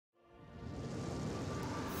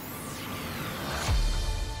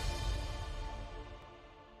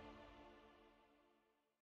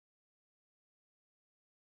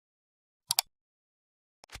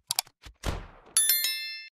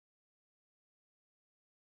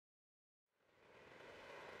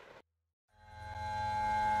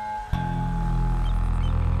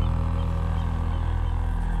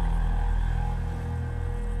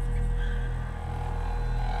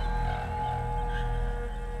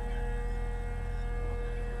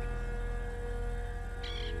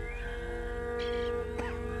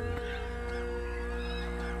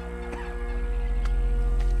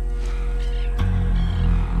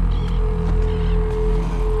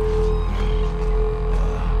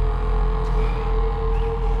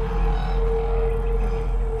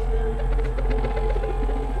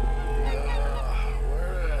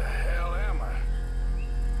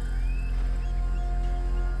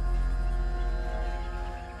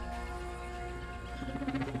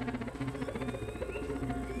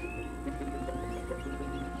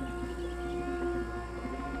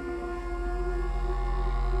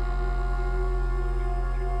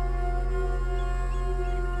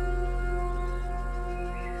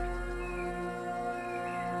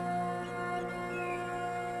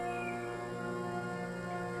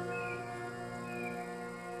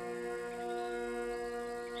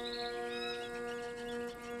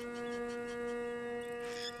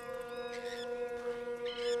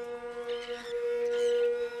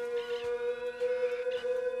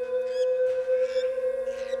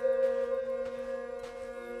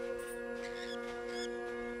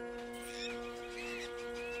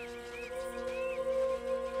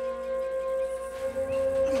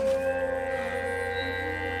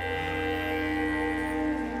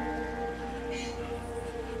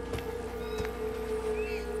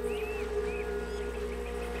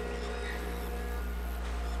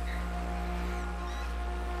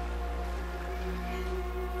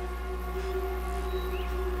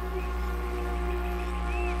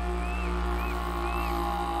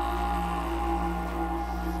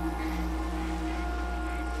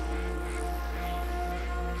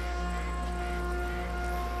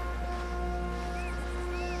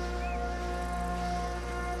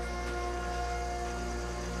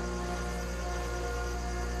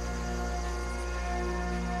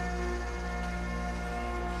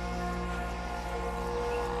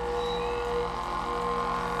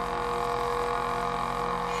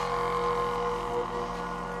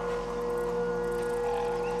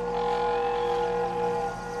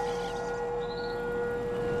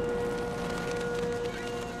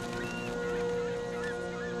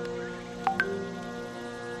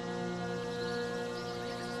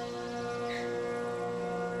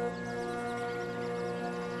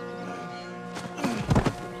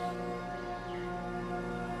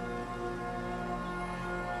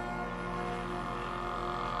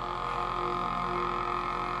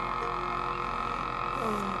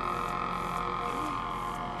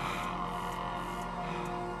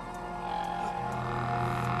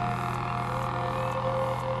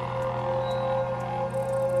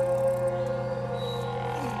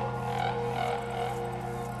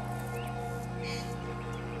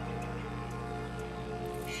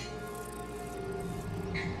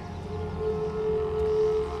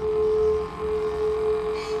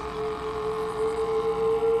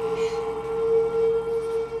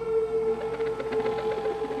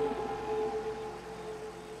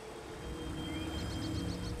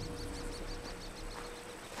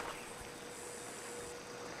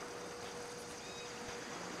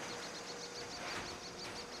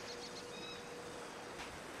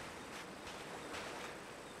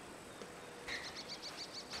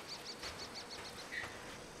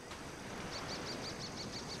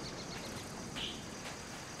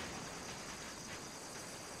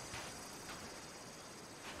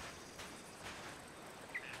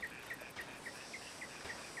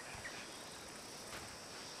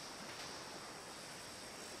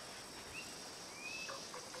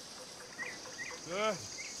Good.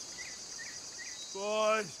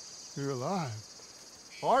 Boys. You're alive.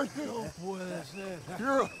 Are you?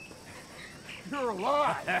 You're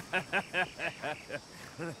alive.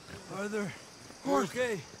 Arthur,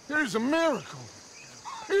 Okay. It is a miracle.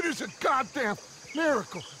 It is a goddamn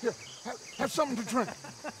miracle. Here, have something to drink.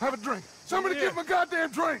 Have a drink. Somebody give him a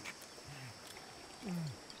goddamn drink.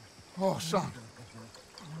 Oh, son.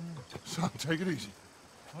 Son, take it easy.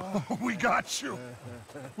 Oh, we got you.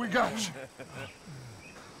 We got you.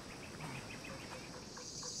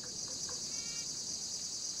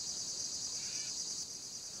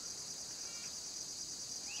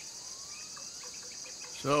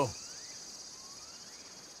 So,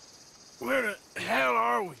 where the hell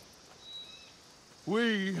are we?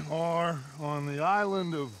 We are on the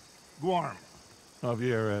island of Guarma.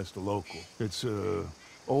 Javier asked a local. It's a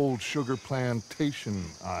old sugar plantation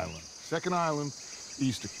island. Second island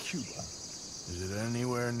east of Cuba. Is it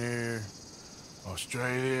anywhere near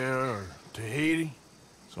Australia or Tahiti?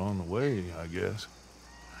 It's on the way, I guess.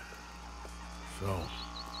 So,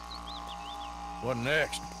 what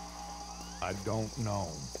next? I don't know.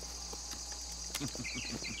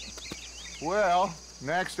 Well,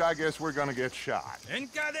 next I guess we're gonna get shot.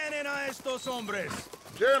 Encadenen a estos hombres.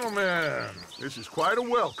 Gentlemen, this is quite a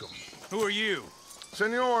welcome. Who are you?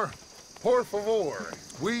 Senor, por favor,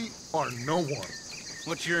 we are no one.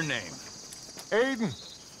 What's your name? Aiden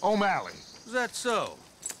O'Malley. Is that so?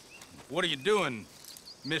 What are you doing,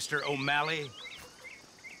 Mr. O'Malley?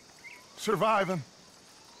 Surviving.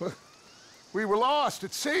 We were lost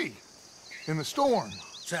at sea, in the storm.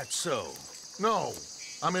 Is that so? No,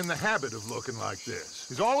 I'm in the habit of looking like this.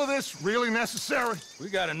 Is all of this really necessary? We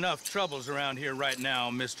got enough troubles around here right now,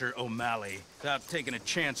 Mr. O'Malley, without taking a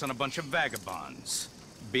chance on a bunch of vagabonds.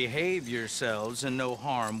 Behave yourselves and no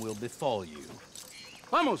harm will befall you.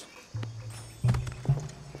 Vamos!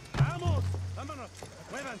 Vamos! Vámonos!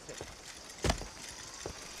 Muévanse!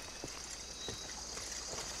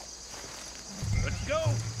 Let's go!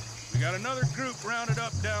 We got another group rounded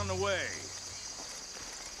up down the way.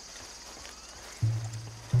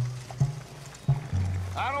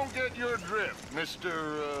 I don't get your drift,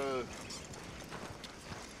 Mr.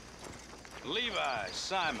 Levi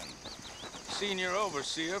Simon, Senior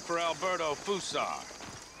Overseer for Alberto Fusar.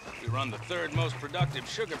 We run the third most productive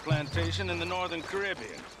sugar plantation in the Northern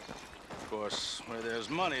Caribbean. Of course, where there's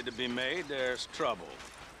money to be made, there's trouble.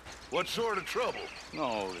 What sort of trouble?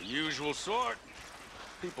 Oh, the usual sort.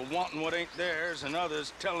 People wanting what ain't theirs and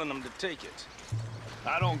others telling them to take it.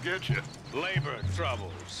 I don't get you. Labor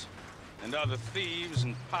troubles. And other thieves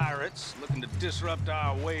and pirates looking to disrupt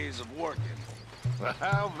our ways of working.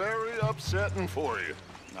 How very upsetting for you.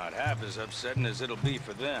 Not half as upsetting as it'll be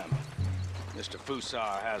for them. Mr.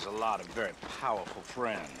 Fusar has a lot of very powerful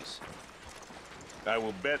friends. I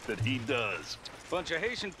will bet that he does. Bunch of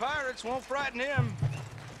Haitian pirates won't frighten him.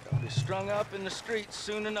 They'll be strung up in the streets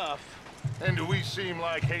soon enough. And do we seem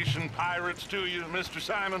like Haitian pirates to you, Mr.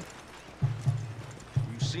 Simon?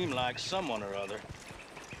 You seem like someone or other.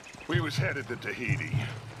 We was headed to Tahiti.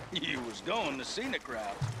 You was going the scenic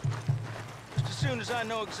route. Just as soon as I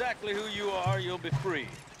know exactly who you are, you'll be free.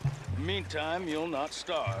 In the meantime, you'll not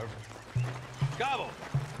starve. Cabo,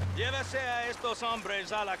 llévese a estos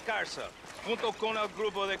hombres a la cárcel, junto con el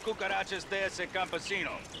grupo de cucarachas de ese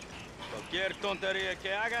campesino. Cualquier tontería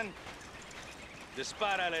que hagan,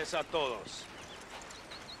 dispárales a todos.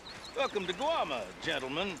 Welcome to Guarma,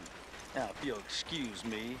 gentlemen. Now, if you'll excuse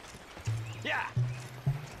me. Yeah!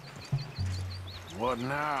 What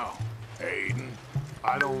now, Aiden?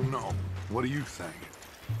 I don't know. What do you think?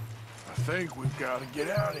 I think we've got to get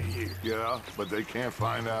out of here. Yeah, but they can't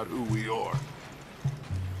find out who we are.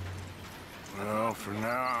 Well, for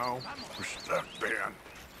now, we're stuck, Ben.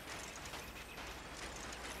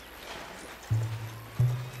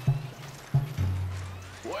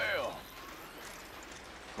 Well,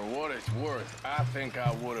 for what it's worth, I think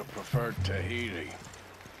I would have preferred Tahiti.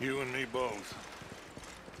 You and me both.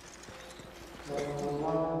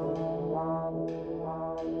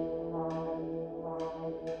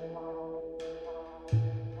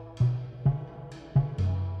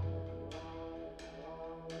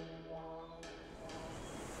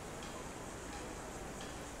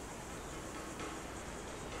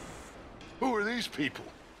 Who are these people?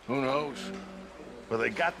 Who knows? Well, they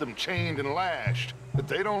got them chained and lashed, but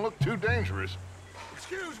they don't look too dangerous.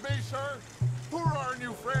 Excuse me, sir. Who are our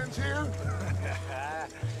new friends here?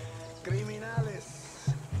 Criminales.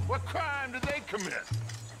 What crime did they commit?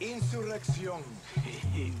 Insurrección.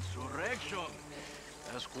 Insurrection?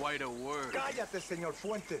 That's quite a word. Cállate, señor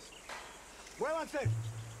Fuentes. ¡Muévanse!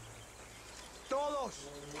 ¡Todos!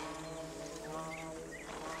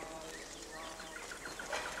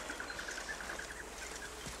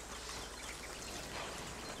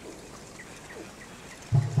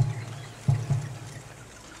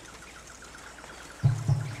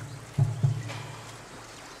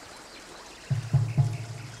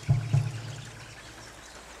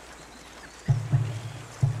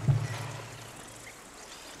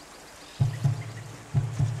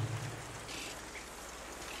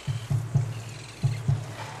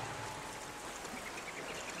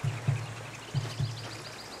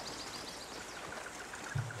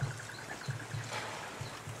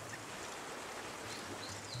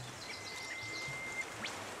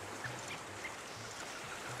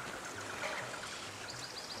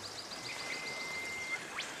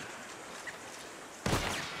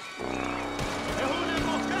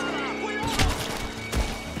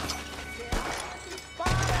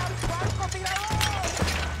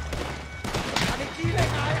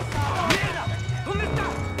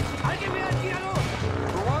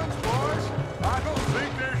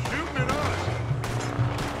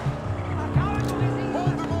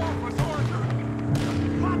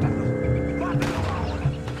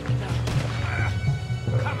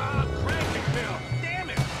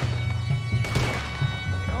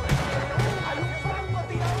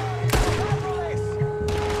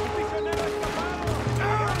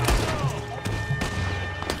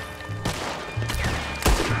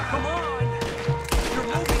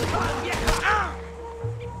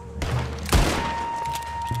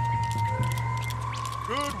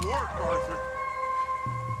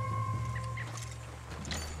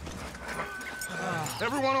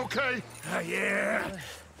 okay? Yeah.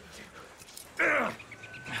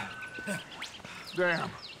 Damn.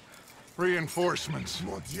 Reinforcements.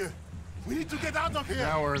 Mon Dieu. We need to get out of here.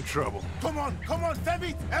 Now we're in trouble. Come on, fais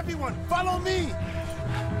vite. Everyone, follow me.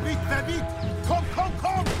 Vite, fais vite. Come.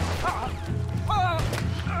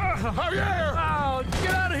 Javier! Oh,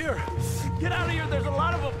 get out of here! Get out of here, there's a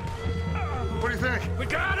lot of them! What do you think? We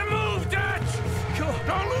gotta move, Dutch!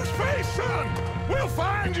 Don't lose face, son! We'll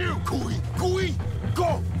find you! Cooey,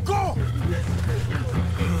 go!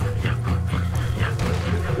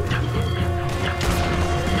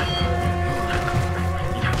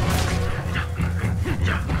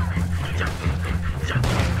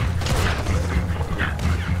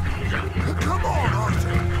 Come on,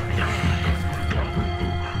 Arthur!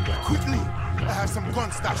 Quickly, I have some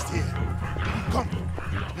guns stashed here. Come.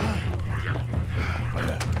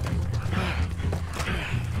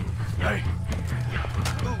 Hey.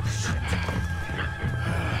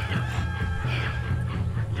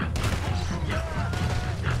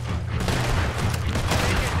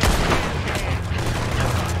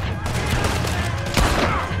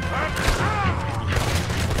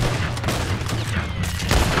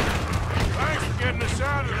 Thanks for getting us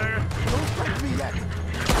out of there. Don't break me yet.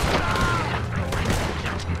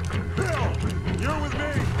 Bill, you're with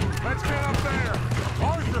me. Let's get up there.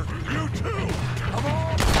 Arthur, you too. Come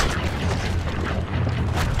on.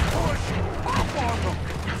 Push. Up on them.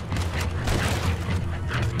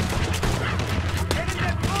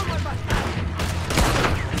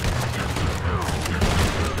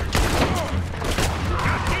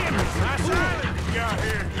 Nice island you got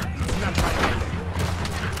here. It's not my island.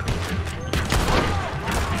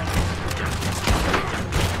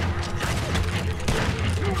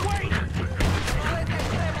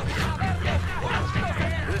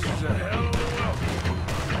 This is a hell of a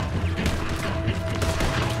welcome.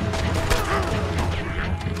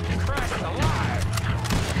 Christ alive!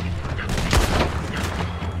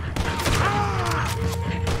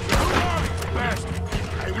 So who are these bastards?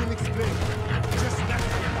 I will explain. Just let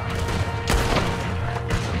me down.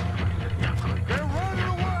 They're running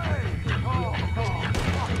away.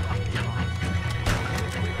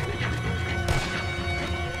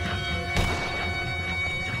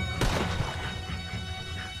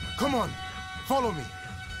 Come on, follow me.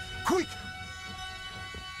 Quick!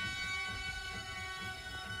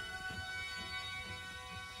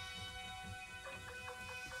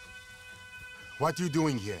 What you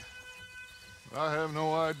doing here? I have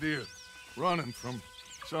no idea. Running from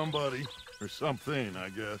somebody or something, I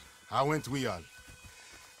guess. How went we all?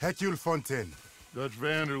 Hercule Fontaine. Dutch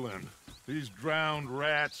Vanderland. These drowned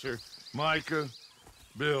rats are Micah,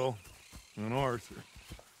 Bill, and Arthur.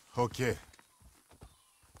 Okay.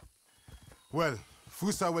 Well,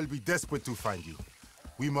 Fusa will be desperate to find you.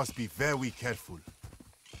 We must be very careful.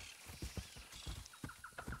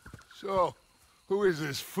 So, who is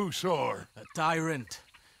this Fusar? A tyrant,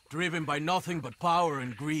 driven by nothing but power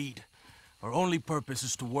and greed. Our only purpose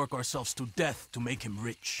is to work ourselves to death to make him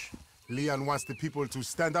rich. Leon wants the people to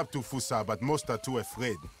stand up to Fusa, but most are too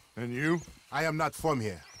afraid. And you? I am not from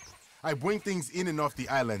here. I bring things in and off the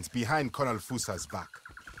islands behind Colonel Fusa's back.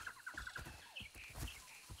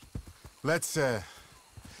 Let's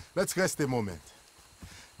rest a moment.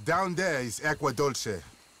 Down there is Agua Dulce,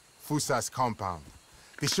 Fusa's compound.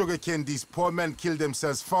 The sugarcane these poor men kill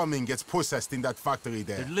themselves farming gets processed in that factory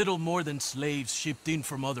there. They're little more than slaves shipped in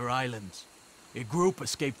from other islands. A group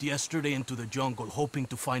escaped yesterday into the jungle, hoping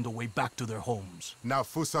to find a way back to their homes. Now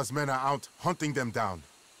Fusa's men are out hunting them down.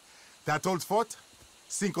 That old fort?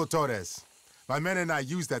 Cinco Torres. My men and I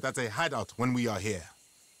use that as a hideout when we are here.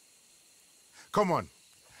 Come on.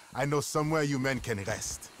 I know somewhere you men can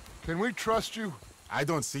rest. Can we trust you? I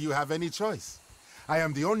don't see you have any choice. I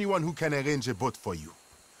am the only one who can arrange a boat for you.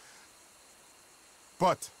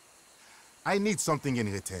 But I need something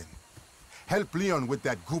in return. Help Leon with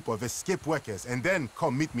that group of escaped workers, and then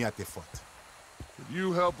come meet me at the fort. If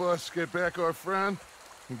you help us get back our friend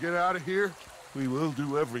and get out of here, we will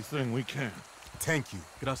do everything we can. Thank you.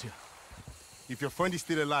 Gracias. If your friend is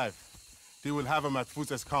still alive, they will have him at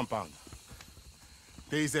Fusa's compound.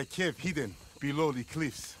 There is a cave hidden below the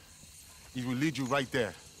cliffs. It will lead you right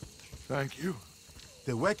there. Thank you.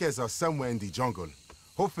 The workers are somewhere in the jungle.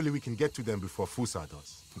 Hopefully we can get to them before Fusa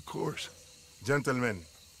does. Of course. Gentlemen,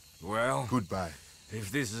 Well, goodbye.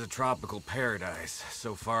 if this is a tropical paradise,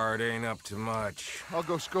 so far it ain't up to much. I'll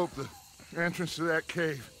go scope the entrance to that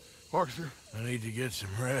cave. Arthur? I need to get some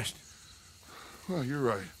rest. Well, you're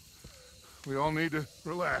right. We all need to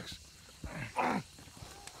relax.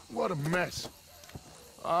 What a mess.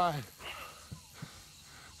 I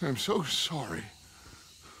am so sorry,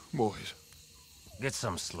 boys. Get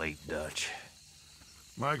some sleep, Dutch.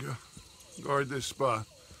 Micah, guard this spot.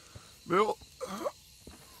 Bill,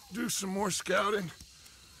 do some more scouting.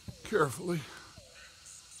 Carefully.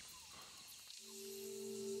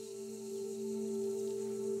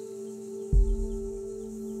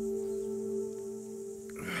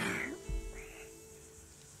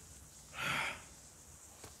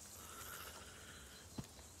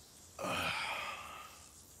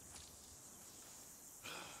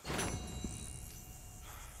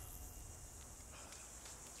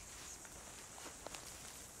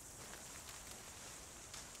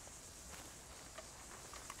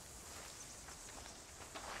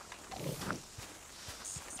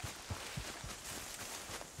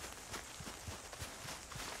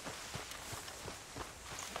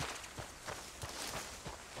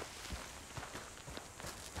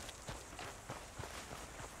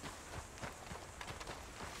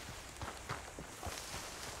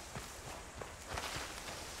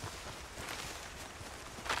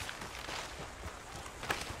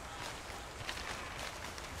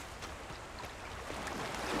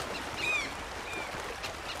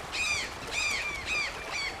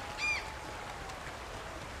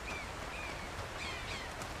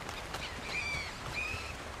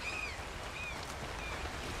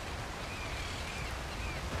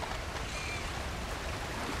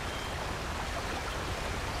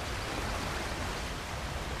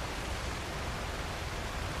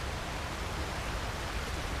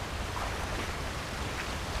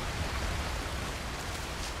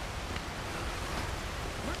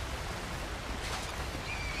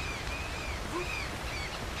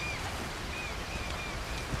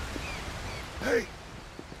 Hey!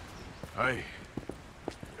 Hey.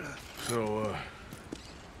 So,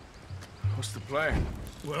 what's the plan?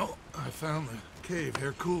 Well, I found the cave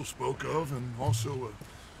Hercule spoke of, and also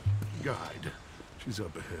a guide. She's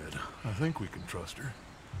up ahead. I think we can trust her.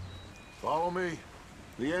 Follow me.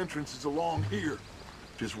 The entrance is along here.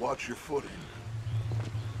 Just watch your footing.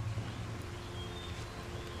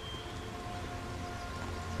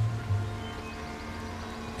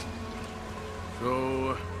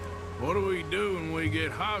 So, what do we do when we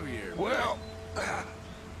get Javier? Well,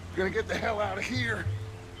 gonna get the hell out of here.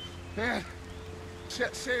 And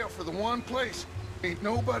set sail for the one place ain't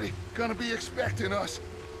nobody gonna be expecting us.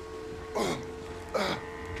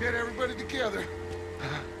 Get everybody together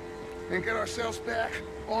and get ourselves back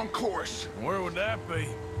on course. Where would that be?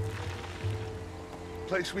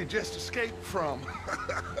 Place we just escaped from.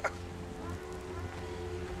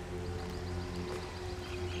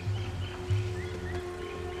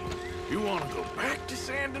 You want to go back to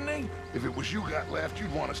Saint Denis? If it was you got left,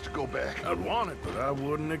 you'd want us to go back. I'd want it, but I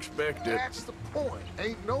wouldn't expect it. That's the point.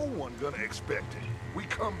 Ain't no one gonna expect it. We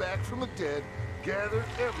come back from the dead, gather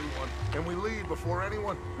everyone, and we leave before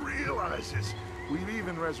anyone realizes we've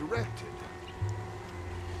even resurrected.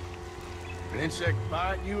 An insect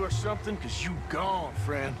bite you or something? Cause you gone,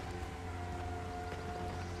 friend.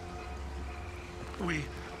 We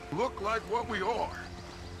look like what we are.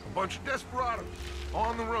 A bunch of desperados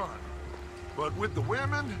on the run. But with the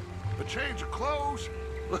women, a change of clothes,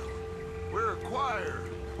 we're a choir,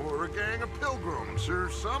 or a gang of pilgrims, or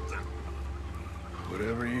something.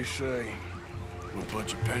 Whatever you say. We're a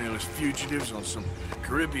bunch of penniless fugitives on some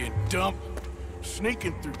Caribbean dump,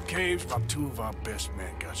 sneaking through caves while two of our best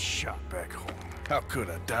men got shot back home. How could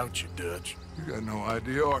I doubt you, Dutch? You got no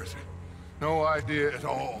idea, Arthur. No idea at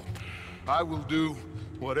all. I will do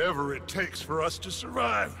whatever it takes for us to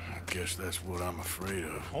survive. I guess that's what I'm afraid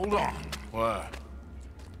of. Hold on. Why?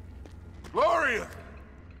 Gloria!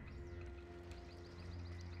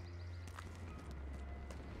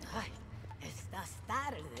 Ay, estás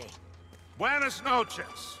tarde. Buenas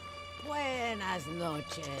noches. Buenas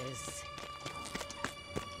noches.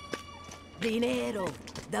 Dinero,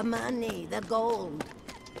 the money, the gold.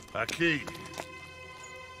 Aquí.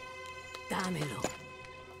 Dámelo.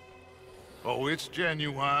 Oh, it's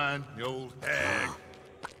genuine, the old hag.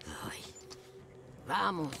 Ay.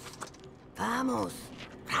 Vamos. Vamos.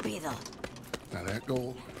 Rápido. Now that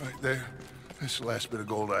gold right there, that's the last bit of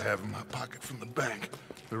gold I have in my pocket from the bank.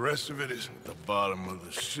 The rest of it is At the bottom of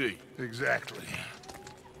the sea. exactly.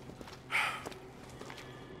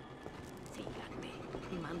 Síganme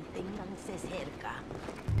y manténganse cerca.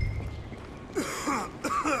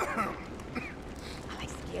 A la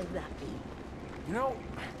izquierda. You know,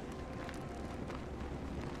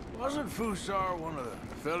 wasn't Fusar one of the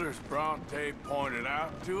fellers Bronte pointed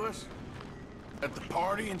out to us? At the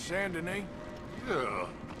party in Saint Denis? Yeah,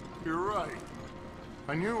 you're right.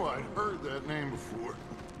 I knew I'd heard that name before.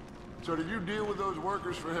 So did you deal with those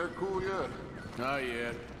workers for Hercule yet? Not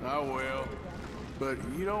yet. I will. But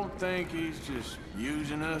you don't think he's just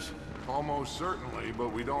using us? Almost certainly,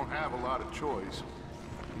 but we don't have a lot of choice.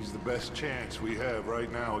 He's the best chance we have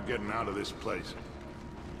right now of getting out of this place.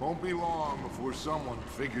 Won't be long before someone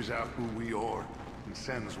figures out who we are and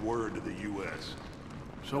sends word to the U.S.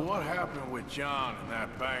 So what happened with John and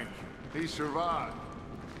that bank? He survived.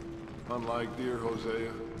 Unlike dear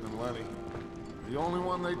Hosea and Lenny. The only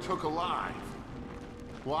one they took alive.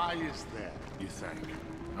 Why is that, you think?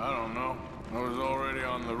 I don't know. I was already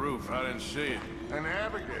on the roof. I didn't see it. And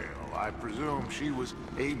Abigail, I presume she was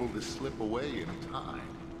able to slip away in time.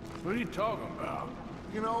 What are you talking about?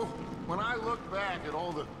 You know, when I look back at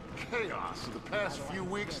all the chaos of the past few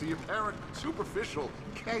weeks, the apparent superficial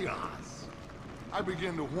chaos, I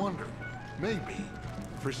begin to wonder, maybe,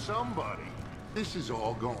 for somebody, this is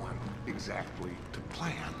all going exactly to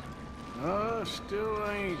plan. Still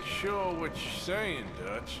ain't sure what you're saying,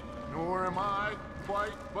 Dutch. Nor am I,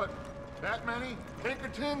 quite, but that many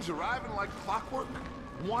Pinkertons arriving like clockwork?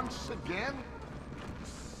 Once again?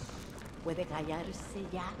 Puede callarse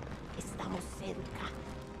ya. Estamos cerca.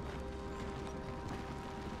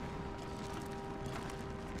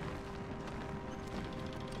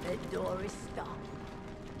 The door is stuck.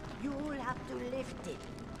 You'll have to lift it.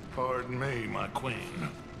 Pardon me, my queen.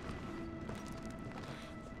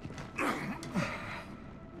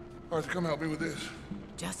 Arthur, come help me with this.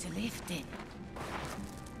 Just lift it.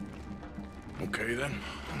 Okay, then.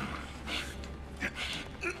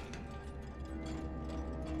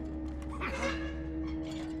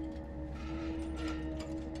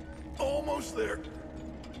 Almost there.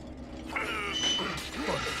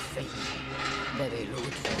 Very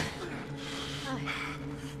lucho.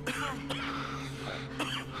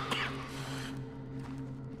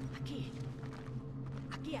 Aquí.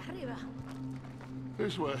 Aquí arriba.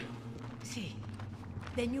 This way. Sí.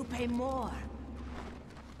 Then you pay more.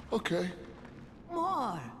 Okay.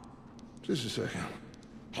 More. Just a second.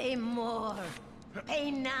 Pay more.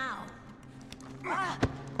 Pay now. Ah!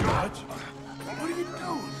 Dutch? What are you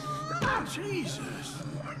doing? Jesus.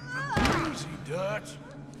 Easy, Dutch.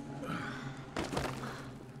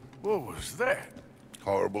 What was that?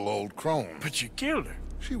 Horrible old crone. But you killed her.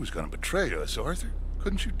 She was gonna betray us, Arthur.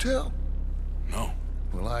 Couldn't you tell? No.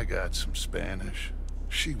 Well, I got some Spanish.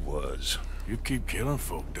 She was. You keep killing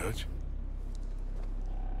folk, Dutch.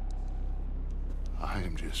 I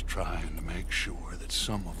am just trying to make sure that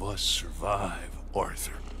some of us survive,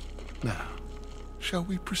 Arthur. Now, shall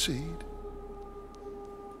we proceed?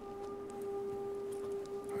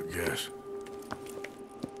 I guess.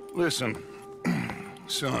 Listen,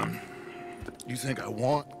 son, you think I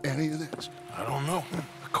want any of this? I don't know.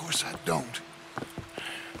 Of course I don't.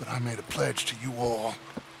 But I made a pledge to you all.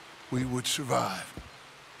 We would survive,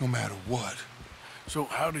 no matter what. So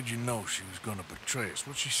how did you know she was gonna betray us?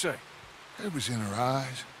 What'd she say? It was in her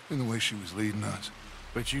eyes, in the way she was leading us.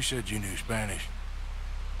 But you said you knew Spanish.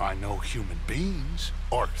 I know human beings,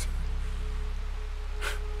 Arthur.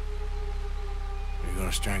 Are you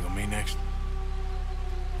gonna strangle me next?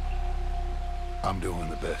 I'm doing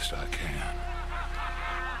the best I can.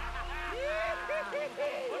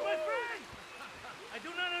 But my friend! I do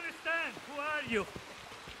not understand. Who are you?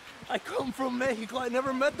 I come from Mexico. I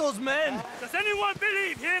never met those men. Does anyone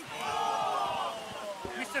believe him?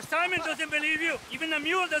 Mr. Simon doesn't believe you. Even the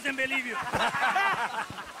mule doesn't believe you.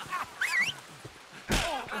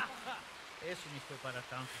 Eso ni fue para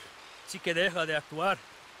tanto. Sí que deja de actuar.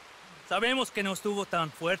 Sabemos que no estuvo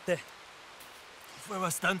tan fuerte. Fue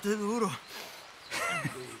bastante duro.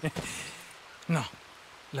 No,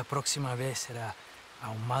 la próxima vez será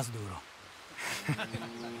aún más duro.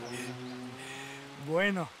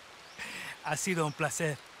 Bueno, ha sido un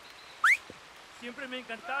placer. Siempre me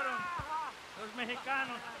encantaron los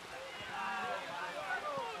mexicanos.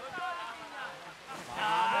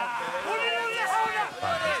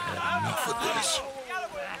 Enough of this.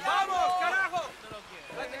 ¡Vamos, carajo!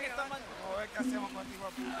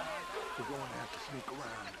 We're going to have to sneak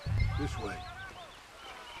around. This way.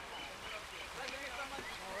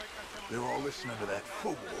 They're all listening to that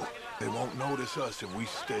fool. They won't notice us if we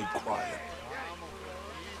stay quiet.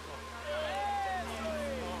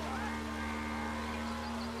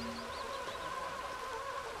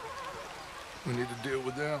 We need to deal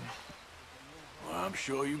with them. Well, I'm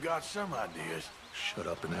sure you got some ideas. Shut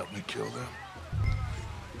up and help me kill them.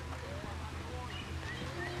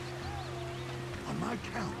 On my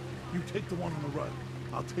count, you take the one on the right.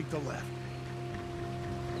 I'll take the left.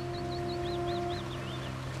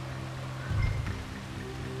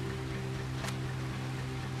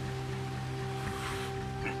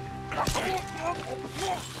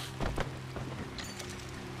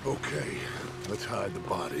 Okay, let's hide the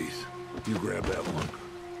bodies. You grab that one.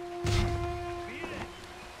 Mire,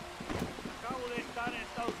 acabo de estar en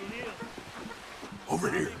Estados Unidos. Over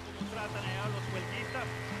here. ¿Cómo tratan allá los huelguistas?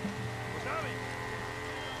 ¿Lo saben?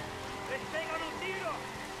 ¡Les pegan un tiro!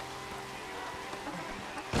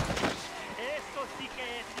 Esto sí que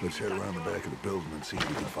es Let's head around the back of the building and see if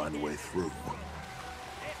we can find a way through.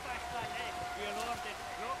 Esta es la ley y el orden,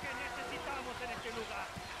 lo que necesitamos en este lugar.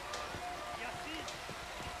 Y así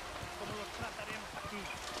como los trataremos aquí.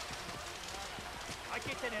 Hay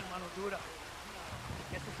que tener mano dura.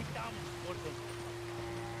 Necesitamos orden.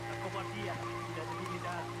 La cobardía y la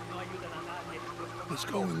debilidad no ayudan a nadie. Let's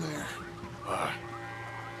go in there.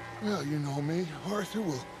 Well, you know me, Arthur.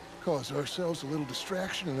 We'll cause ourselves a little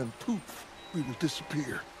distraction and then poof, we will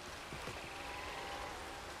disappear.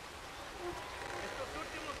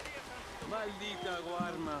 Maldita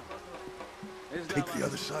Guarma. Take the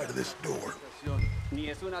other side of this door. Ni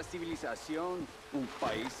es una civilización, un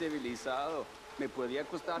país civilizado. Me podría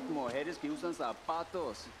costar mujeres que usan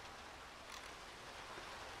zapatos.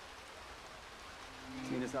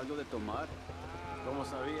 ¿Tienes algo de tomar? ¿Cómo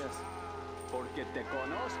sabías? Porque te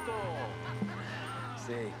conozco.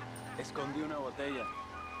 Sí, escondí una botella.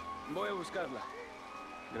 Voy a buscarla.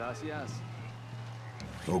 Gracias.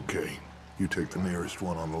 Okay, you take the nearest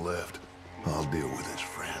one on the left. I'll deal with his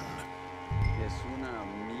friend. Es una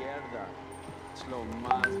mierda. Es lo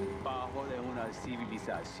más bajo de una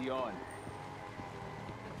civilización.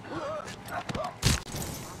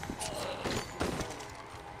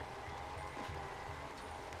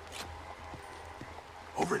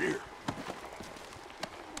 Over here.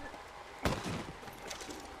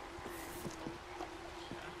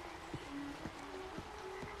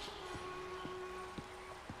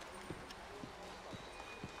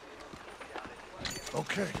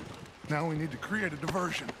 Okay, now we need to create a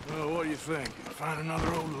diversion. Well, what do you think? Find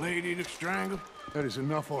another old lady to strangle? That is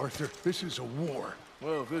enough, Arthur. This is a war.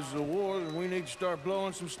 Well, if this is a war, then we need to start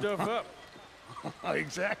blowing some stuff up.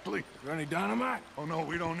 Exactly. Is there any dynamite? Oh, no,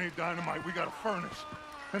 we don't need dynamite. We got a furnace.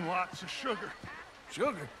 And lots of sugar.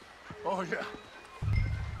 Sugar? Oh, yeah.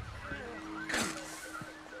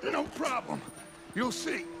 No problem. You'll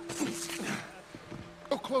see.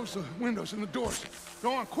 Go close the windows and the doors.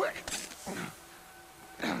 Go on, quick.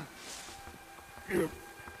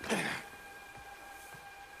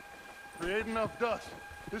 Create enough dust.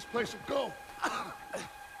 This place will go.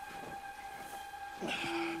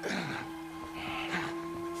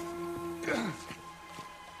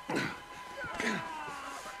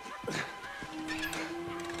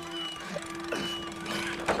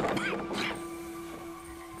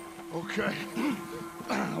 Okay.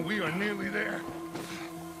 We are nearly there.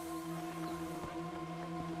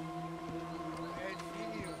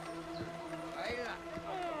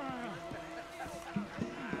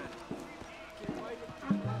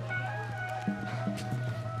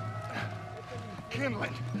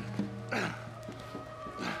 Kindling.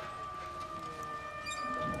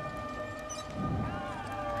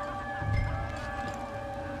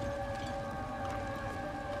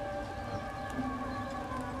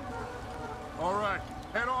 All right,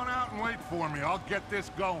 head on out and wait for me. I'll get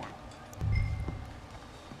this going.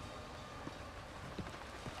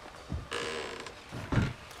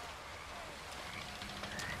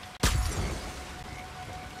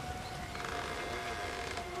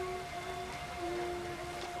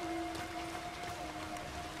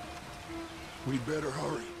 We'd better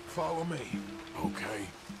hurry. Follow me. Okay.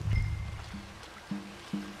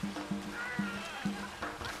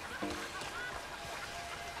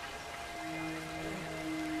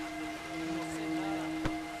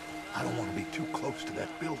 I don't want to be too close to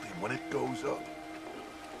that building when it goes up.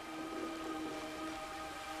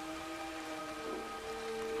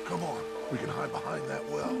 Come on, we can hide behind that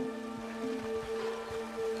well.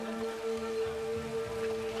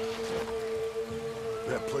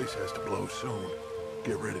 That place has to blow soon.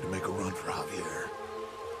 Get ready to make a run for Javier.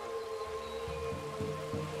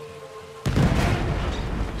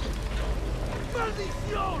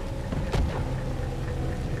 ¡Maldición!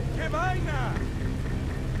 ¡Qué vaina!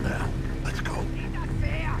 Now, let's go.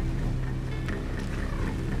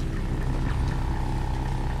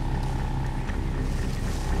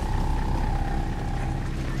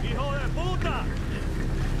 ¡Hijo de puta!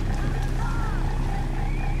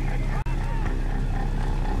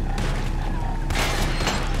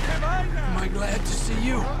 Am I glad to see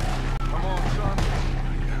you? Come on, son.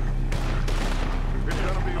 It's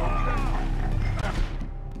gonna be okay.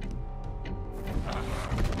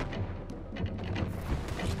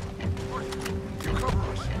 You cover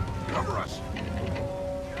us. Cover us.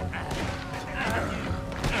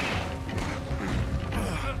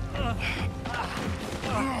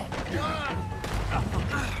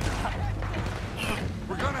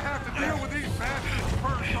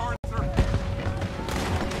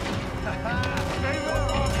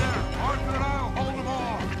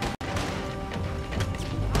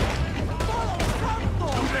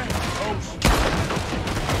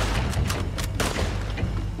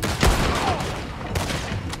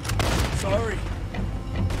 Sorry.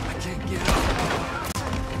 I can't get up.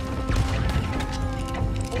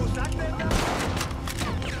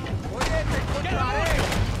 Oye, te encontraré.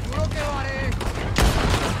 Juro que lo haré.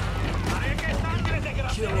 Haré que sangre de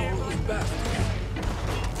Kill all those bastards.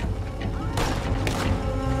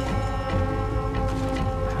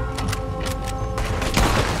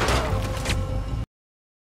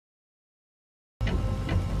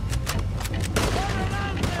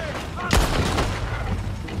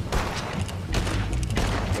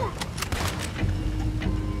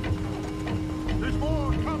 There's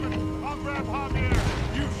more coming. I'll grab Javier.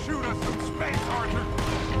 You shoot us some space, Arthur.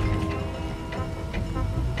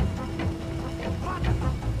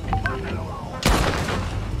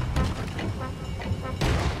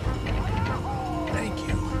 Thank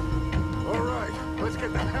you. All right, let's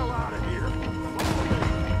get the hell out of here.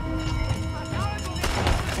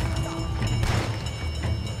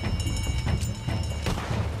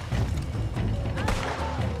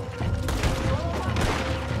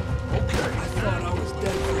 I thought I was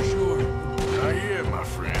dead for sure. Not yet, my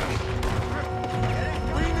friend.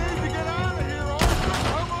 We need to get out of here, Arthur.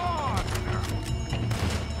 Come on.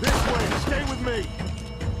 This way. Stay with me.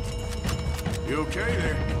 You okay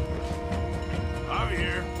there? I'm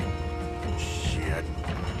here. Shit.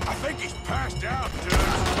 I think he's passed out,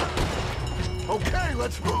 dude. Okay,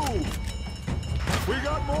 let's move. We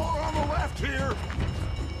got more on the left here.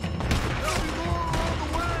 There'll be more on the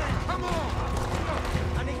way. Come on.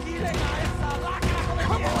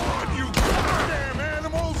 Come on, you goddamn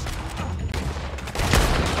animals.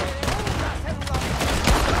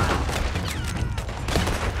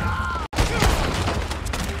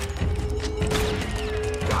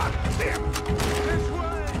 God damn it. This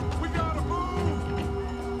way. We gotta move.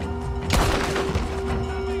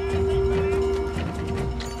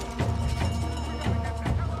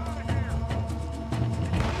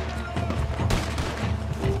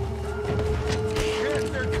 Shit,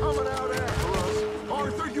 they're coming out after us.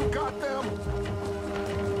 Arthur, you got them?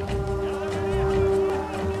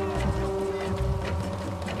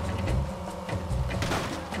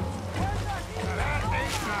 That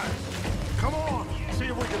ain't nice. Come on, see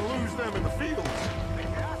if we can lose them in the fields.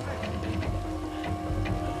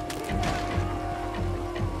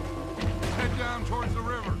 Head down towards the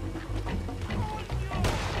river.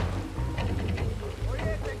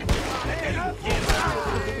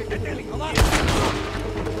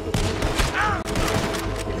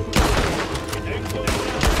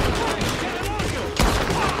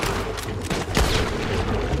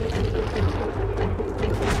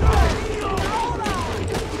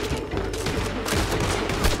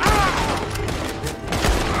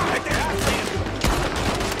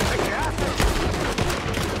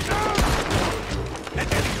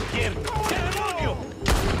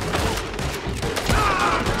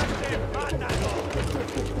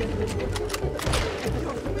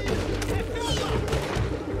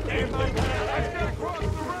 Let's get across the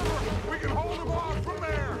river. We can hold them off from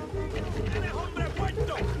there.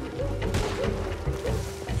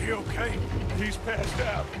 Is he okay? He's passed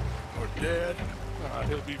out. Or dead?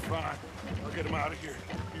 He'll be fine. I'll get him out of here.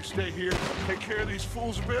 You stay here, take care of these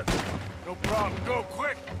fools a bit. No problem. Go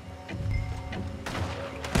quick.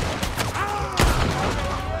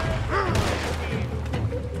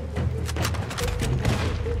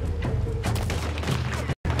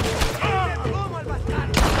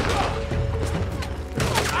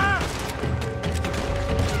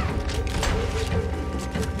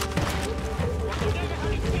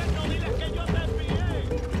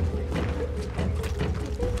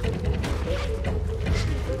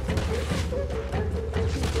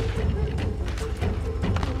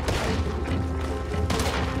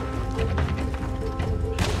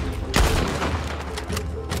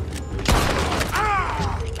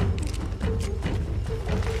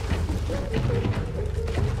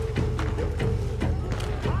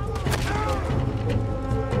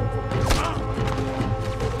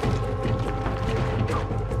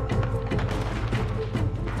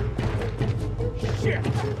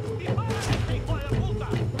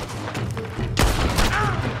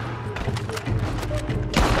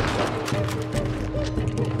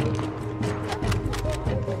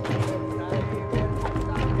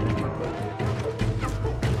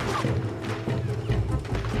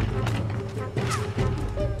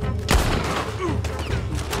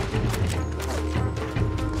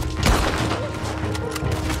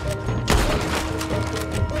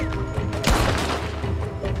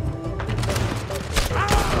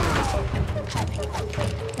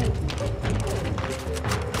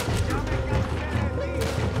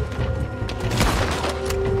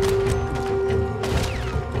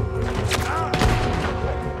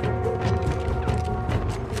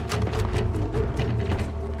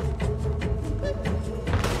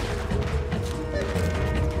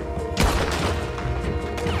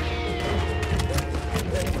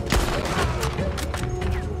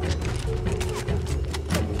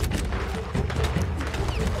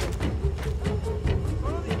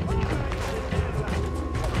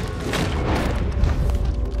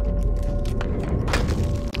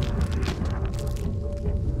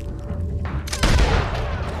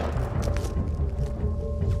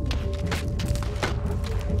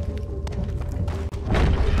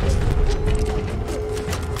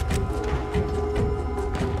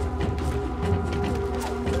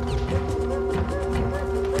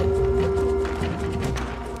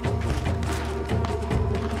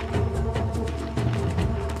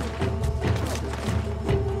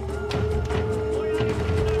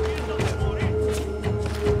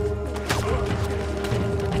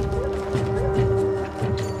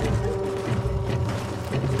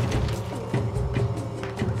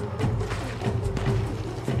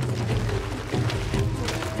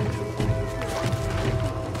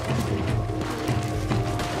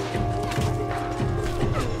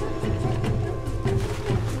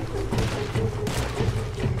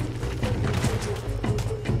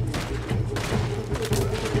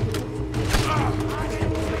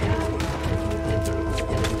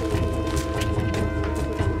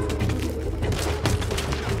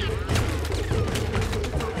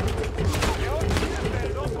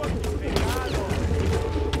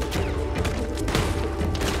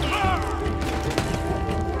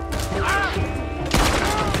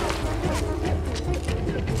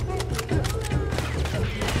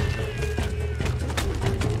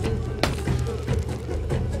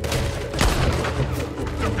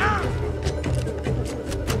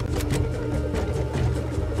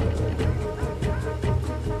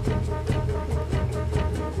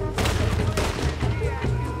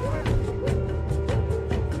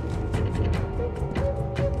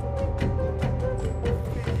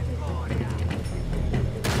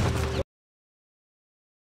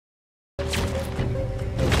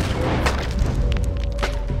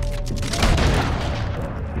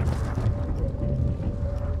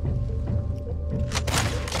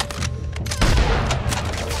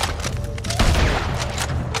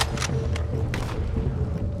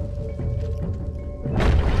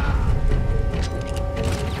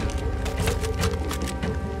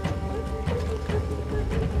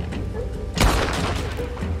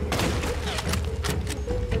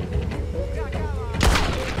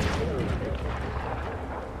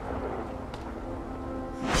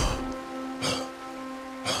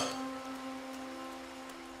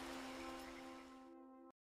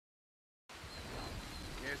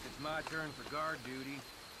 my turn for guard duty.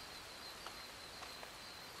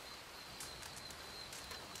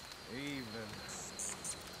 Evening.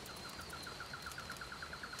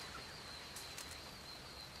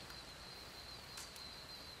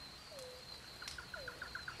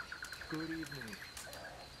 Good evening.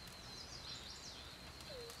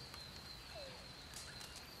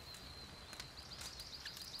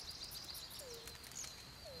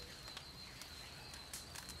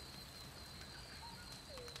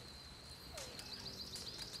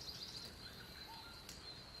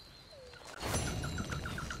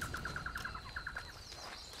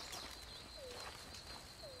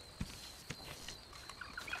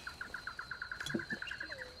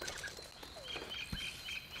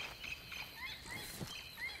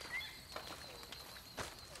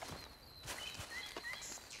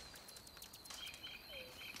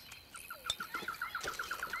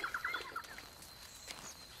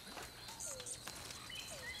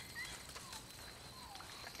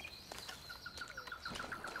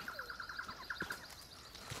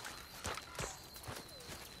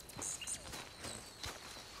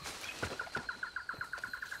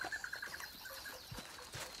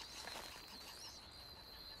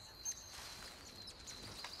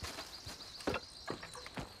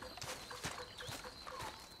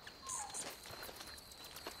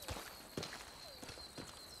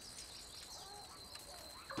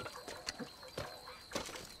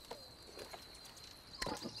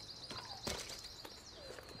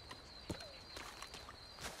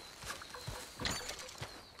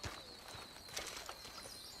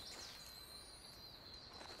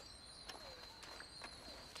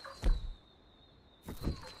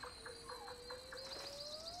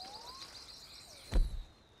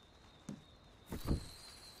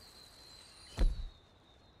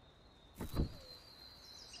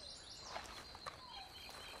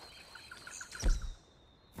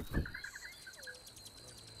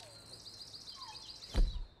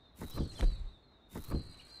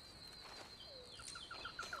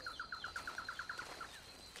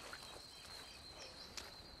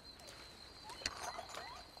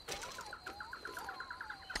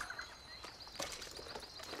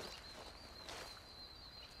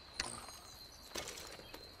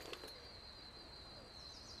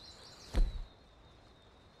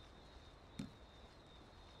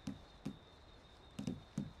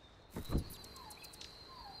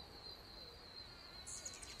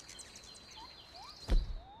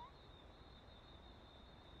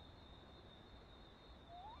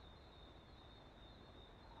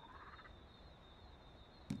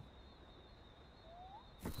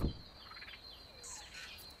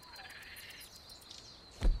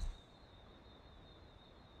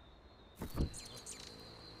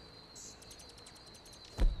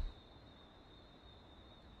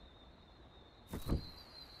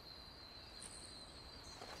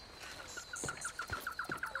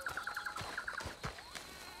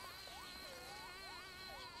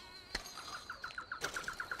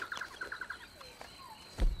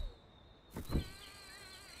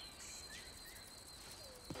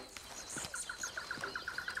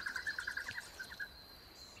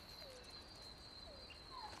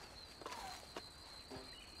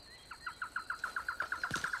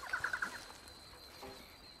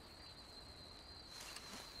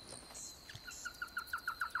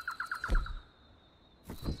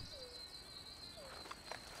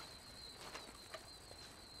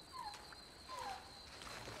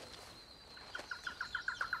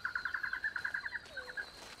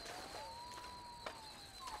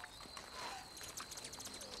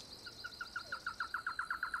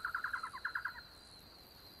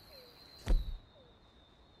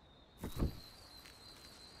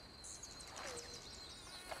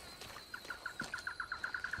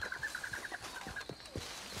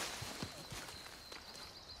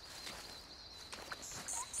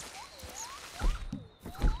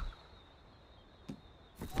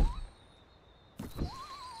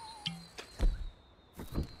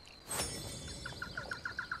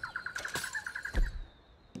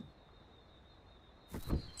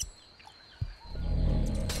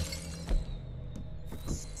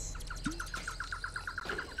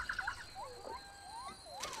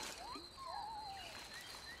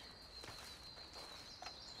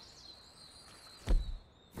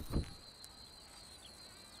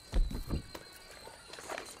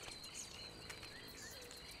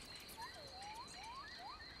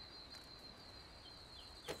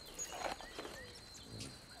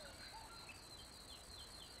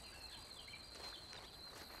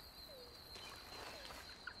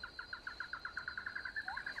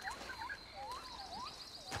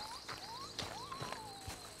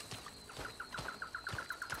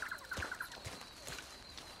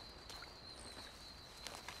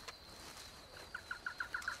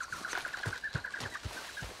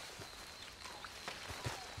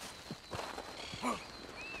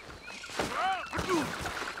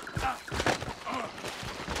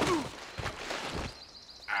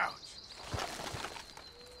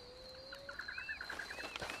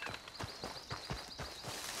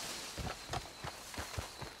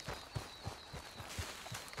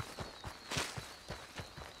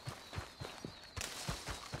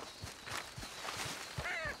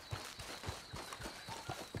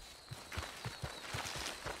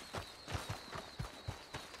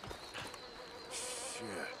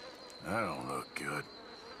 That don't look good.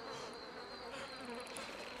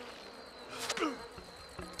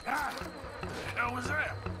 Ah! What the hell was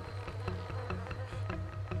that?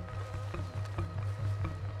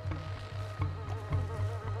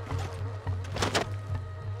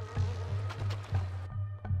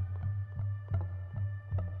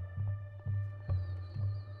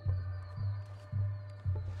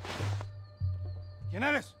 ¿Quién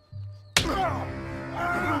eres?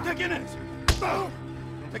 ¿Usted quién eres?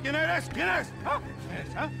 ¿Usted quién eres? ¿Quién es? ¿Ah? ¿Quién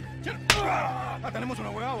eres? ¿Ah? ¿Quién? Tenemos un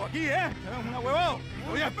ahuevado aquí, ¿eh? Tenemos un ahuevado. Me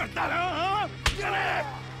voy a despertar, ¿ah? ¿Quién eres?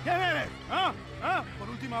 ¿Quién eres? ¿Ah? ¿Ah? Por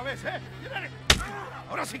última vez, ¿eh? ¿Quién eres?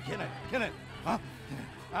 Ahora sí, ¿quién eres? ¿Quién eres? ¿Ah? ¿Quién eres?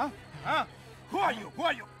 ¿Ah? ¿Ah? Who are you? Who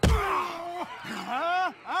are you?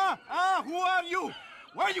 Who are you?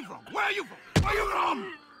 Where are you from? Where are you from? Where are you from?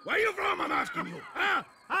 Where are you from, I'm asking you?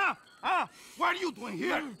 What are you doing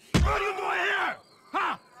here? What are you doing here?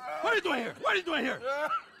 Huh? What are you doing here? What are you doing here?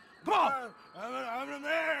 Come on! I'm an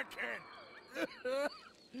American.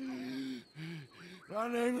 My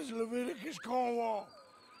name is Leviticus Cornwall.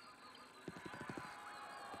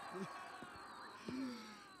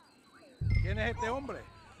 ¿Quién es este hombre?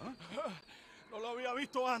 ¿Ah? No lo había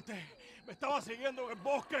visto antes. Me estaba siguiendo en el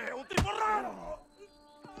bosque. ¡Un tipo raro!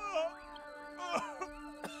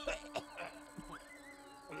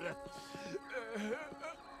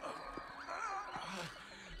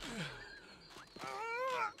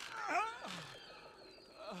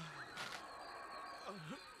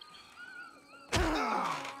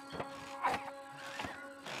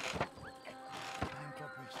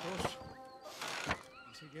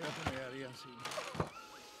 Ni siquiera se me daría así.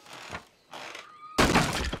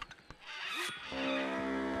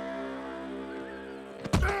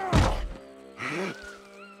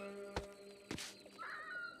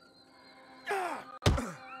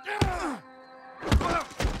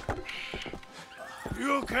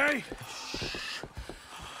 You okay?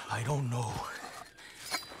 I don't know.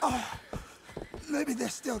 Maybe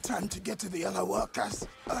there's still time to get to the other workers.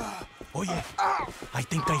 Oye, I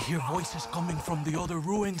think I hear voices coming from the other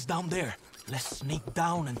ruins down there. Let's sneak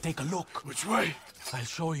down and take a look. Which way? I'll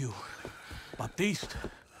show you. Baptiste,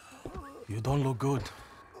 you don't look good.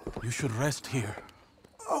 You should rest here.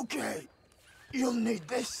 Okay. You'll need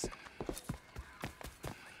this.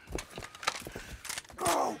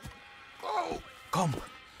 Go! Go! Come,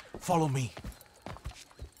 follow me.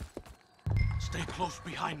 Stay close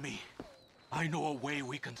behind me. I know a way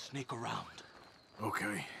we can sneak around.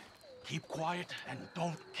 Okay. Keep quiet and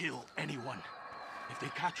don't kill anyone. If they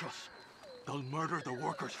catch us, they'll murder the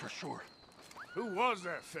workers for sure. Who was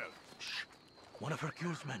that fella? Shh. One of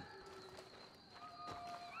Hercule's men.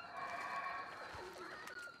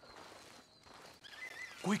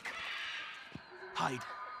 Quick! Hide.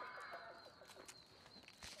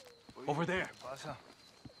 Over there. ¿Qué pasa?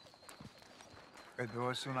 Te voy a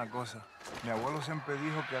decir una cosa. Mi abuelo siempre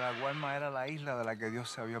dijo que la Guarma era la isla de la que Dios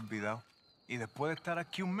se había olvidado. Y después de estar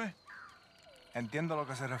aquí un mes, entiendo a lo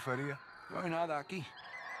que se refería. No hay nada aquí.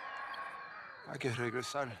 Hay que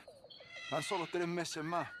regresar. Tan solo 3 meses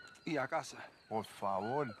más y a casa. Por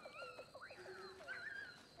favor.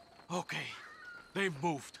 Okay, they've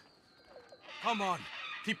moved. Come on,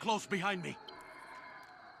 keep close behind me.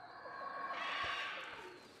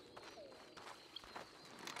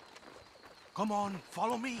 Come on,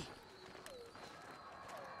 follow me.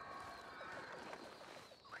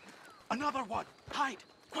 Another one! Hide!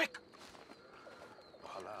 Quick!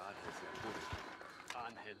 Ojalá Ángel se apure.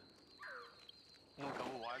 Ángel. Nunca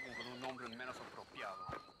hubo alguien con un nombre menos apropiado.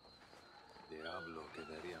 Diablo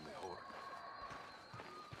quedaría mejor.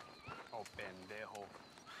 Oh, pendejo.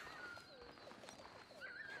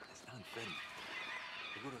 Está enfermo.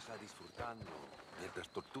 Seguro está disfrutando mientras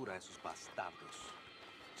tortura a esos bastardos.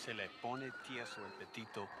 Se le pone tieso el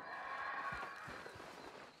petito.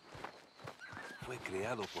 Fue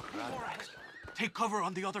creado por ratas. Take cover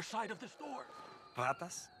on the other side of this door.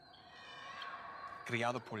 ¿Ratas?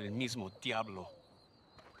 Criado por el mismo diablo.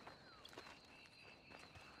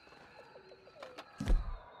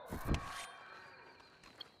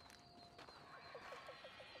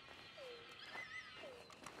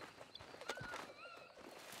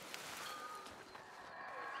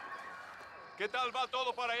 ¿Qué tal va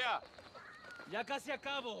todo para allá? Ya casi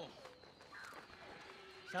acabo.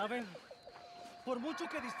 ¿Saben? Por mucho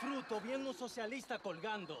que disfruto viendo un socialista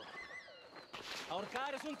colgando,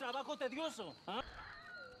 ahorcar es un trabajo tedioso. ¿Ah?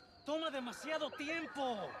 Toma demasiado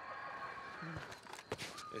tiempo.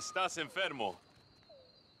 Estás enfermo.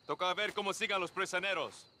 Toca ver cómo sigan los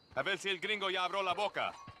prisioneros. A ver si el gringo ya abrió la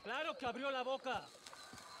boca. Claro que abrió la boca.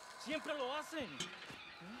 Siempre lo hacen.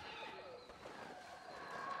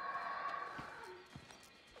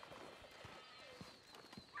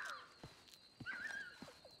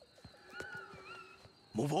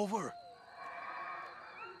 Move over.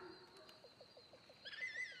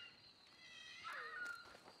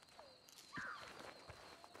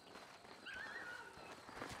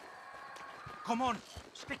 Come on,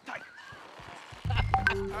 stick tight.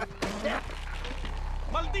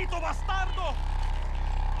 ¡Maldito bastardo!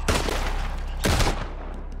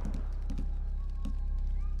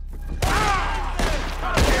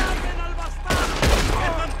 ¡Al bastardo!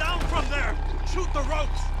 Get them down from there! Shoot the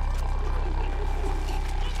ropes!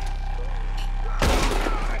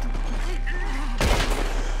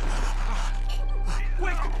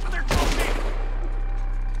 Quick! They're choking!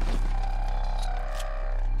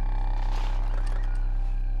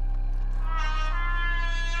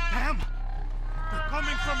 Damn! They're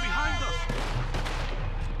coming from behind us!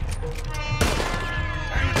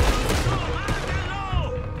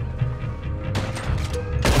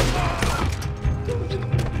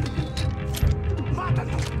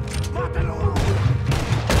 ¡Mátalo! ¡Mátalo!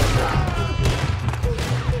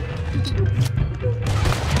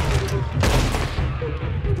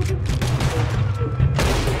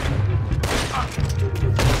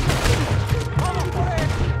 ¡Vamos por él!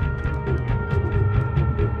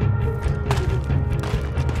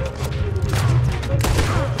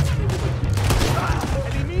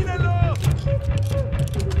 ¡Elimínalo!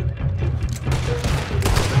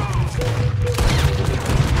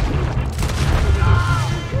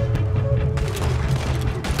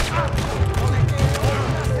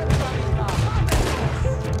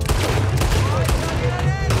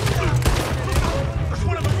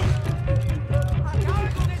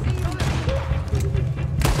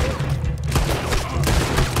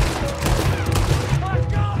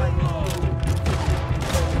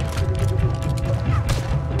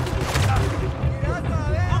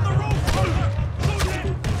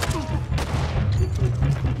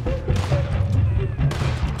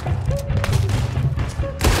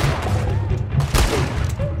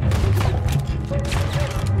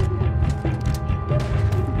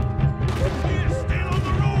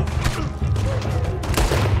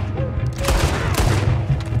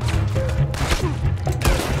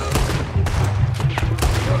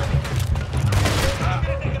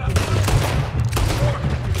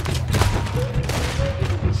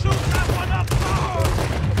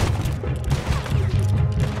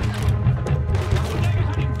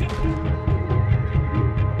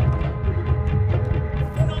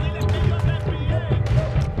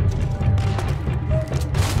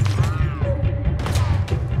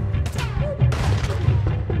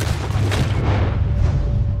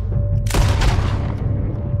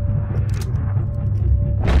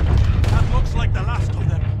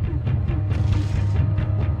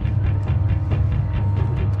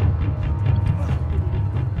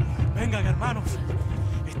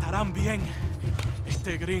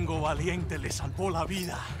 Este gringo valiente le salvó la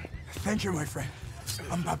vida. Thank you, my friend.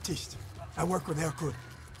 I'm Baptiste. I work with Hercule.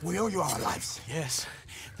 We owe you our lives. Yes,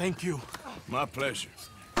 thank you. My pleasure.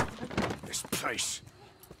 This place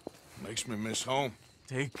makes me miss home.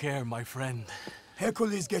 Take care, my friend.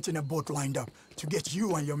 Hercule is getting a boat lined up to get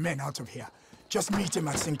you and your men out of here. Just meet him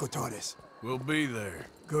at Cinco Torres. We'll be there.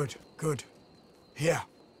 Good, good. Here,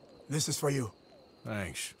 this is for you.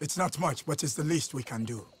 Thanks. It's not much, but it's the least we can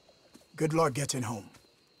do. Good luck getting home.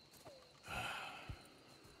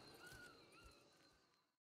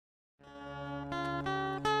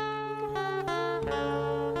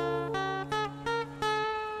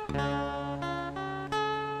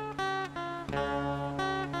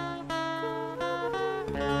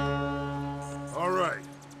 All right.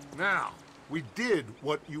 Now, we did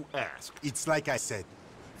what you asked. It's like I said.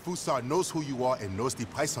 Fussar knows who you are and knows the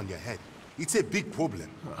price on your head. It's a big problem.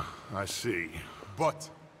 I see. But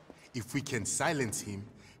if we can silence him,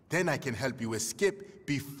 then I can help you escape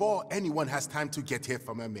before anyone has time to get here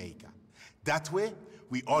from America. That way,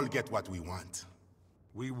 we all get what we want.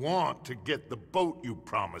 We want to get the boat you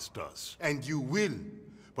promised us. And you will.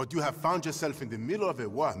 But you have found yourself in the middle of a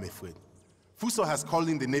war, my friend. Fussar has called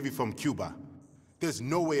in the Navy from Cuba. There's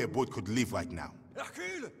no way a boat could leave right now.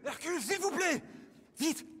 Hercule! Hercule, s'il vous plaît!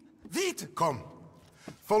 Vite! Vite! Come.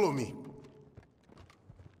 Follow me.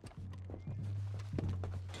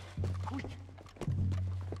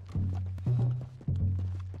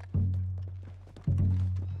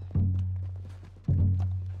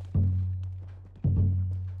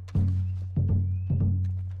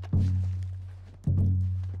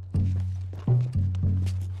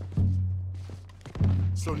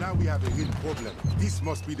 So now we have a real problem. This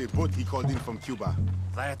must be the boat he called in from Cuba.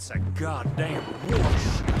 That's a goddamn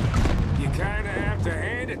wash. You kinda have to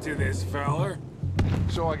hand it to this feller.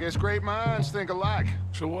 So I guess great minds think alike.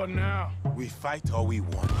 So what now? We fight or we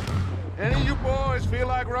won. Any of you boys feel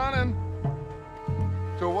like running?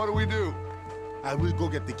 So what do we do? I will go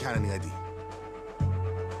get the cannon ready.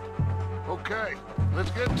 Okay,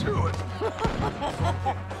 let's get to it.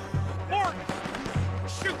 Morton!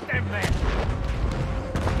 Shoot them men!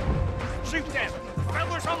 Shoot them!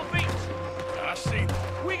 Fellas on the beach! I see.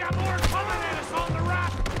 We got more coming at us on the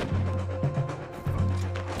right!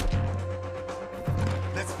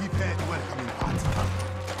 Let's prepare the welcoming party.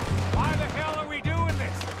 Why the hell are we doing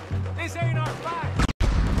this? This ain't our fight!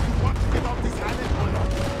 You want to give up this island or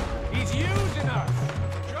not? He's using us!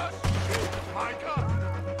 Just shoot, Micah!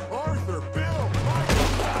 Arthur, Bill, Michael,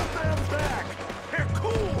 have them back! They're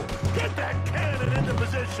cool! Get that cannon into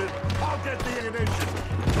position! I'll get the ignition!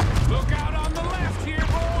 Look out on the left here,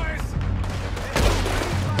 boys!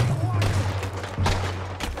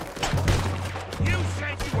 You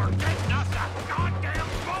said you were getting us a goddamn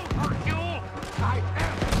boat, Hercule! I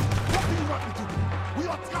am! What do you want me to do? We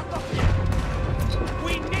are trapped up here!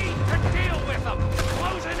 We need to deal with them!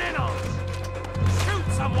 Closing in on us! Shoot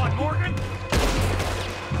someone, Morgan!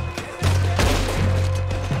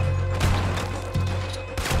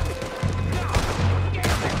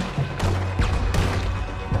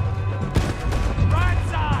 Right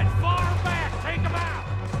side, far back, take them out!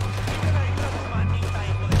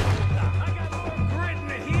 I got more grit in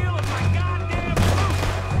the heel of my goddamn boot!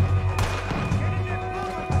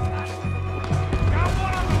 Got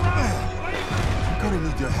one on the right! I'm gonna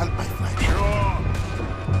need your help, my friend. Sure!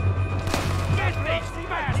 Get these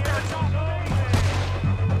bastards off me!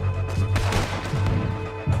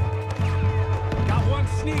 Got one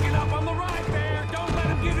sneaking up on the right there. Don't let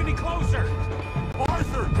him get any closer.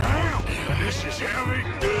 Arthur, damn! This is heavy!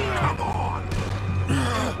 Come on!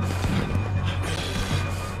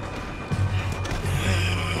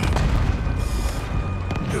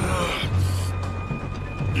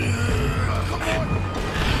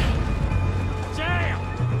 Damn!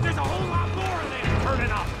 There's a whole lot more of them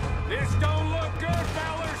turning up. This don't look good,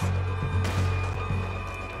 fellas.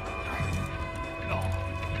 Oh,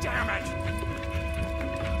 damn it!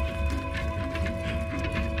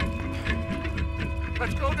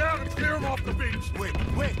 Let's go down and clear them off the beach!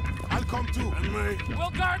 Wait, I'll come too. And me. We'll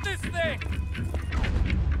guard this thing.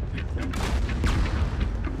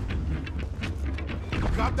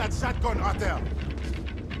 Grab that shotgun, Arthur.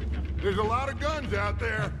 There's a lot of guns out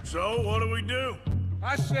there. So, what do we do?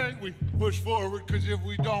 I say we push forward, because if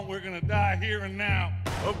we don't, we're gonna die here and now.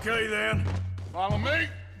 Okay, then. Follow me?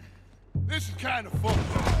 This is kind of fun.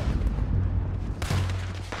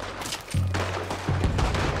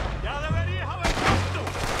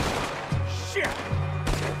 Shit!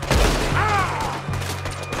 Ah!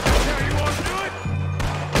 Now you want to do it?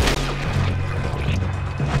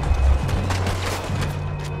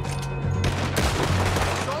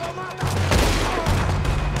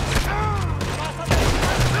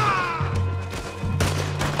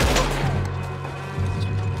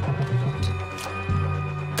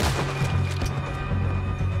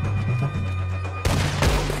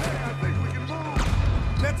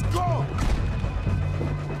 Let's go!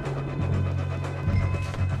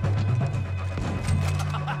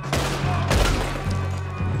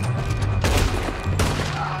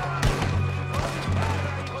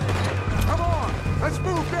 Come on, let's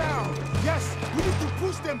move down. Yes, we need to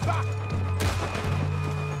push them back.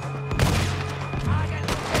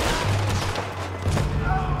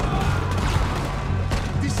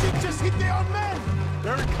 The ship just hit their own men.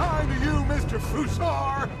 Very kind to you, Mr.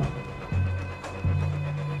 Fusar.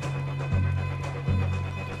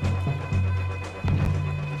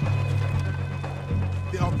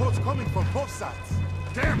 There are boats coming from both sides.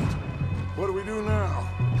 Damn it! What do we do now?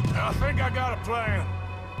 I think I got a plan.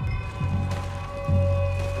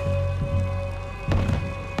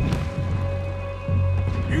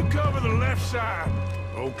 You cover the left side.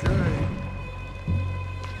 Okay.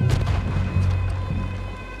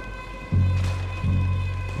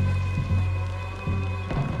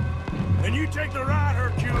 And you take the right,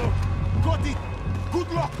 Hercule. Got it.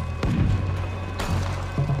 Good luck.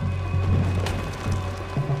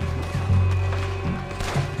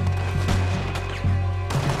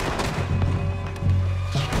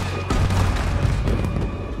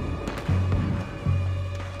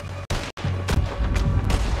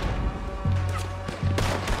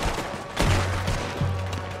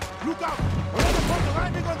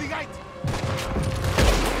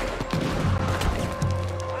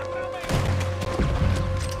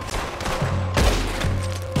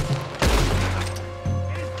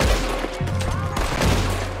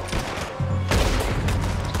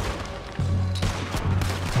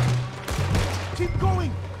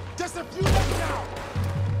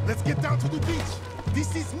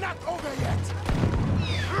 not over yet!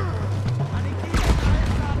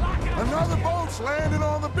 Another boat's landing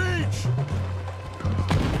on the beach!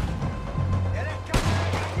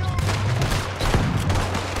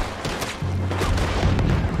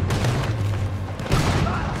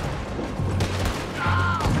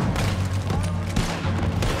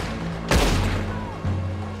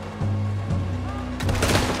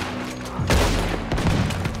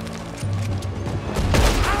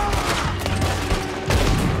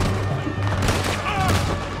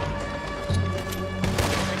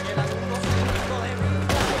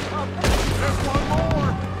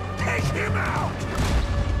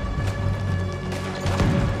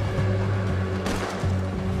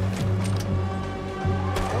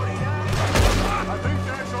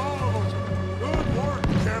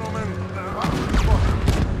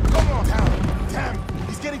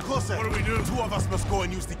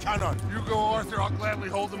 You go, Arthur. I'll gladly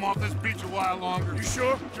hold them off this beach a while longer. You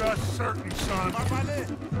sure? Just certain, son. Think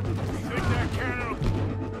that cannon will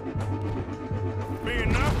be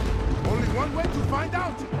enough? Only one way to find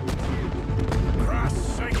out.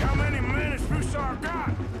 Christ's sake, how many men has Fusar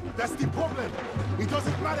got? That's the problem. It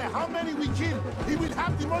doesn't matter how many we kill. He will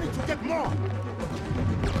have the money to get more.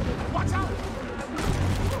 Watch out!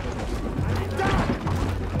 Down!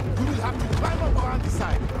 We will have to climb up around the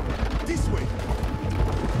side. This way.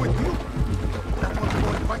 Wait, look! That one's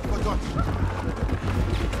going to fight for Dutch.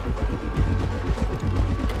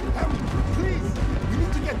 Harry, please! We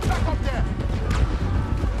need to get back up there!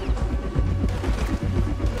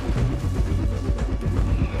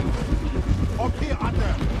 Up here,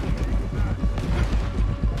 Adler!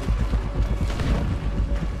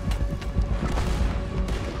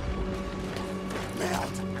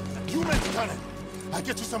 Merde! You men done it! I'll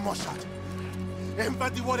get you some more shot.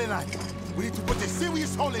 Everybody, what an eye. We need to put a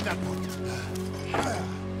serious hole in that boat.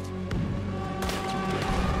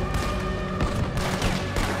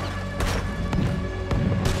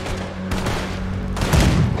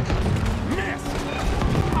 Miss!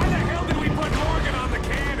 How the hell did we put Morgan on the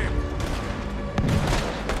cannon?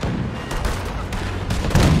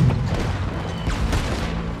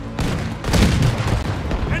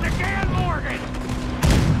 And again, Morgan!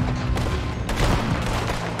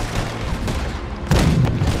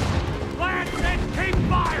 Keep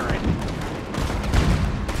firing!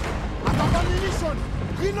 I got ammunition!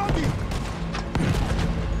 Reloading!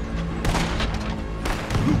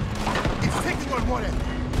 Look, it's taking on water.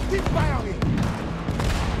 Keep firing!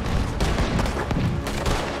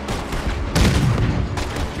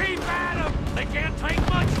 Keep at them! They can't take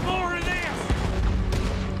much more of this!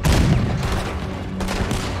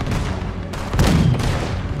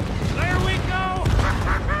 There we go!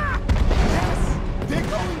 Yes! They're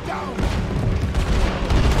going down!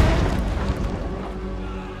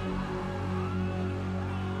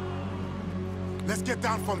 Let's get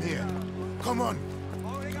down from here. Come on.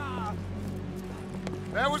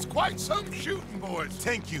 That was quite some shooting, boys.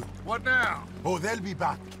 Thank you. What now? Oh, they'll be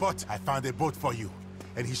back. But I found a boat for you.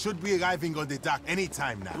 And he should be arriving on the dock any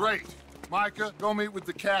time now. Great. Micah, go meet with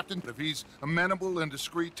the captain. If he's amenable and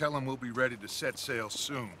discreet, tell him we'll be ready to set sail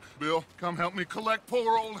soon. Bill, come help me collect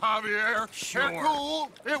poor old Javier. Sure.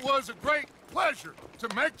 Hercule, it was a great pleasure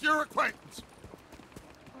to make your acquaintance.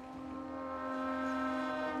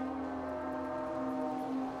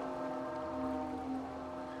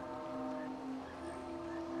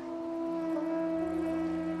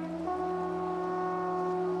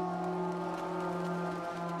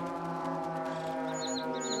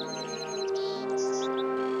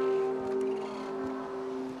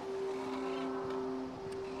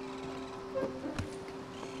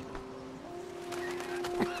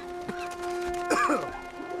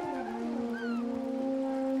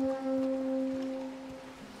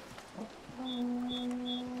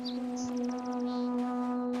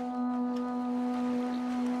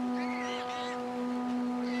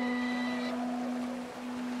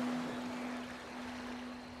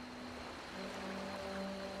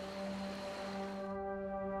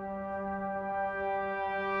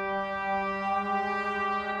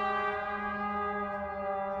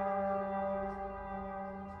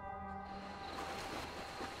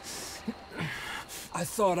 I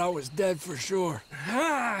thought I was dead for sure.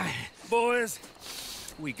 Boys,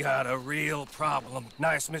 we got a real problem.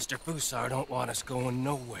 Nice Mr. Fusar don't want us going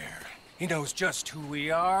nowhere. He knows just who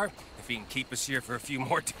we are. If he can keep us here for a few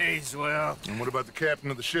more days, well... And what about the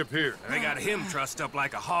captain of the ship here? They got him trussed up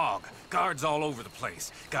like a hog. Guards all over the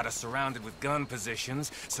place. Got us surrounded with gun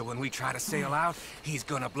positions, so when we try to sail out, he's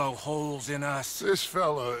gonna blow holes in us. This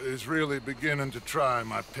fella is really beginning to try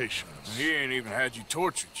my patience. He ain't even had you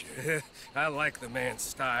tortured yet. I like the man's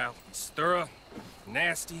style. He's thorough,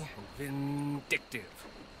 nasty, and vindictive.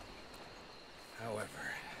 However,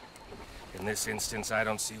 in this instance, I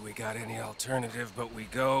don't see we got any alternative, but we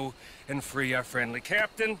go and free our friendly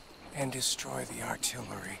captain and destroy the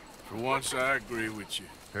artillery. For once, I agree with you.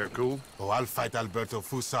 They're cool? Oh, I'll fight Alberto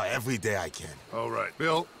Fusa every day I can. All right.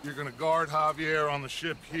 Bill, you're gonna guard Javier on the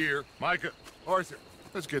ship here. Micah, Arthur,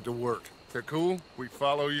 let's get to work. They're cool? We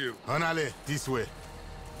follow you. Anale, this way.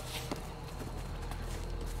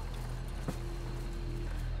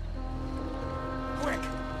 Quick!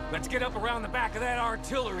 Let's get up around the back of that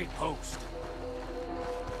artillery post.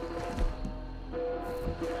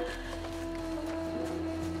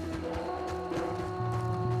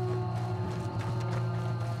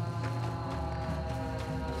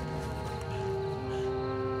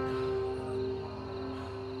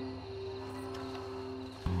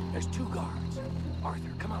 There's 2 guards. Arthur,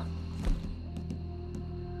 come on.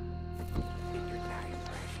 Get your knife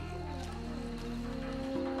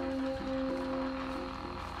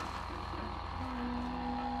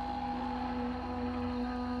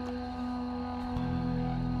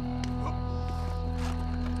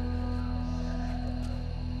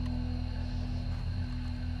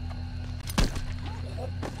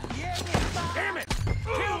Damn it!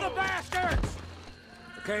 Kill the bastards!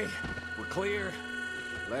 Okay, we're clear.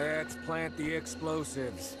 Let's plant the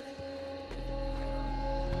explosives.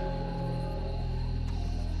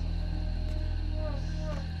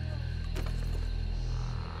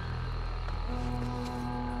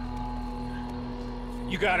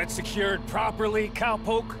 You got it secured properly,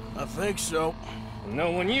 cowpoke? I think so.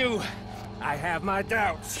 Knowing you, I have my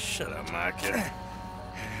doubts. Shut up, Micah.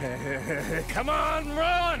 Come on,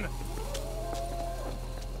 run!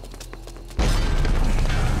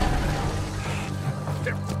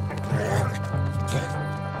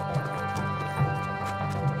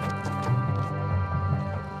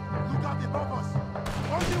 Look out above us!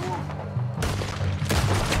 On the roof!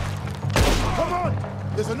 Come on!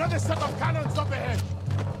 There's another set of cannons up ahead!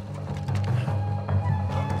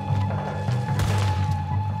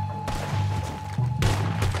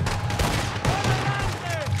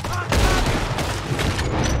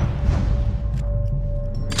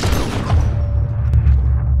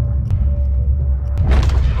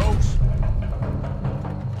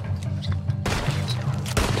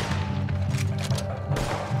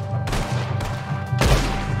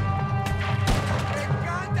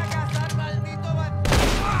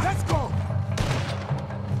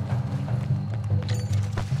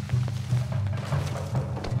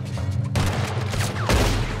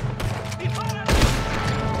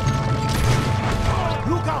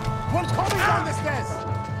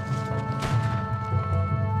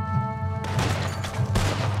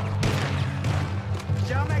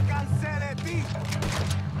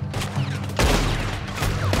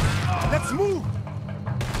 Let's move!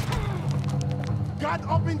 Guard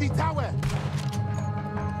up in the tower!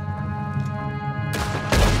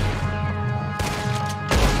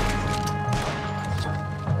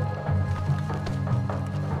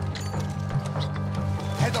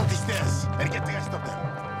 Head up the stairs and get the rest of them.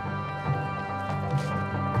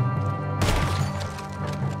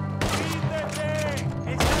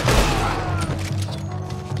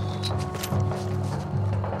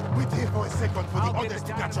 Wait here for a second for the others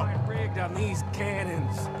to catch up. Rigged on these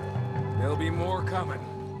cannons. There'll be more coming.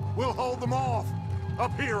 We'll hold them off.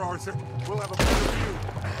 Up here, Arthur. We'll have a better view.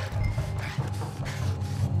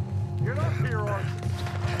 Get up here, Arthur.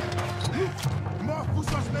 More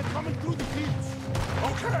Fusa's men coming through the fields.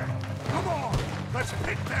 Okay, come on. Let's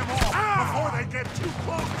pick them off before they get too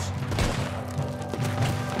close.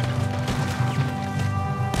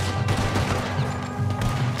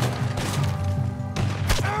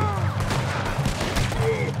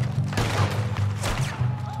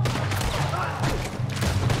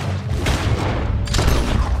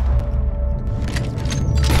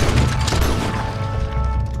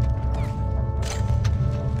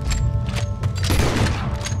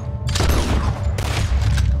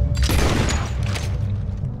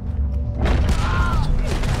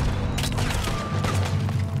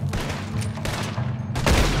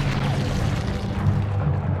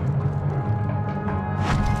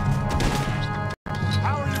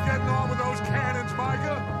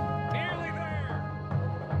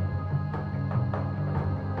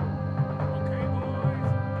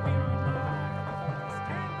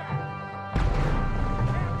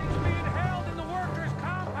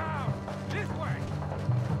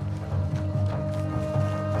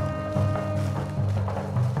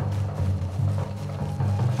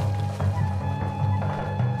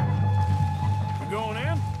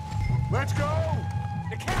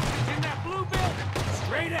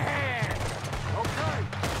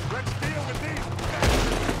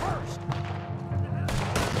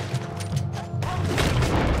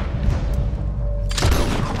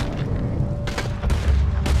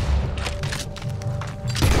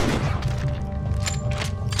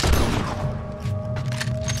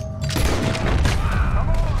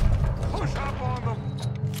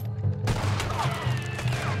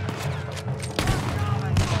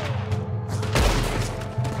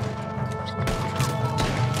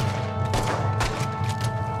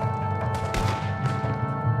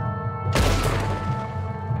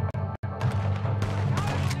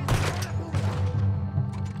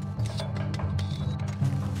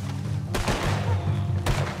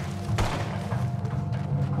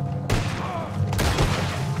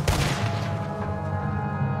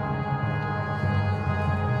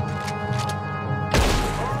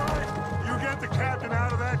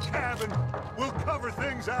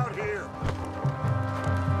 things out here.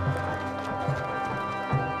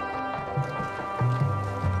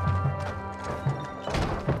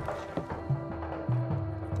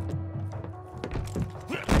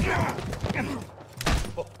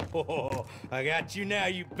 Oh, I got you now,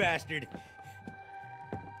 you bastard.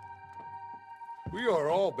 We are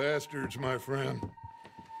all bastards, my friend.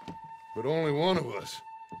 But only one of us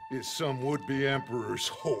is some would-be emperor's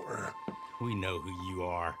whore. We know who you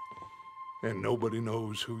are. And nobody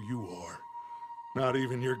knows who you are. Not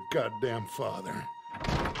even your goddamn father.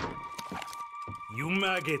 You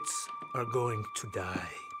maggots are going to die.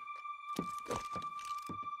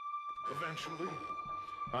 Eventually,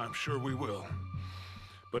 I'm sure we will.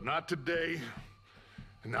 But not today,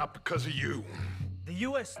 and not because of you. The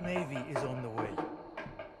U.S. Navy is on the way.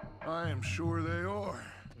 I am sure they are.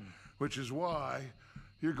 Which is why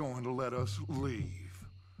you're going to let us leave.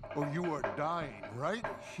 Or you are dying right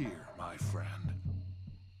here, my friend.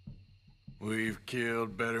 We've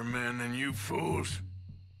killed better men than you fools.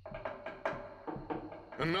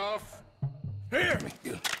 Enough. Here!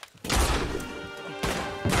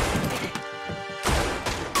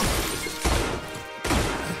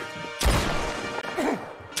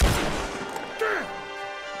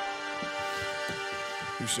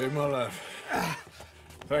 You saved my life.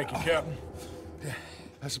 Thank you, Captain.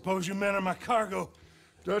 I suppose you men are my cargo.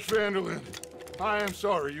 Dutch Vanderlyn, I am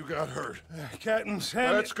sorry you got hurt. Captain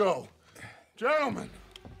Sam... Let's go. Gentlemen.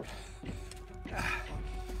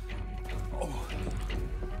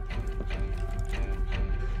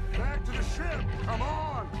 Back to the ship. Come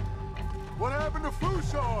on. What happened to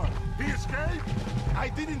Fusar? He escaped? I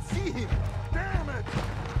didn't see him. Damn it!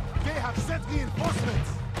 They have sent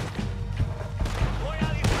reinforcements.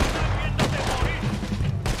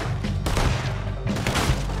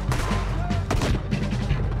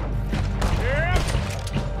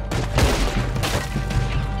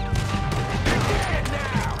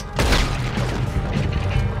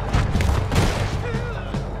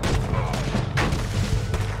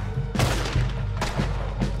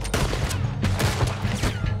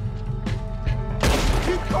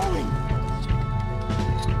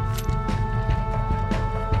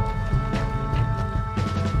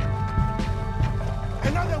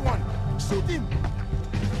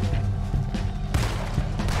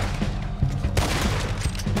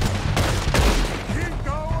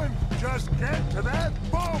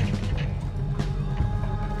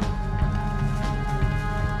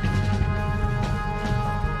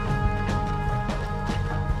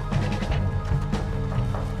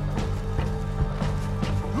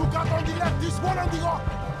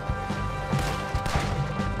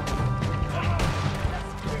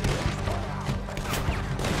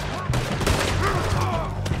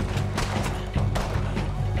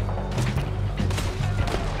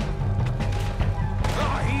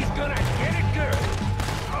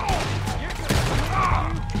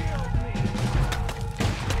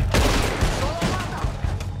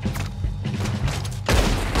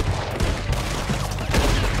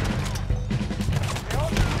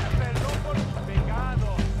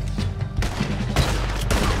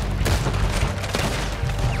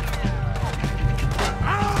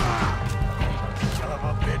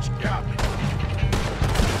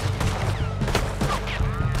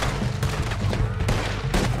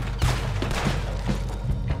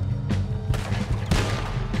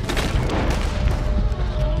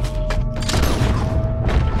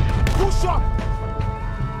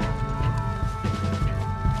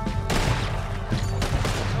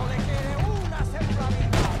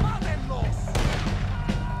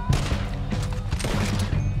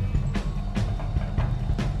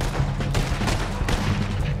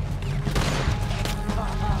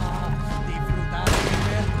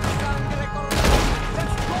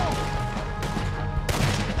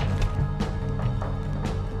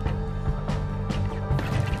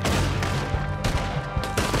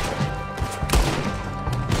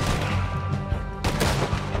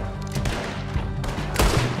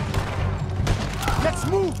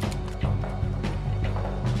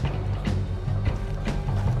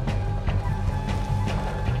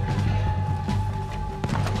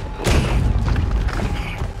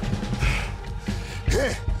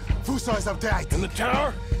 Is up there. In the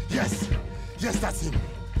tower? Yes. Yes, that's him.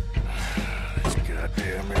 This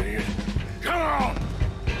goddamn idiot. Come on!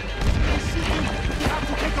 Shoot him. We have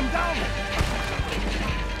to take him down.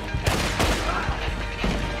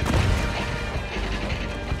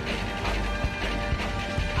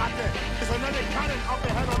 Ate, there's another cannon up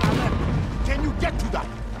ahead on our left. Can you get to that?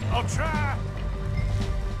 I'll try.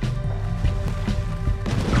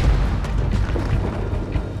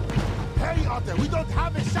 Hurry, Ate. We don't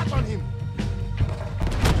have a shot on him.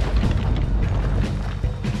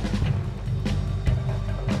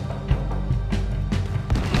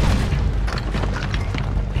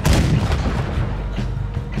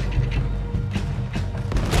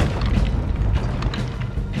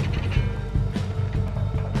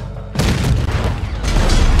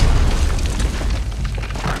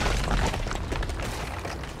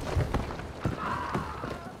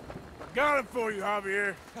 Got it for you,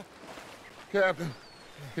 Javier. Captain,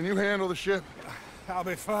 can you handle the ship? I'll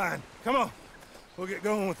be fine. Come on. We'll get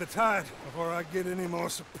going with the tide before I get any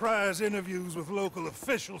more surprise interviews with local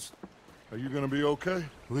officials. Are you gonna be okay?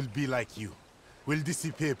 We'll be like you. We'll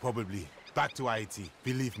disappear probably. Back to Haiti.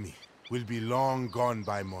 Believe me, we'll be long gone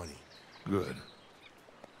by morning. Good.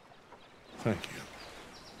 Thank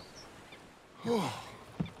you.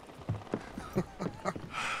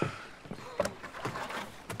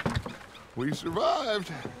 We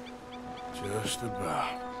survived. Just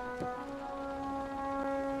about.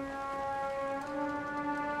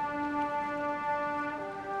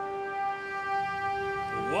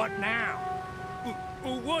 What now?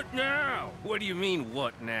 What now? What do you mean,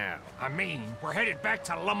 what now? I mean, we're headed back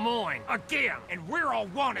to Lemoyne again, and we're all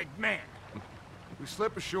wanted men. We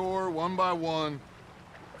slip ashore one by one,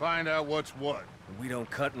 find out what's what. We don't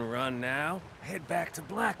cut and run now? Head back to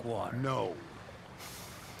Blackwater. No.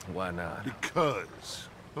 Why not? Because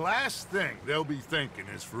the last thing they'll be thinking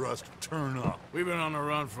is for us to turn up. We've been on the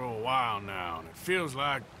run for a while now, and it feels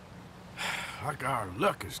like our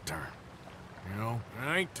luck has turned. You know, it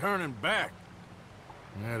ain't turning back.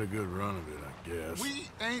 We had a good run of it, I guess. We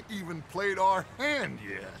ain't even played our hand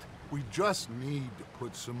yet. We just need to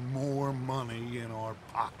put some more money in our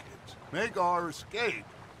pockets. Make our escape.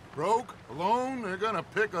 Broke, alone, they're gonna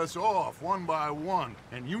pick us off one by one,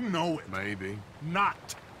 and you know it. Maybe.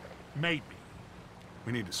 Not maybe.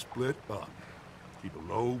 We need to split up. Keep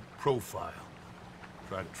a low profile.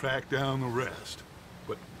 Try to track down the rest.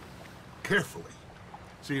 But carefully.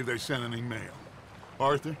 See if they send any mail.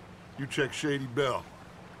 Arthur, you check Shady Bell.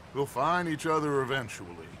 We'll find each other eventually.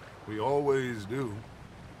 We always do.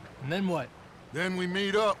 And then what? Then we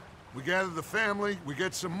meet up. We gather the family, we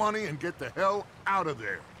get some money, and get the hell out of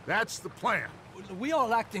there. That's the plan. We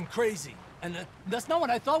all acting crazy. And that's not what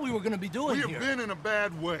I thought we were gonna be doing here. We have been in a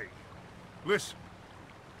bad way. Listen.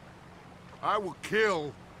 I will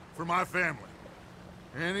kill for my family.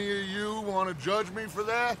 Any of you want to judge me for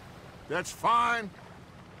that? That's fine.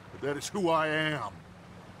 But that is who I am.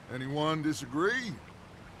 Anyone disagree?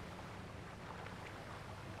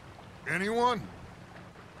 Anyone?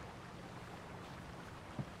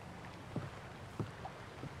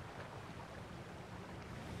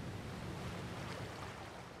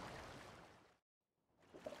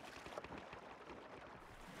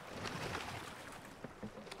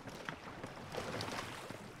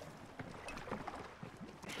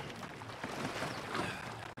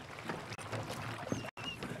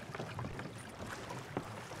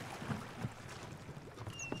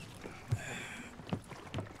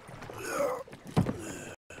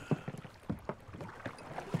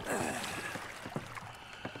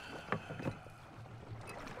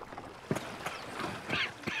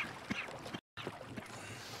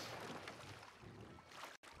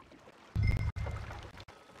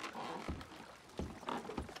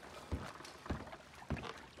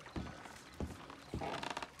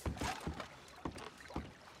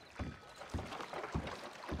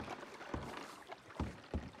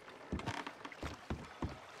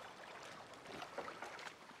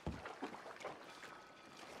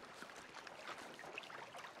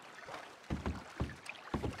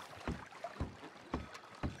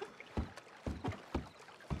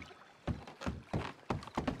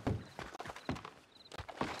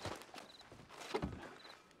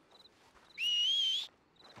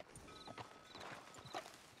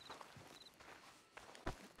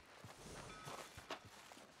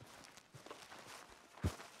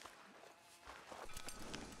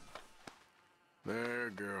 There,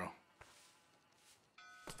 girl.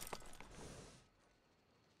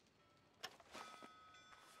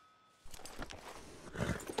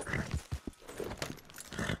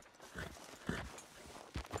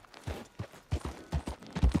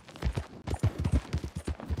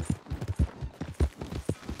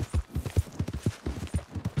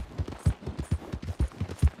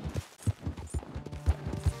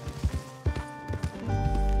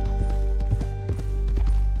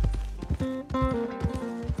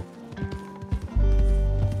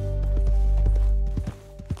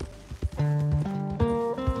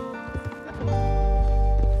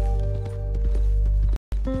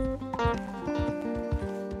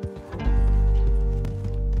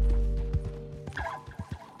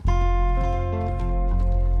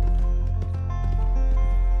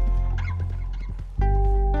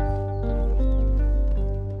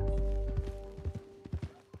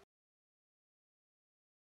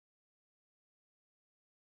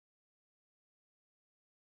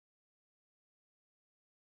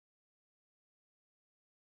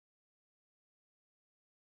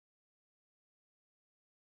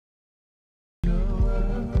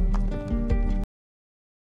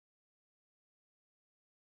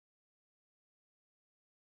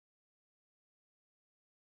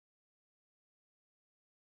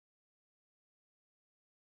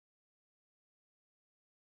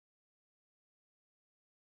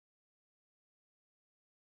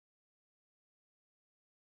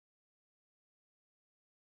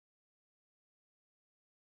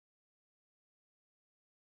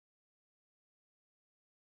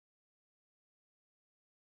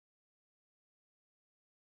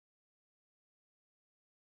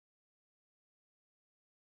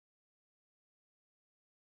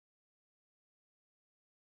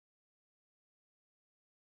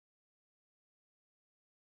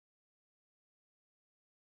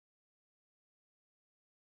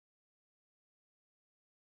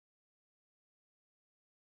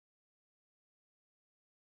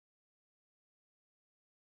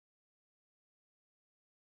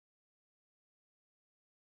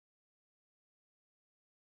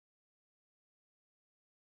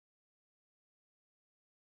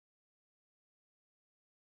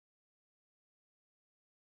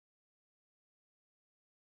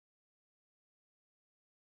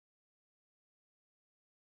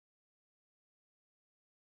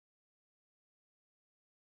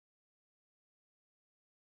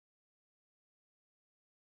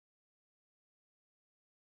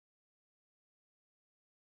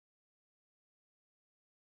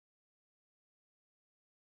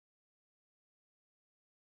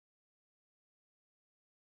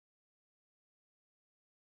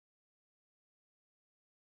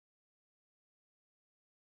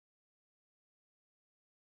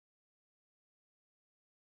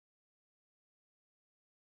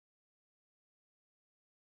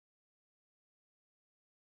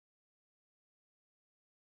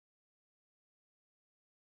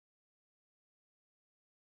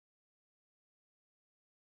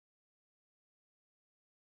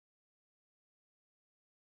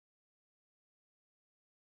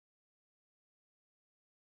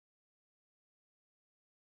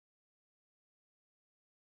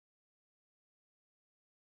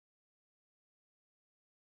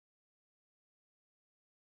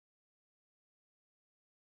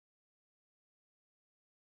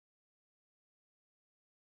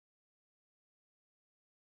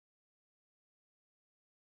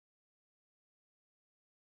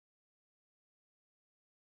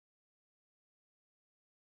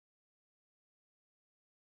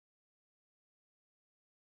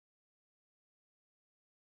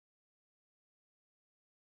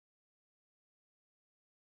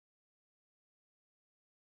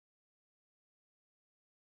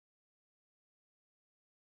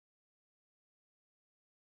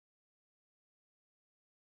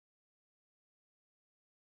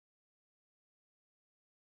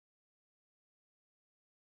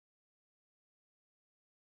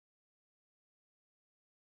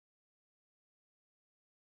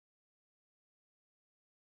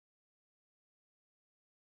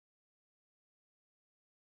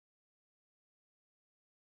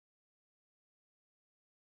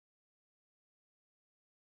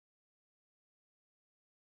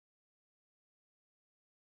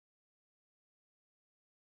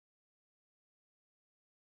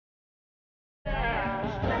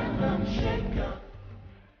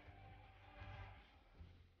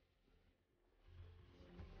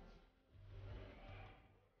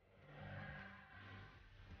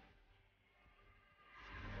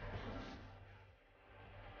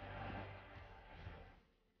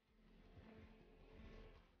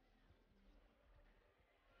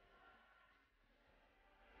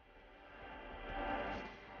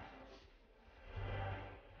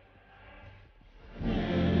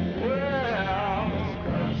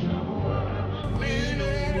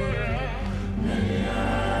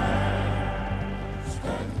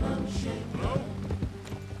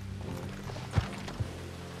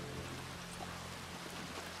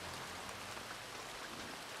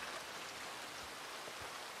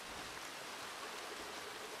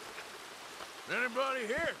 Anybody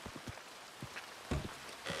here?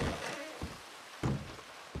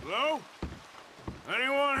 Hello?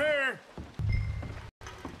 Anyone here?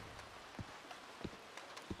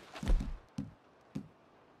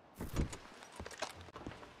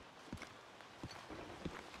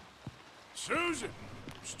 Susan!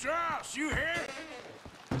 Strauss, you here?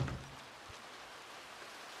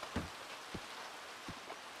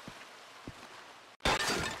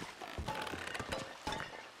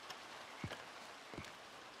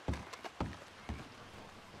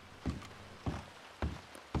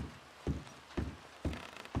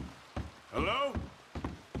 Hello?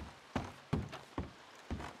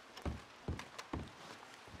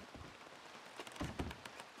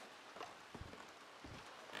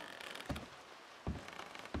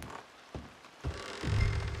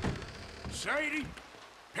 Sadie?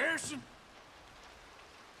 Harrison?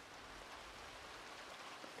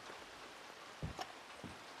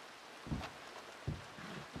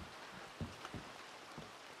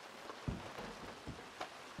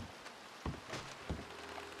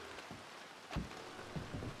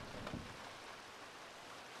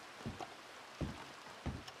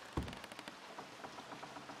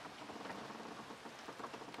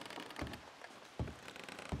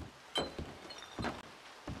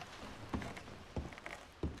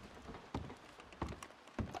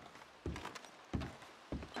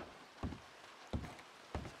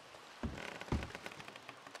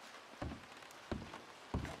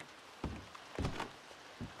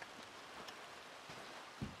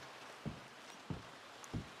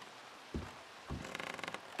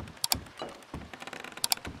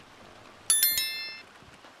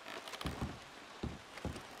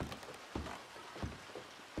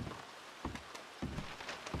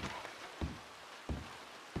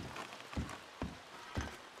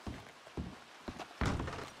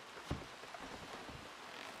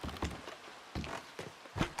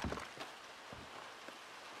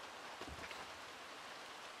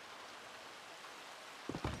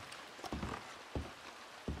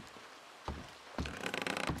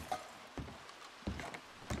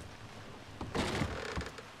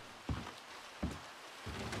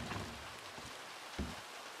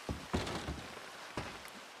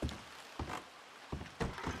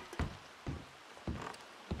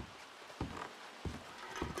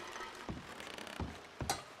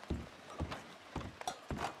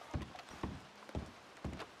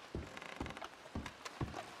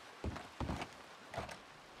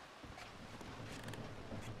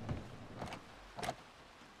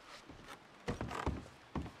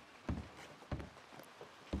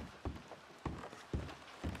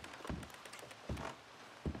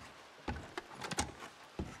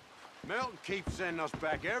 Milton keeps sending us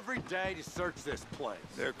back every day to search this place.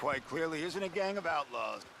 There quite clearly isn't a gang of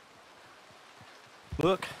outlaws.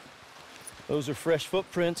 Look, those are fresh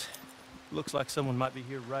footprints. Looks like someone might be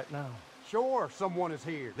here right now. Sure, someone is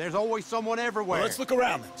here. There's always someone everywhere. Well, let's look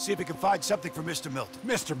around then. See if we can find something for Mr. Milton.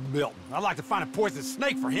 Mr. Milton. I'd like to find a poisonous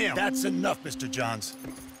snake for him. That's enough, Mr. Johns.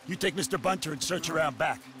 You take Mr. Bunter and search around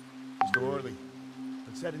back. Mr. Orley,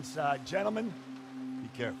 let's head inside. Gentlemen, be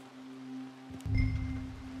careful.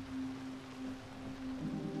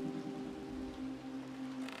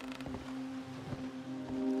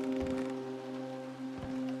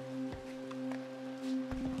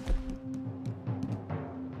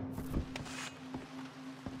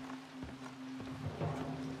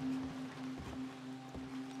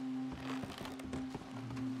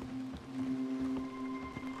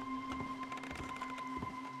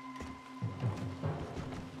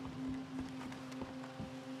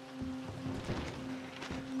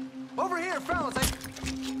 Over here, fellas!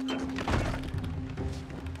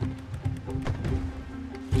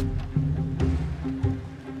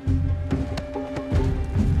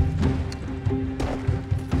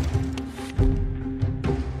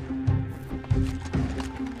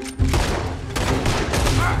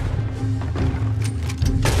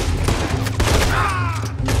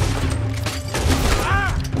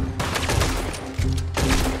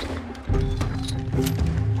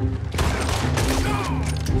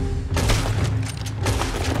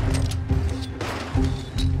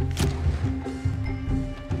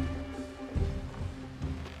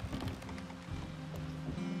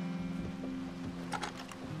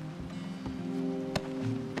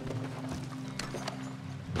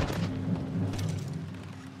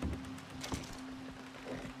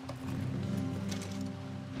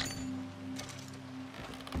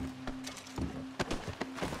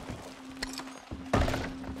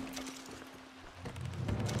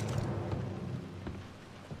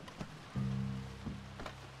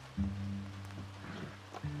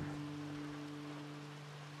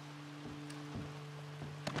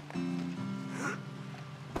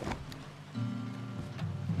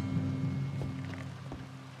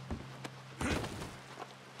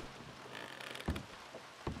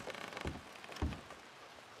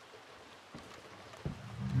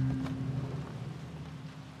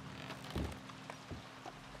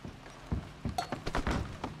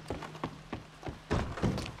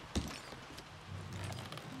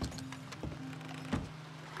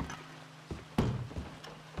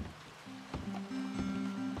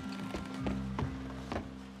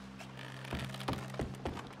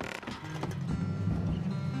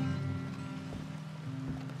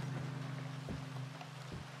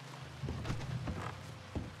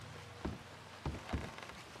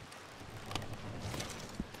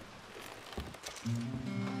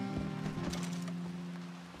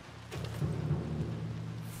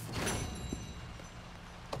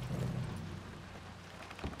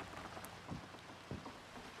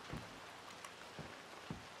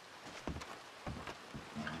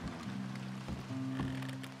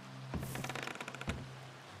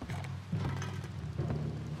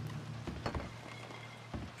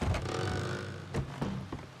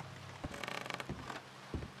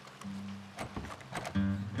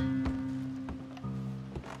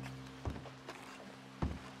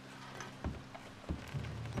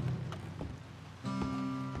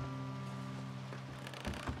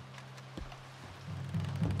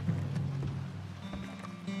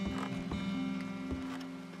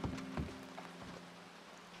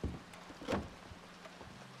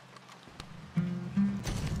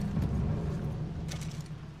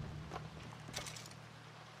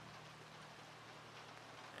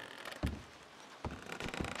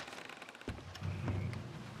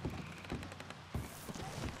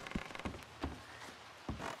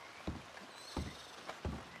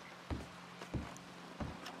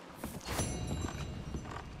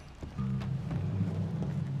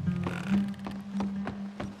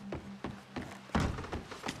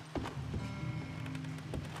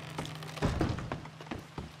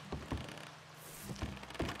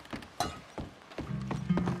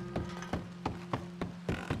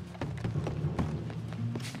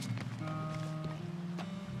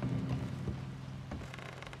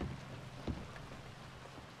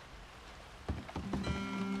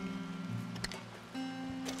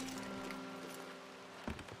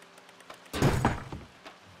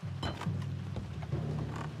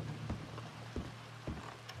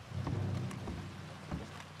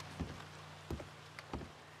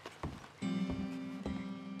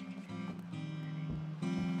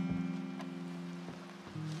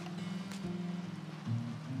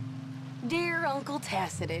 dear Uncle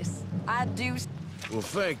Tacitus. I do... Well,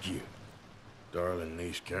 thank you, darling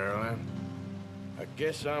niece Caroline. I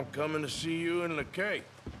guess I'm coming to see you in the Cape.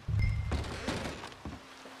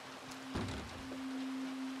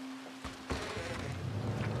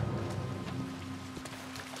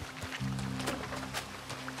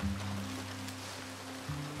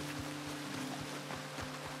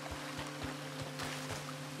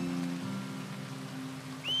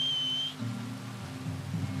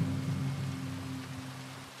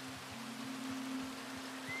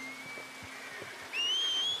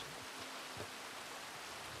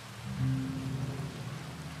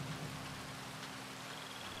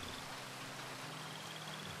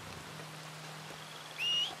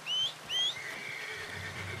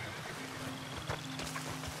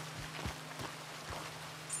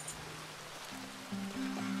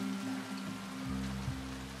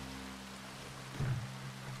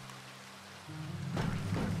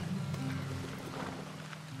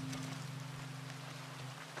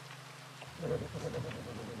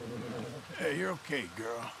 Hey, you're okay,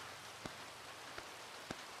 girl.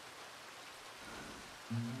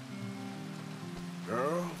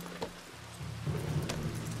 Girl?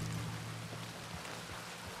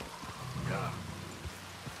 Yeah.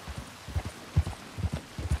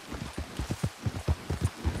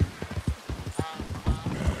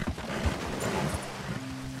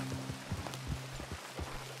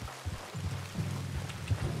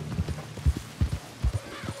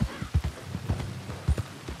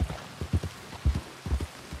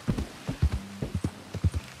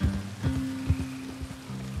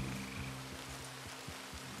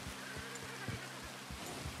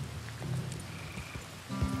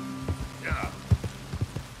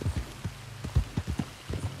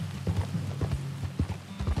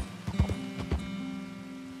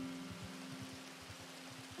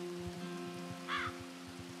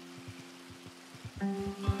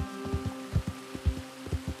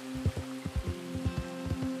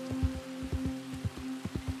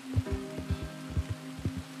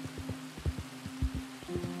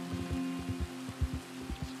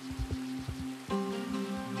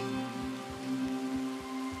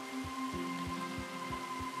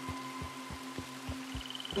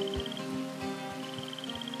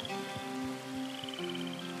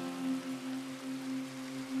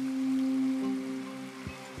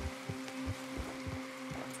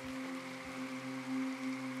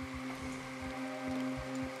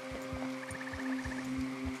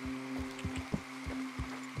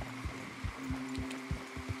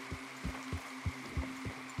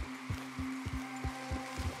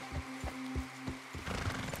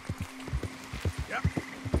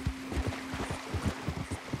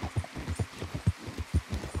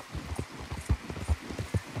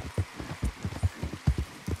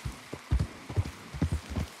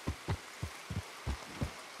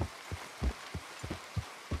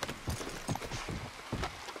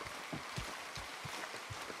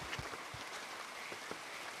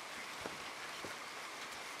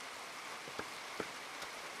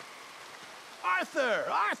 Arthur!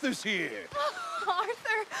 Arthur's here!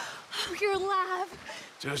 Arthur! Oh, you're alive.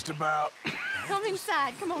 Just about. Come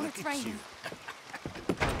inside. Come on, it's raining.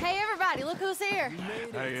 Hey, everybody, look who's here.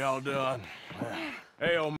 How y'all doing?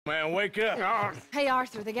 Hey, old man, wake up. Hey,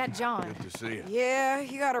 Arthur, they got John. Good to see you. Yeah,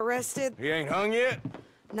 he got arrested. He ain't hung yet?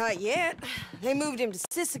 Not yet. They moved him to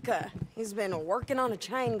Sisika. He's been working on a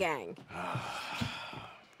chain gang.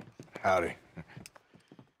 Howdy.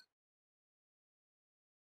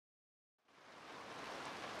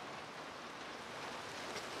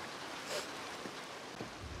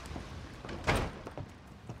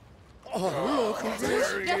 Oh, look.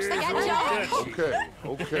 There he Yes, they is. got John.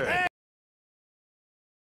 Okay.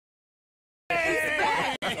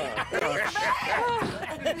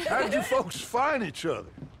 How did you folks find each other?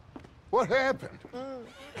 What happened?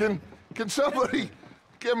 Can somebody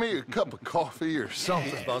give me a cup of coffee or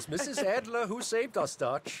something? It was Mrs. Adler who saved us,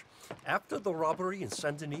 Dutch. After the robbery in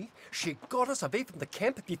Saint-Denis, she got us away from the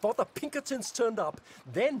camp before the Pinkertons turned up.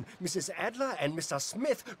 Then Mrs. Adler and Mr.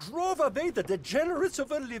 Smith drove away the degenerates who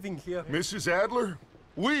were living here. Mrs. Adler,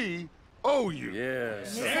 we owe you.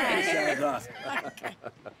 Yes.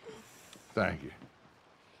 Thank you.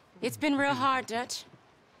 It's been real hard, Dutch.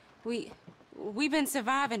 We've been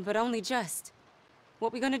surviving, but only just.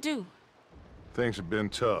 What we gonna do? Things have been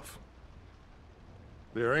tough.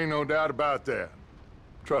 There ain't no doubt about that.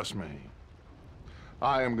 Trust me.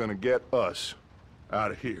 I am gonna get us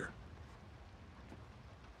out of here.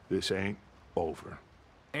 This ain't over.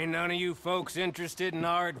 Ain't none of you folks interested in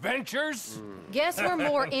our adventures? Guess we're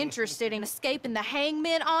more interested in escaping the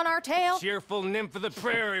hangmen on our tail. Cheerful nymph of the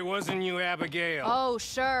prairie, wasn't you, Abigail? Oh,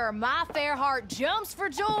 sure. My fair heart jumps for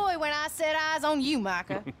joy when I set eyes on you,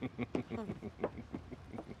 Micah.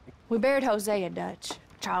 We buried Hosea, Dutch.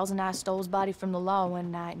 Charles and I stole his body from the law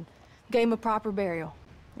one night and gave him a proper burial.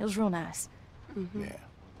 It was real nice. Yeah.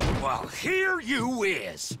 Well, here you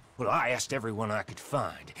is. Well, I asked everyone I could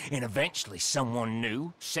find, and eventually someone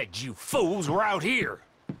new said you fools were out here.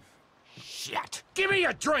 Shit. Give me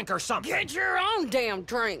a drink or something. Get your own damn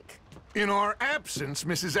drink. In our absence,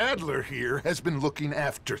 Mrs. Adler here has been looking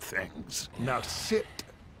after things. Now sit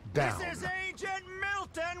down. This is Agent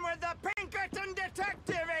Milton with the Pinkerton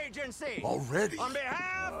Detective Agency. Already? On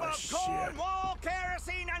behalf of Cornwall,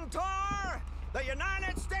 Kerosene, and Tar, the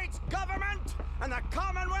United States government, and the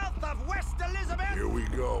Commonwealth of West Elizabeth. Here we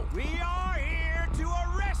go. We are here to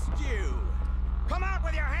arrest you. Come out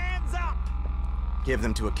with your hands up. Give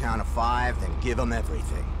them to a count of 5, then give them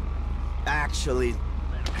everything. Actually,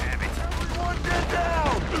 let them have it. Everyone get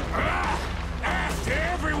down! After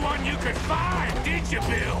everyone you could find, did you,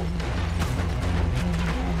 Bill?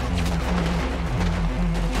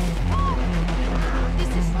 This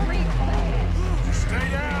is real bad. Stay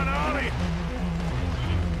down, Ollie.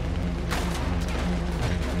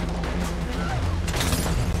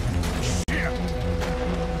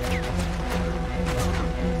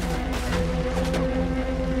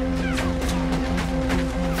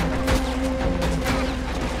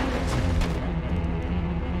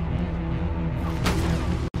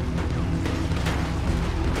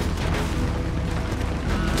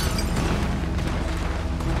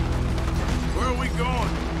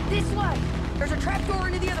 This way. There's a trapdoor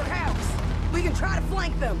into the other house. We can try to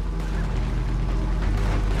flank them.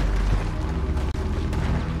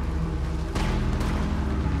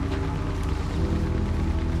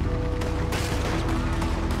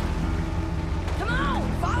 Come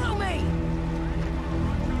on, follow me.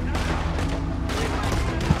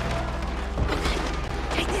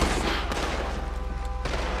 Take this.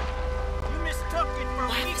 You mistook it for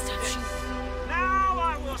weakness. Now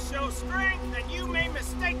I will show strength, and you may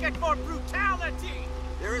mistake it for brutality.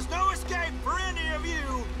 There is no escape for any of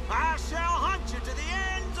you. I shall hunt you to the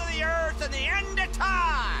ends of the earth and the end of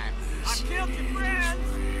time. I've killed your friends.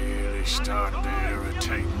 Really starting to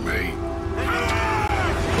irritate me.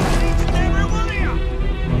 Never will you.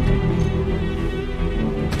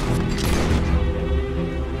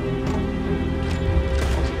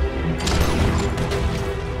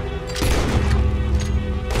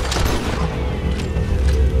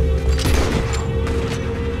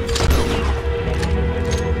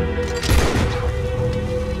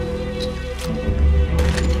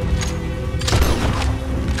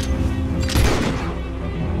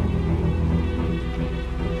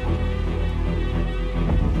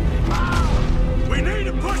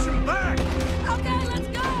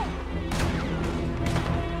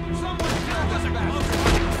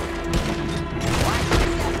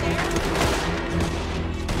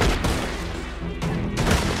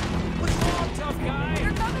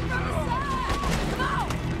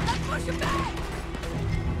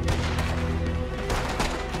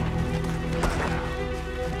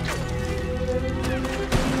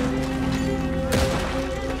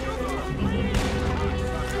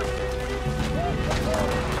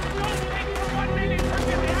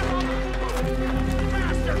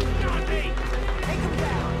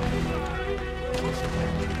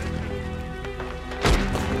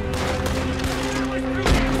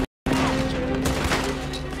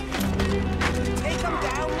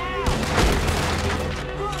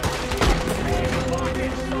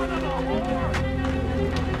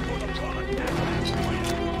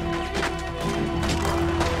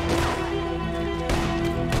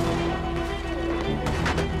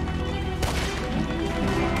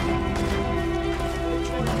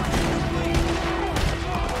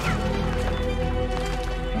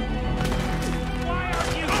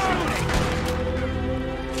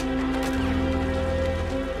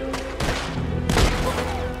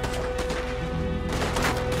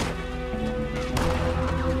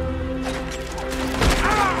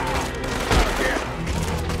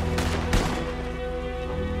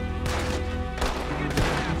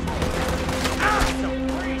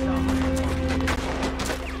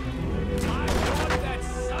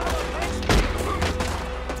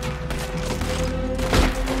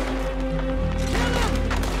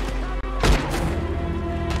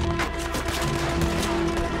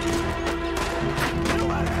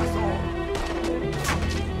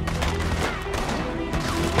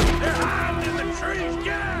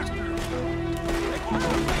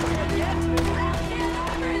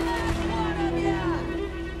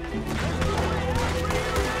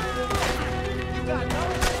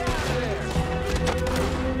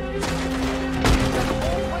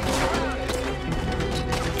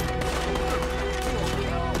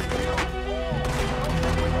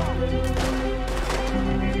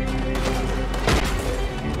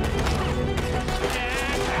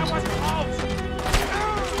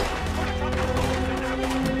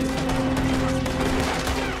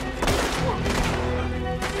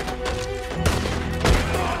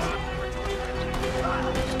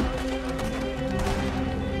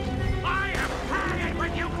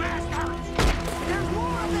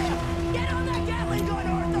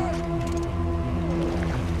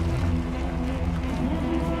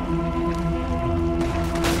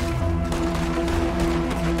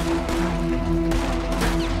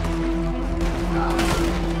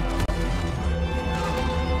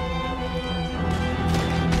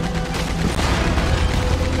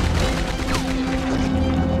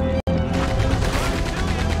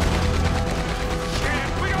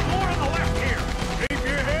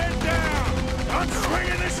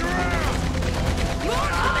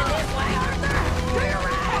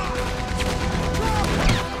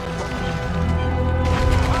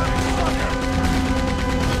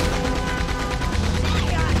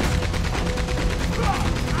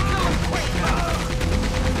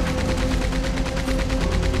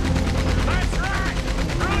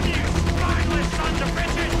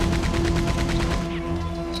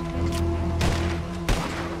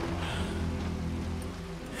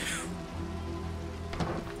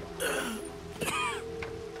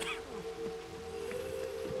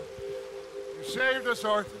 saved us,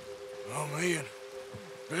 Arthur. Oh, me and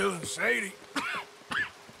Bill and Sadie.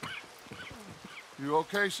 You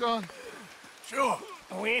okay, son? Sure.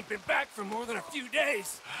 We ain't been back for more than a few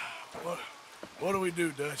days. What do we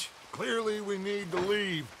do, Dutch? Clearly, we need to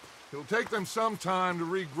leave. It'll take them some time to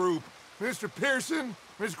regroup. Mr. Pearson,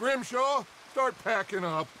 Miss Grimshaw, start packing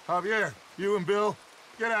up. Javier, you and Bill,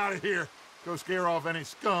 get out of here. Go scare off any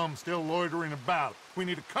scum still loitering about. We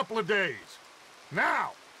need a couple of days.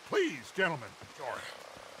 Now, please, gentlemen. Sure.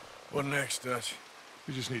 What next, Dutch?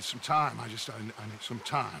 We just need some time. I need some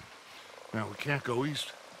time. Now, we can't go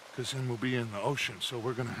east, because then we'll be in the ocean, so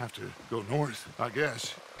we're gonna have to go north, I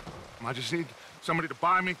guess. I just need somebody to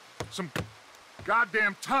buy me some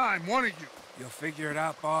goddamn time, one of you. You'll figure it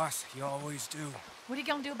out, boss. You always do. What are you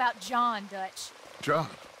gonna do about John, Dutch? John?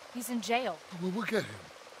 He's in jail. Well, we'll get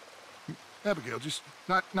him. Abigail, just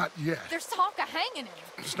not yet. There's talk of hanging him.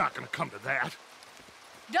 It's not gonna come to that.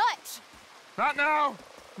 Dutch! Not now,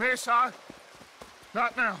 Miss.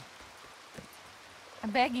 Not now. I'm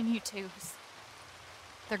begging you to.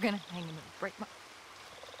 They're gonna hang him and break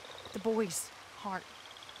the boy's heart.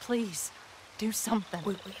 Please, do something.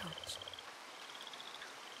 We will.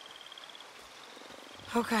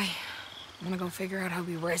 Okay. I'm gonna go figure out how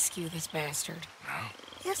we rescue this bastard. Now?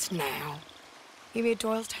 Yes, now. Meet me at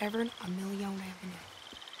Doyle's Tavern on Million Avenue.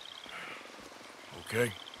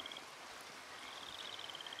 Okay.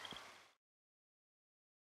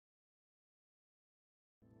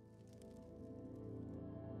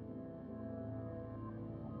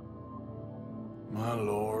 My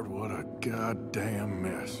lord, what a goddamn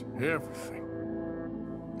mess. Everything.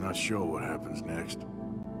 Not sure what happens next.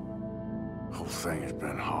 Whole thing has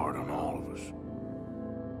been hard on all of us.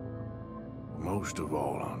 Most of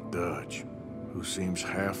all on Dutch, who seems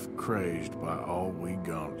half crazed by all we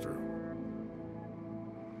gone through.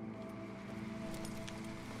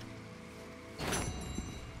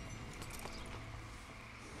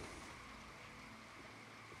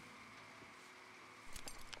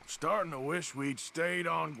 Starting to wish we'd stayed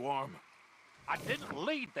on Guarma. I didn't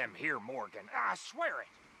lead them here, Morgan. I swear it.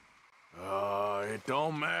 It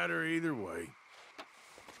don't matter either way.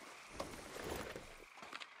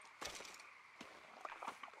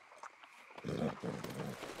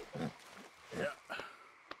 Yeah.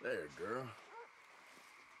 There, girl.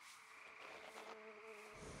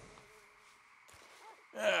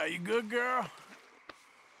 Yeah, you good, girl?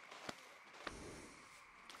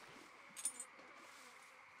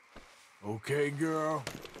 Okay, girl.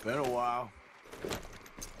 Been a while.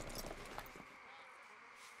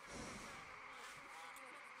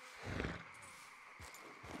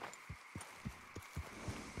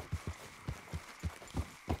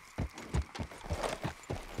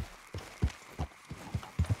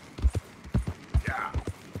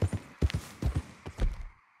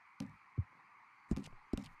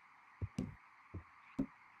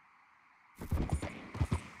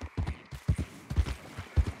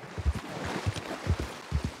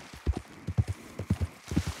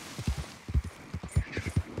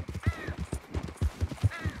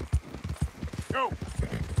 Go!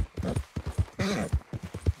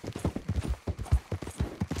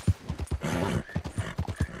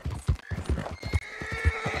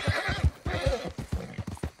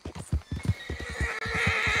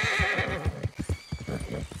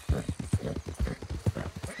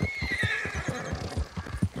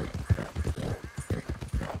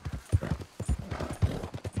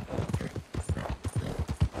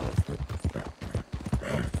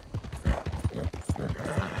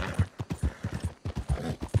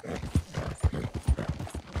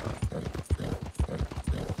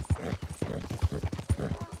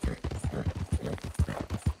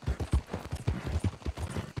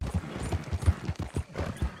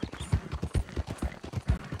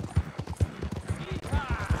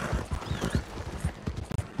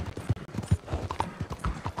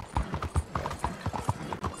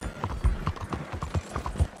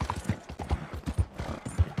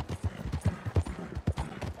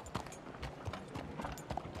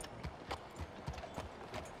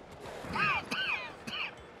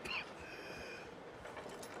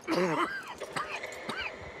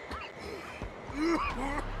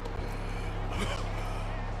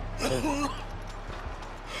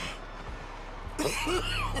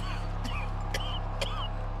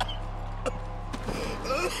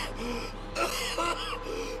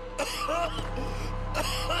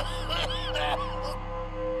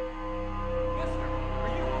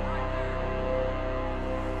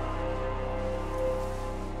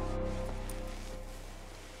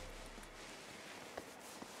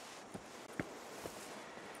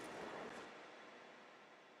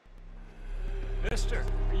 Mister,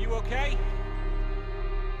 are you okay?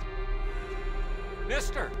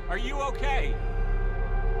 Mister, are you okay?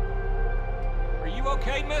 Are you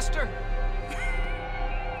okay, mister?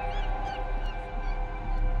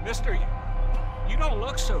 Mister, you don't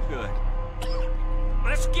look so good.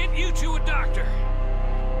 Let's get you to a doctor.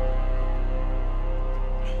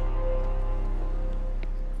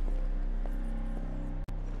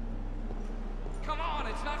 Come on,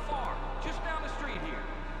 it's not far. Just down the street here.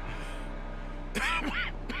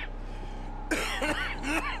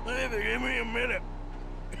 Give me a minute.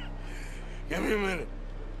 Give me a minute.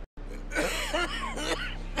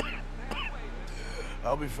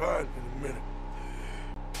 I'll be fine in a minute.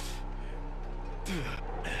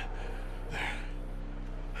 There.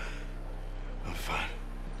 I'm fine.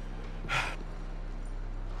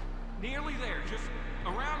 Nearly there, just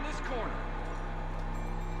around this corner.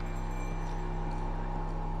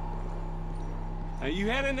 Now you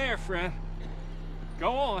head in there, friend.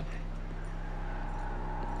 Go on.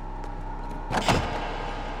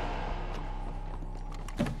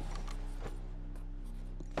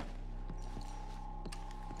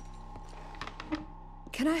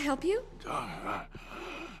 Can I help you?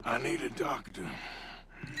 I need a doctor.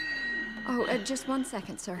 Oh, just 1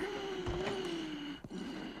 second, sir.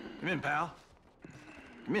 Come in, pal.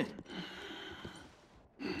 Come in.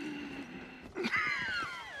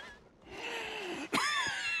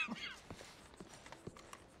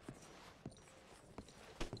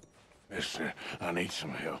 Mister, I need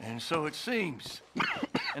some help. And so it seems.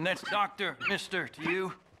 And that's Dr. Mister to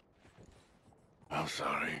you? I'm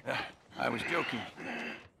sorry. I was joking.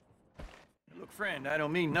 Look, friend, I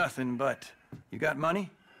don't mean nothing, but you got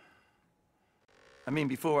money? I mean,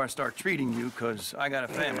 before I start treating you, 'cause I got a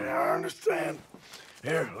family. Yeah, I understand.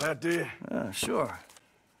 Here, that do you? Sure.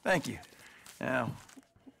 Thank you. Now,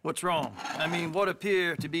 what's wrong? I mean, what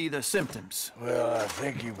appear to be the symptoms? Well, I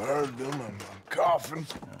think you've heard them. I'm coughing.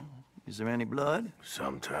 Is there any blood?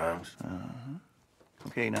 Sometimes.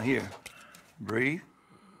 Okay, now here. Breathe.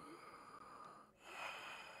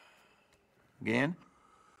 Again.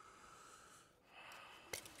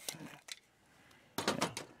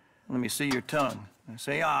 Let me see your tongue.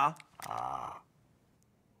 Say ah. Ah.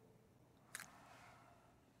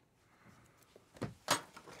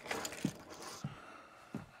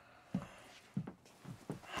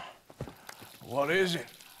 What is it?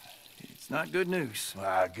 It's not good news. Well,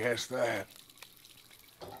 I guess that.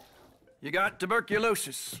 You got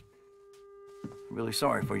tuberculosis. Really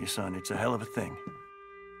sorry for you, son. It's a hell of a thing.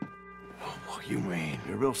 What do you mean?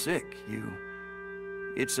 You're real sick.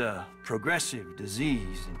 It's a progressive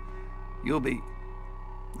disease, and you'll be...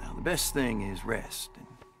 Now, the best thing is rest, and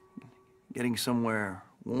getting somewhere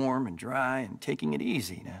warm and dry, and taking it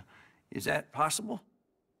easy. Now, is that possible?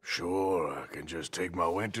 Sure, I can just take my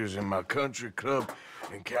winters in my country club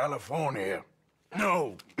in California.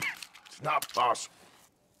 No, it's not possible.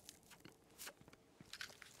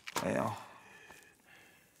 Well,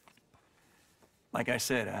 like I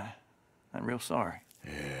said, I'm real sorry.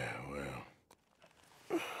 Yeah, well...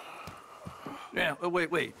 Yeah,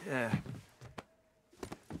 wait.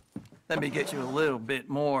 Let me get you a little bit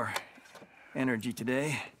more energy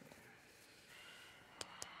today.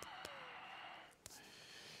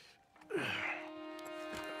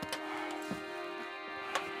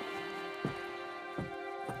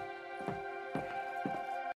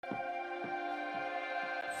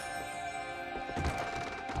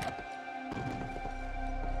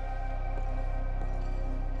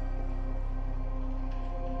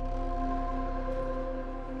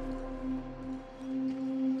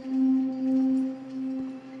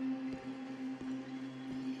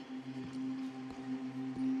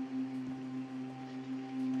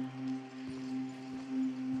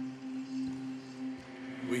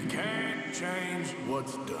 We can't change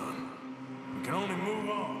what's done. We can only move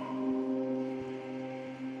on.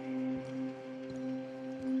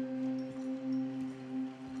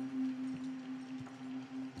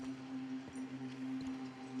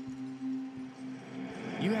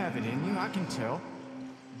 You have it in you, I can tell.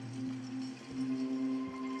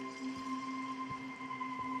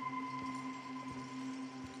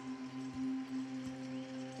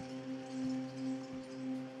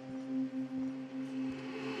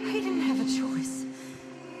 He didn't have a choice.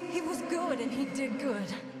 He was good and he did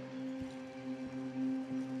good.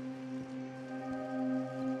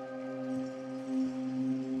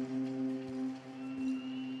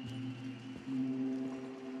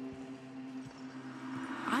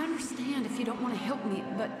 I understand if you don't want to help me,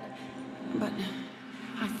 but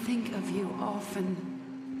I think of you often.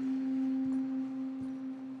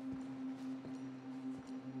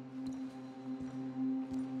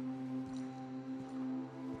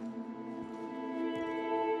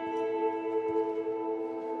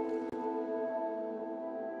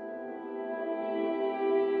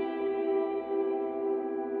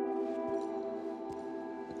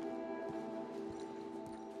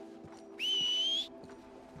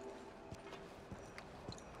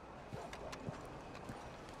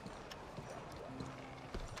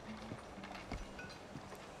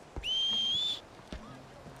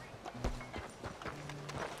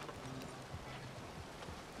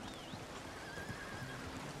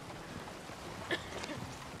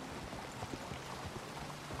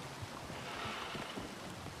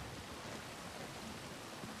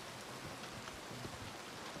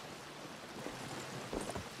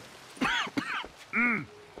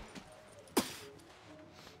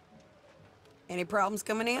 Any problems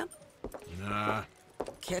coming in? Nah.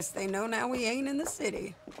 Guess they know now we ain't in the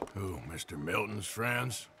city. Who, Mr. Milton's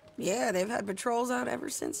friends? Yeah, they've had patrols out ever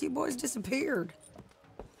since you boys disappeared.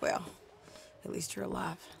 Well, at least you're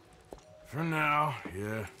alive. For now,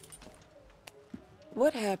 yeah.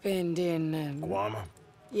 What happened in, Guama?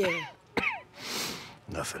 Yeah.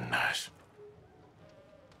 Nothing nice.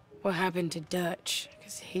 What happened to Dutch?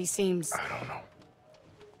 Because he seems... I don't know.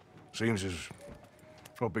 Seems as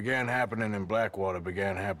what began happening in Blackwater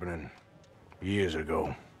began happening years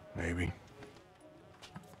ago, maybe.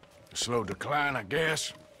 A slow decline, I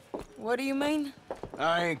guess. What do you mean?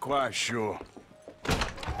 I ain't quite sure.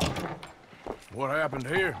 What happened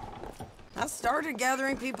here? I started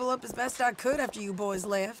gathering people up as best I could after you boys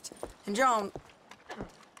left. And John,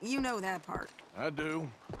 you know that part. I do.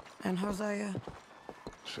 And Hosea?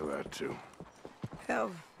 So that too.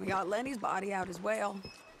 Hell, we got Lenny's body out as well.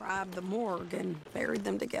 Robbed the morgue and buried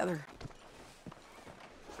them together.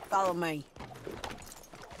 Follow me.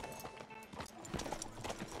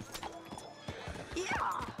 Yeah!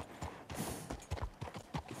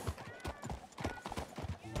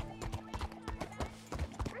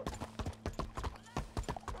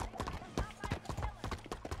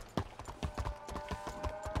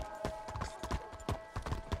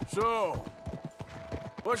 So,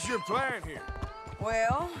 what's your plan here?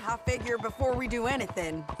 Well, I figure before we do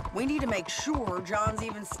anything, we need to make sure John's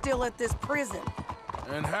even still at this prison.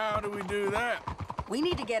 And how do we do that? We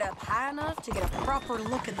need to get up high enough to get a proper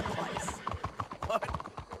look at the place. What?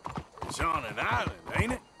 It's on an island,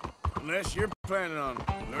 ain't it? Unless you're planning on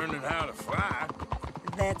learning how to fly.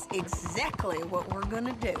 That's exactly what we're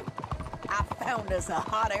gonna do. I found us a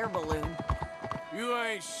hot air balloon. You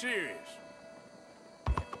ain't serious.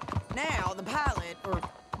 Now, the pilot, or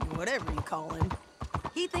whatever you call him,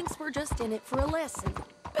 he thinks we're just in it for a lesson.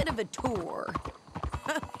 Bit of a tour.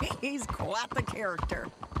 He's quite the character.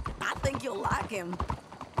 I think you'll like him.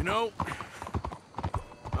 You know,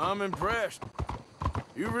 I'm impressed.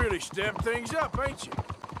 You really stepped things up, ain't you?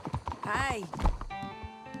 Hey.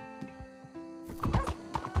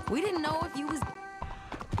 We didn't know if you was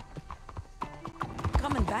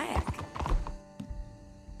coming back.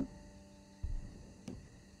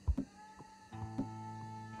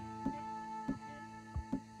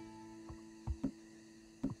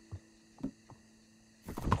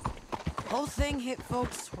 Whole thing hit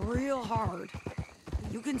folks real hard.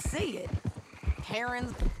 You can see it.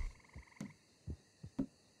 Karen's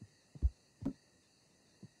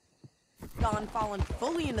gone falling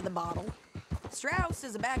fully into the bottle. Strauss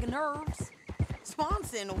is a bag of nerves.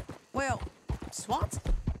 Swanson's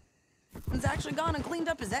actually gone and cleaned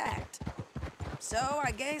up his act. So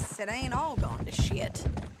I guess it ain't all gone to shit.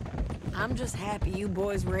 I'm just happy you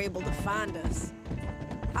boys were able to find us.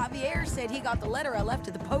 Javier said he got the letter I left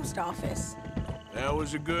at the post office. That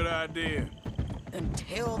was a good idea.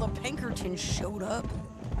 Until the Pinkertons showed up.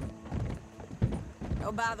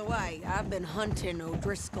 Oh, by the way, I've been hunting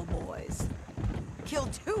O'Driscoll boys.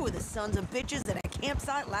 Killed 2 of the sons of bitches at a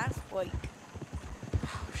campsite last week.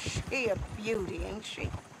 Oh, she a beauty, ain't she?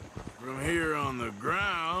 From here on the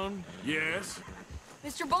ground, yes.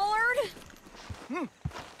 Mr. Bullard?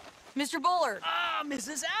 Mr. Bullard. Ah,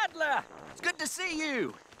 Mrs. Adler! It's good to see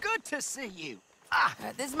you. Good to see you.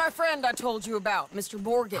 This is my friend I told you about, Mr.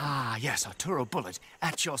 Morgan. Ah, yes, Arturo Bullitt.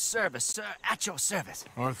 At your service, sir. At your service.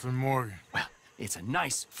 Arthur Morgan. Well, it's a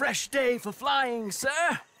nice, fresh day for flying,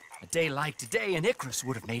 sir. A day like today, an Icarus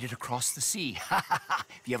would have made it across the sea. Have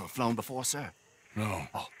you ever flown before, sir? No.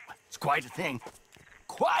 Oh, it's quite a thing.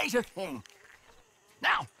 Quite a thing.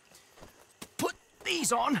 Now, put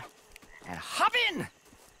these on and hop in.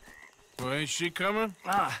 Well, ain't she coming?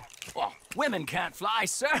 Well, women can't fly,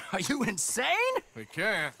 sir. Are you insane? They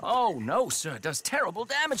can't. Oh, no, sir. It does terrible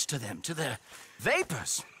damage to them, to their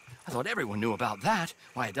vapors. I thought everyone knew about that.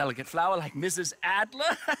 Why, a delicate flower like Mrs.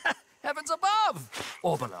 Adler? Heavens above.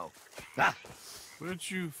 Or below.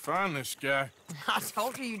 Where'd you find this guy? I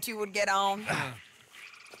told you two would get on.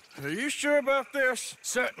 Are you sure about this?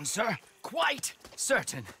 Certain, sir. Quite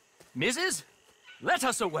certain. Mrs., let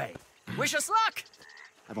us away. Wish us luck.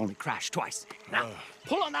 I've only crashed twice. Now,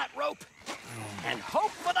 pull on that rope and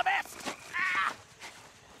hope for the best.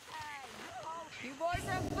 You boys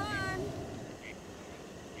have fun.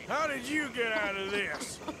 How did you get out of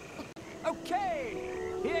this? Okay,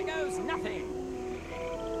 here goes nothing.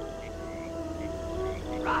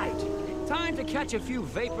 Right, time to catch a few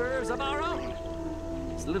vapors of our own.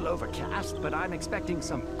 It's a little overcast, but I'm expecting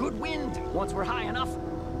some good wind once we're high enough.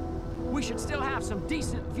 We should still have some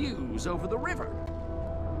decent views over the river.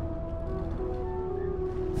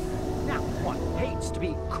 Now, one hates to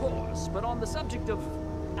be coarse, but on the subject of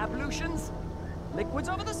ablutions, Liquids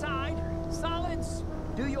over the side. Solids,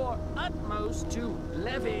 do your utmost to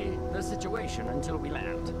levy the situation until we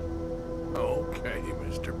land. Okay,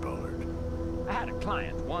 Mr. Bullard. I had a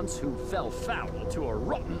client once who fell foul to a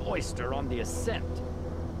rotten oyster on the ascent.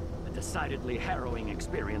 A decidedly harrowing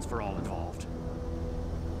experience for all involved.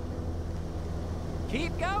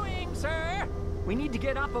 Keep going, sir! We need to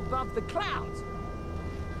get up above the clouds.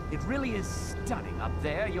 It really is stunning up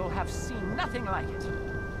there. You'll have seen nothing like it.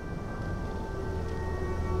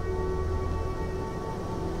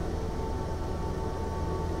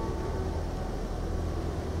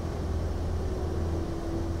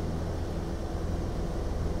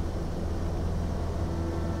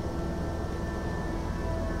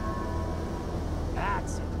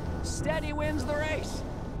 That's it. Steady wins the race.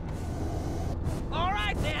 All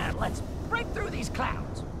right, then. Let's break through these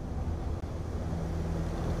clouds.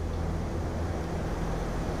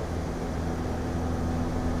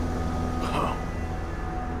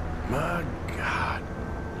 My God.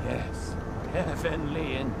 Yes,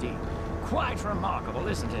 heavenly indeed. Quite remarkable,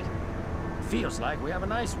 isn't it? Feels like we have a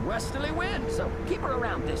nice westerly wind, so keep her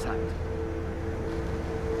around this height.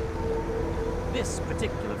 This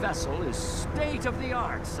particular vessel is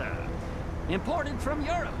state-of-the-art, sir. Imported from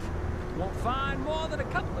Europe. Won't find more than a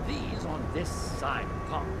couple of these on this side of the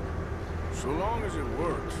pond. So long as it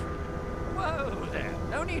works. Whoa there.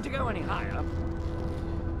 No need to go any higher.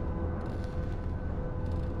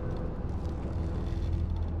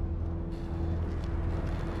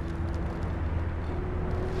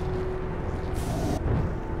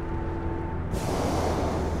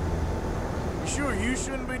 Sure you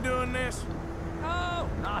shouldn't be doing this? Oh,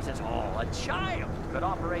 not at all. A child could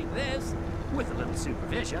operate this with a little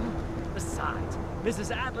supervision. Besides,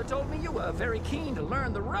 Mrs. Adler told me you were very keen to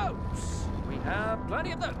learn the ropes. We have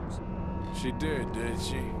plenty of those. She did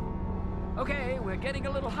she? Okay, we're getting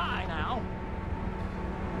a little high now.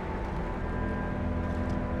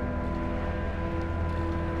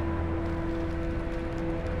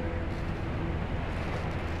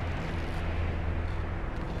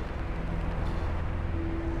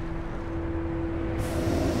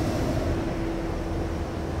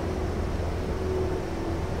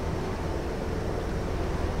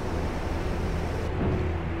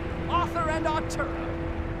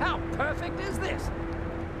 How perfect is this?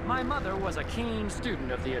 My mother was a keen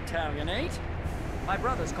student of the Italianate. My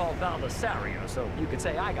brother's called Baldessario, so you could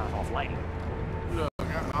say I got off lightly. Look,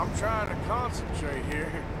 I'm trying to concentrate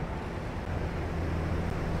here.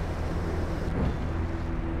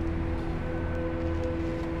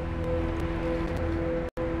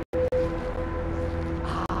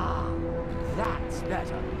 Ah, that's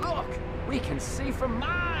better. Look, we can see for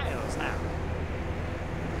miles now.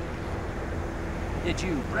 Did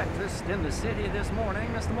you breakfast in the city this morning,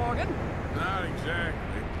 Mr. Morgan? Not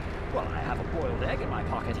exactly. Well, I have a boiled egg in my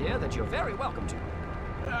pocket here that you're very welcome to.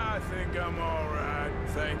 I think I'm all right,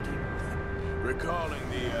 thank you. Recalling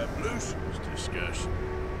the ablutions discussion.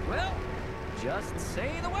 Well, just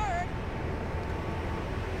say the word.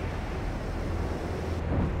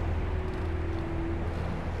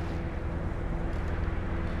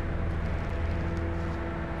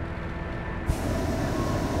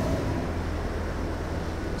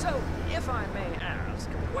 So, if I may ask,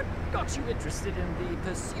 what got you interested in the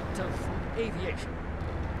pursuit of aviation?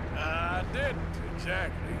 I didn't,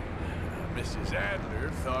 exactly. Mrs. Adler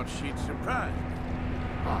thought she'd surprise me.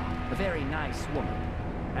 Ah, a very nice woman.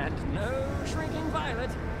 And no shrinking violet.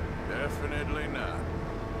 Definitely not.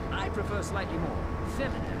 I prefer slightly more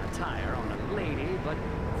feminine attire on a lady, but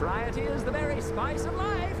variety is the very spice of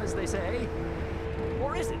life, as they say.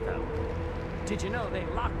 Or is it, though? Did you know they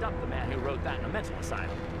locked up the man who wrote that in a mental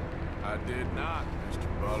asylum? I did not, Mr.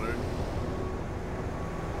 Bullard.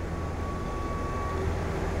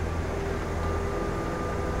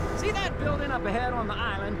 See that building up ahead on the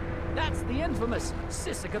island? That's the infamous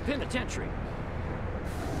Sisika Penitentiary.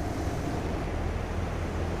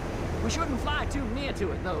 We shouldn't fly too near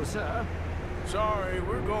to it, though, sir. Sorry,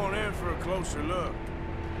 we're going in for a closer look.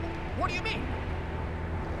 What do you mean?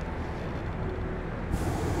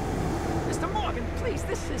 Mr. Morgan, please,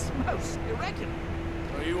 this is most irregular.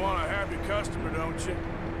 Well, you want a happy customer, don't you?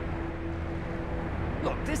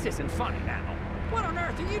 Look, this isn't funny now. What on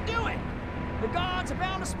earth are you doing? The guards are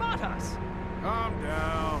bound to spot us. Calm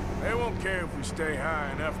down. They won't care if we stay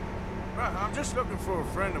high enough. I'm just looking for a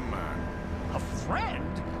friend of mine. A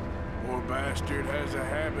friend? Poor bastard has a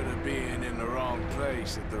habit of being in the wrong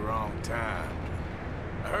place at the wrong time.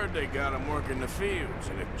 I heard they got him working the fields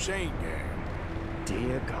in a chain gang.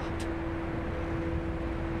 Dear God.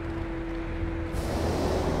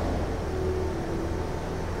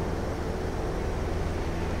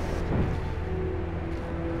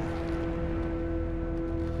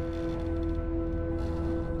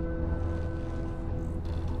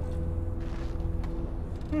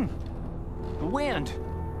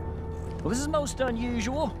 this is most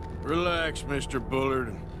unusual. Relax, Mr.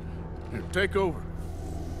 Bullard. Here, take over.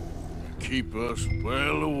 Keep us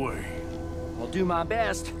well away. I'll do my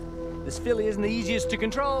best. This filly isn't the easiest to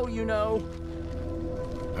control, you know.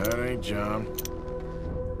 That ain't John.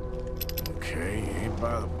 Okay, ain't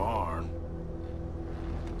by the barn.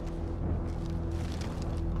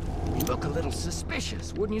 You look a little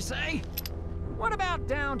suspicious, wouldn't you say? What about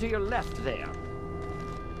down to your left there?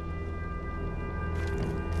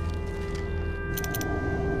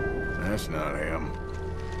 That's not him.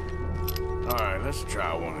 All right, let's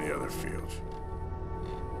try one of the other fields.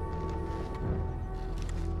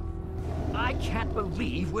 I can't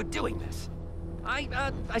believe we're doing this. I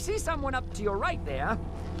see someone up to your right there.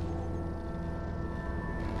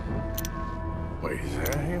 Wait, is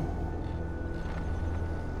that him?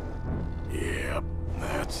 Yep,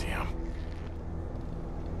 that's him.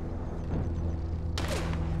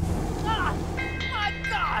 Ah! My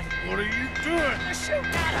God! What are you doing? They're shooting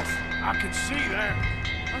at us! I can see that.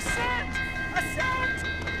 Ascend! Ascend!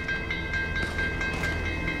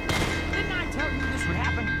 Didn't I tell you this would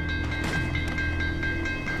happen?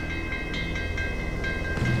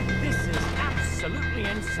 This is absolutely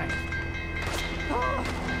insane. Oh,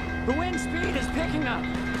 the wind speed is picking up.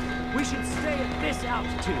 We should stay at this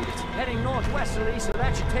altitude. It's heading northwesterly, so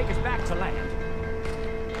that should take us back to land.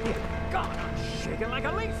 Dear God, I'm shaking like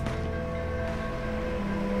a leaf.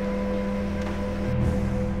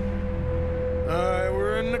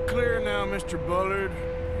 We're in the clear now, Mr. Bullard.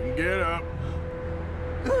 You can get up.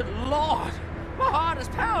 Good Lord! My heart is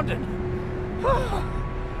pounding!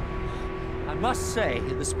 I must say,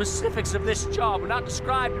 the specifics of this job were not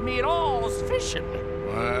described to me at all sufficiently.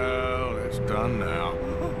 Well, it's done now.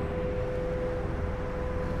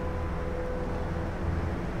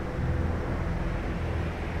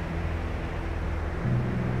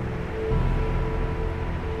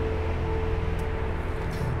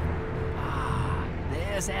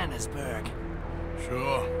 Annesburg.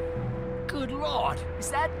 Sure. Good Lord,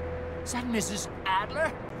 is that Mrs.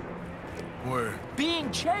 Adler? Where?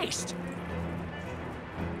 Being chased.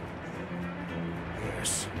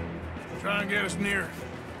 Yes. Try and get us near.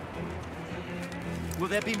 Will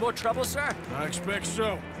there be more trouble, sir? I expect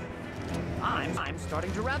so. I'm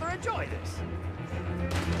starting to rather enjoy this.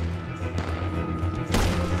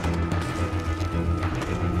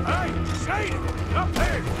 Hey, Shade! Up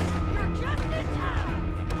there! You're just in time!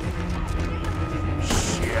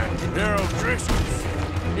 Shit, they're O'Driscoll's.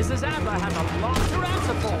 Mrs. Adler has a lot to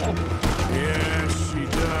answer for. Yes, she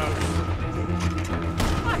does.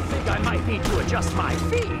 I think I might need to adjust my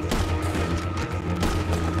feed.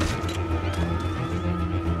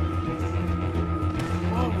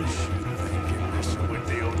 What was she thinking, messing with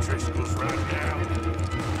the O'Driscolls right now?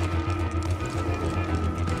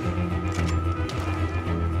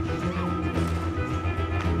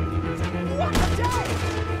 What a day!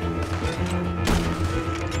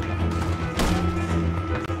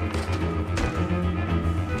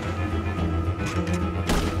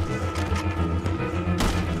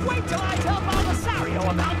 Wait till I tell Baldasario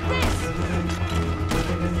about this!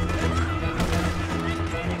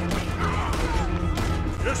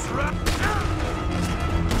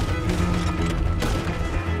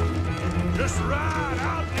 Just ride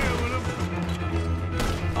out there with him.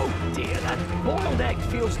 Oh dear, that boiled egg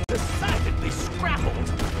feels decidedly scrambled.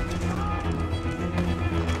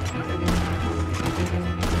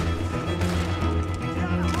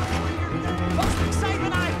 Most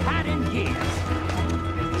excitement I've had in years.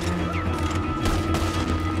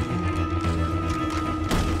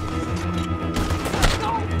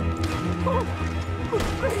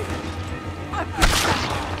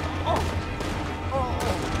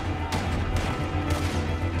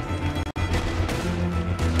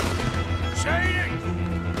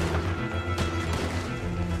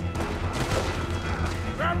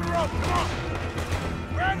 Grab the rope, come on!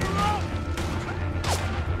 Grab the rope!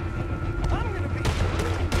 I'm gonna be...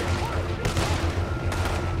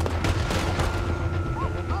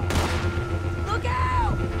 Look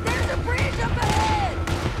out! There's a bridge up ahead!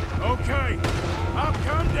 Okay, I'll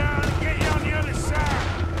come down and get you on the other side.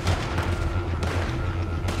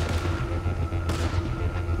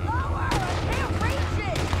 Lower! I can't reach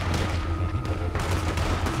it!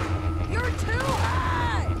 You're too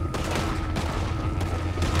high!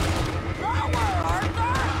 Lower,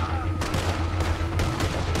 Arthur!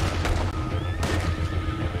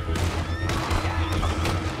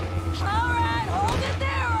 All right, hold it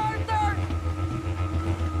there, Arthur!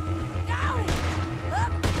 Got it!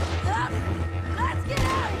 Up, up!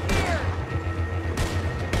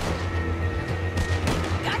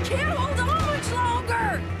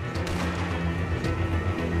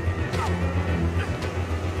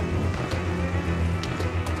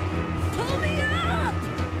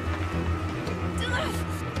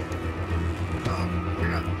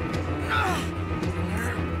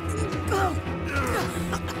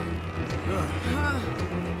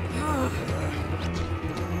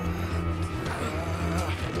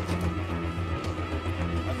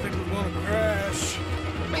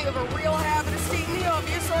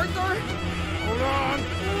 Arthur! Hold on!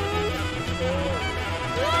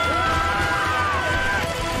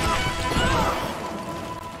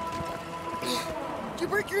 Did you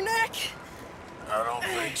break your neck? I don't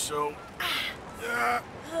think so.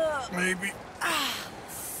 Maybe.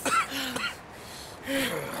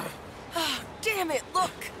 Damn it, look!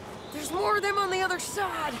 There's more of them on the other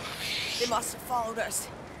side. They must have followed us.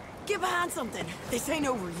 Get behind something. This ain't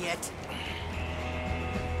over yet.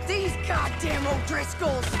 These goddamn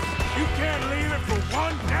O'Driscolls! You can't leave it for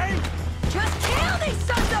one day? Just kill these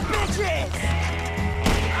sons of bitches!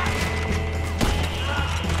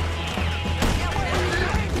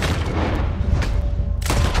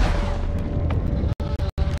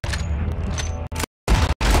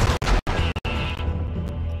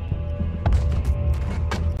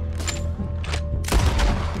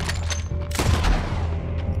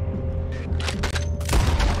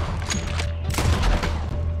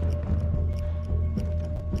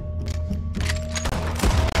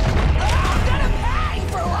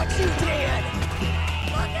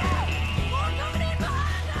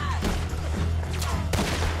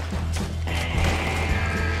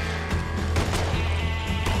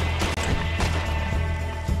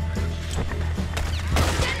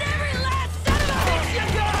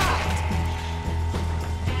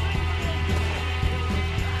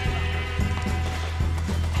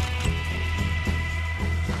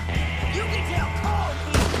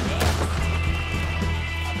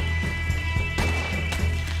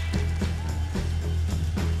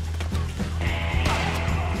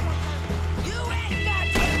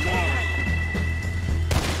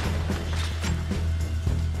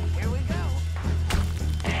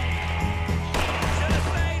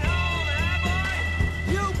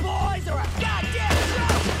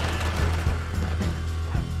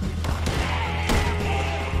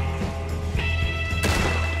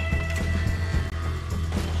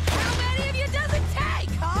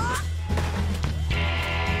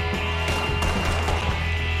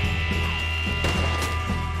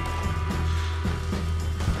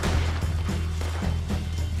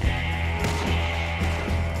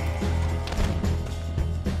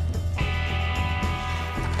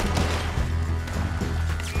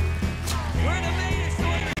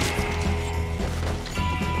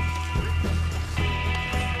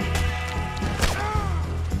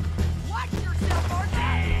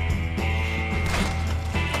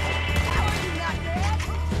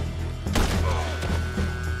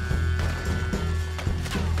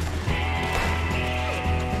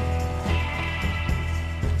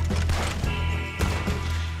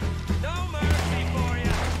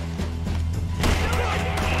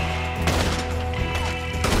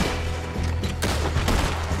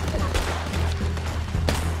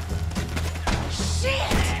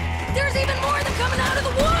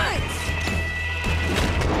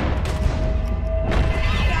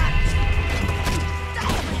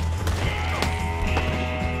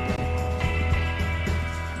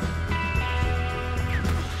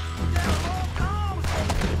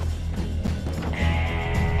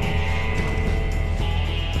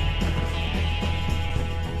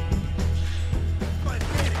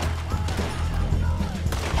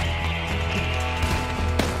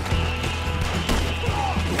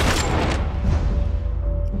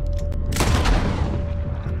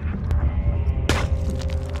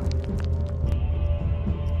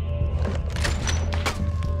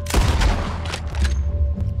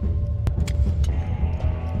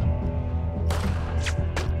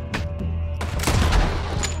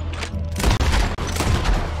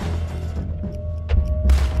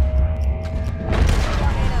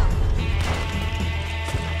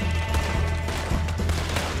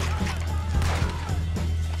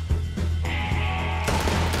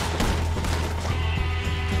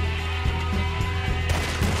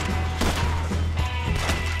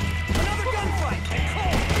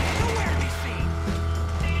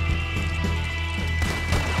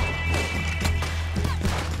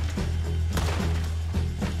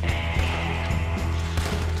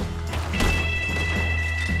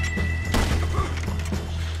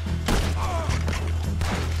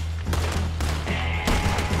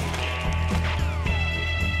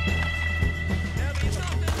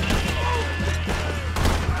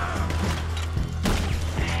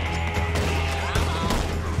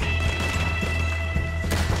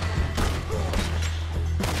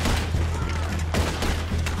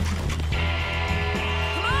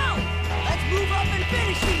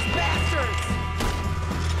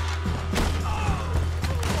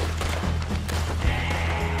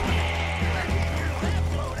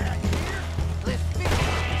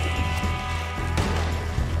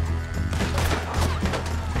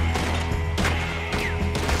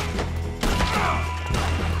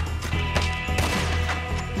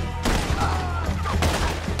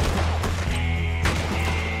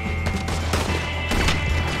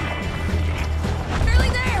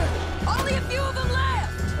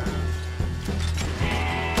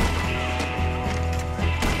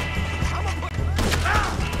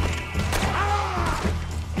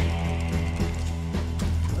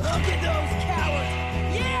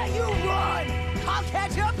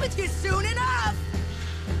 get you soon enough!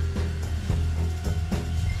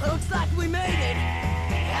 Looks like we made it.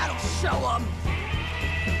 That'll show them.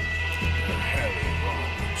 The hell is wrong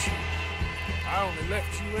with you? I only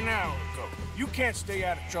left you an hour ago. You can't stay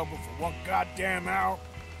out of trouble for one goddamn hour.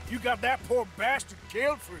 You got that poor bastard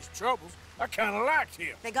killed for his troubles. I kinda liked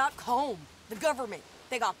him. They got Combe, the government.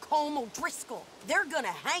 They got Combe O'Driscoll. They're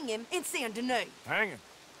gonna hang him in Saint Denis. Hanging?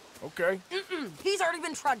 Okay. He's already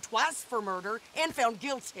been tried twice for murder and found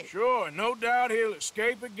guilty. Sure, and no doubt he'll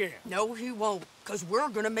escape again. No, he won't, because we're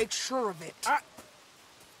gonna make sure of it.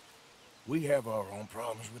 We have our own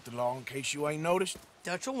problems with the law in case you ain't noticed.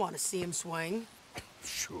 Dutch will want to see him swing.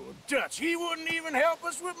 Sure, Dutch, he wouldn't even help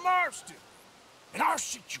us with Marston. And our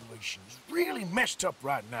situation is really messed up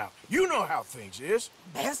right now. You know how things is.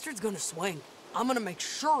 Bastard's gonna swing. I'm gonna make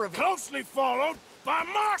sure of it. Closely followed by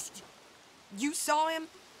Marston. You saw him?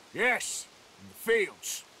 Yes, in the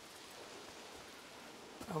fields.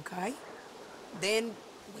 Okay. Then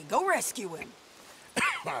we go rescue him.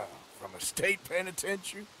 From a state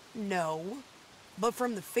penitentiary? No. But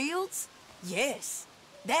from the fields? Yes.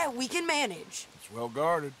 That we can manage. It's well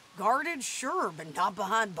guarded. Guarded, sure, but not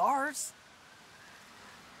behind bars.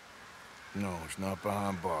 No, it's not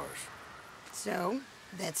behind bars. So,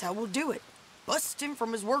 that's how we'll do it. Bust him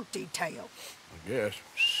from his work detail. I guess.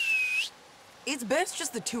 It's best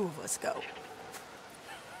just the two of us go.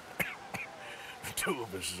 The two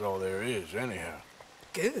of us is all there is, anyhow.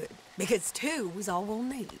 Good, because two is all we'll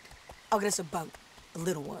need. I'll get us a boat, a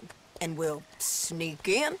little one, and we'll sneak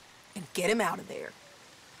in and get him out of there.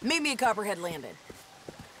 Meet me at Copperhead Landing.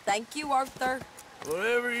 Thank you, Arthur.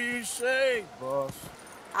 Whatever you say, boss.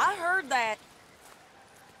 I heard that.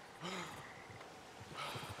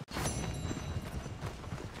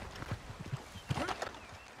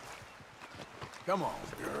 Come on,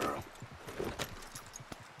 girl.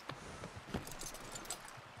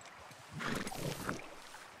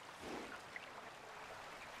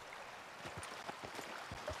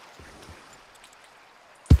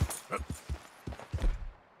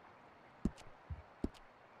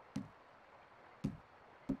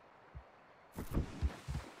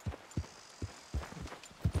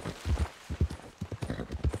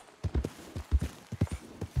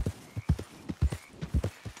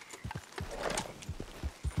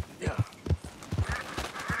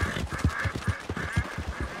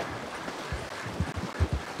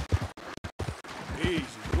 Easy,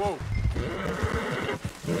 whoa.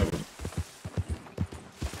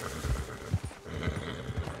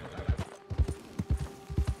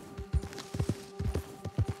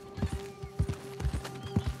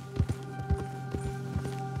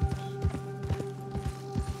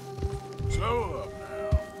 Slow up now.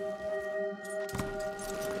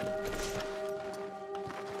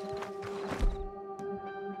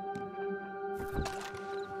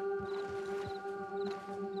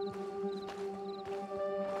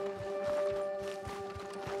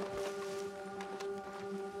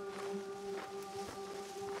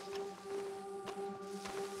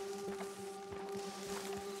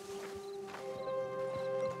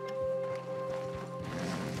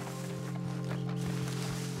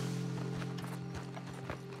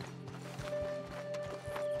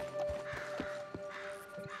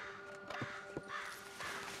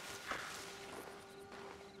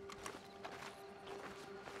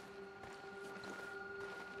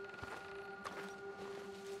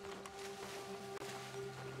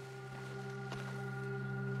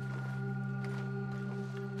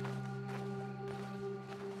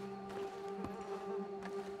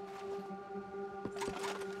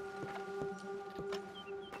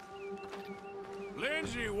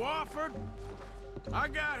 Lindsay Wofford, I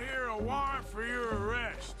got here a warrant for your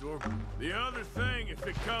arrest, or the other thing if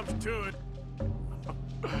it comes to it.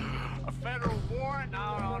 A federal warrant?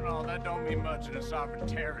 No, that don't mean much in a sovereign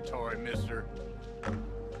territory, mister.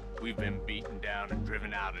 We've been beaten down and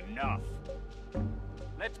driven out enough.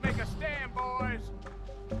 Let's make a stand, boys.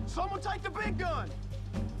 Someone take the big gun!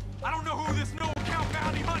 I don't know who this no-account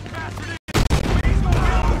bounty hunting bastard is!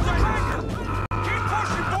 Keep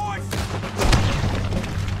pushing, boys!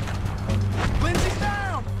 Lindsay's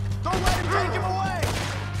down! Don't let him take him away!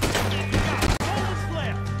 Almost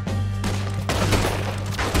left!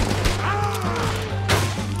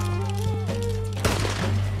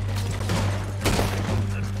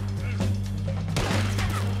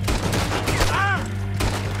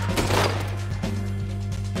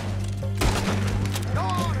 Go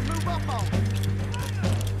on and move up on him!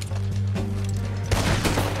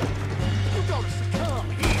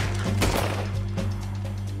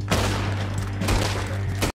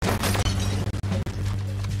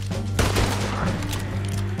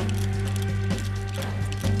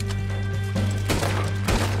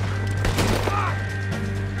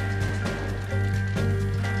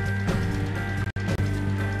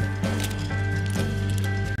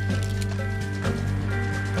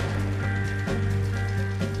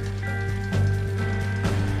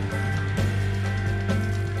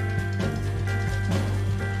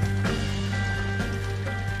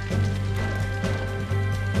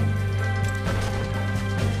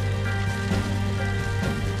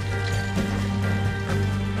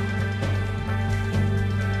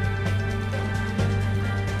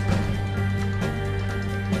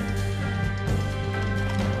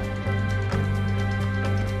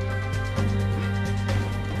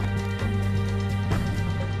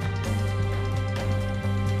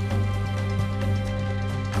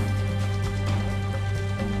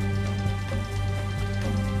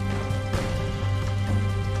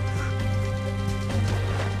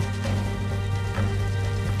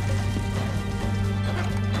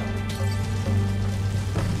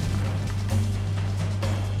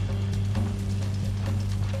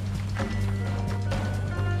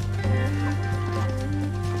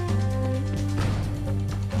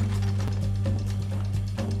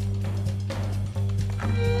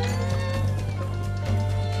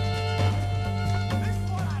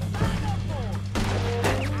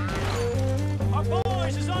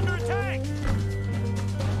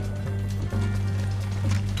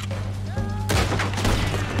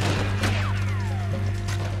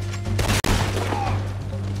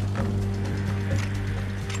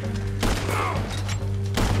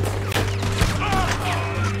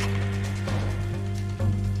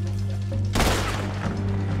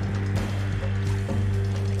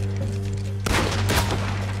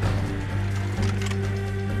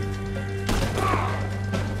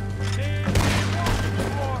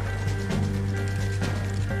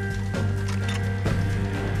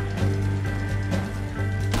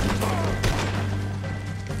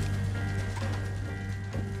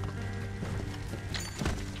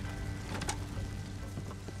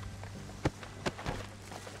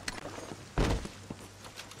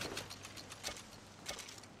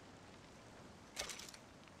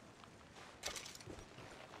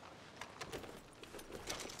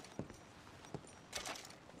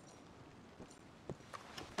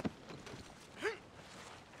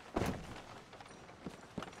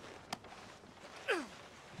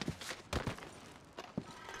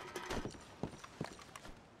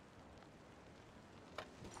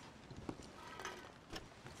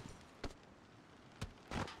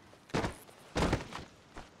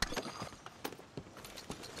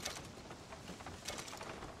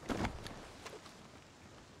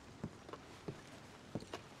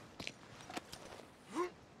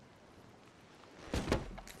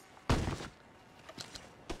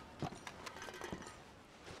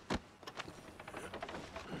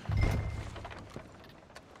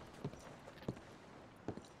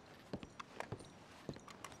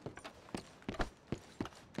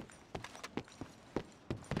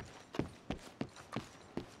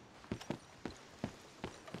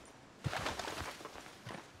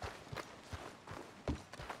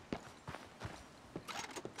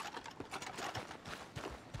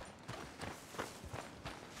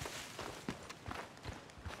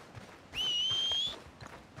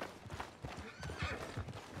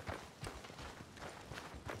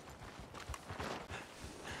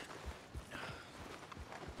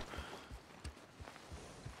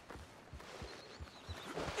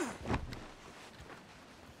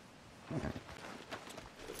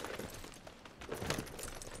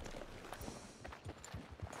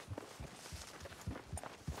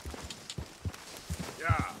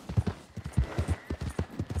 Yeah.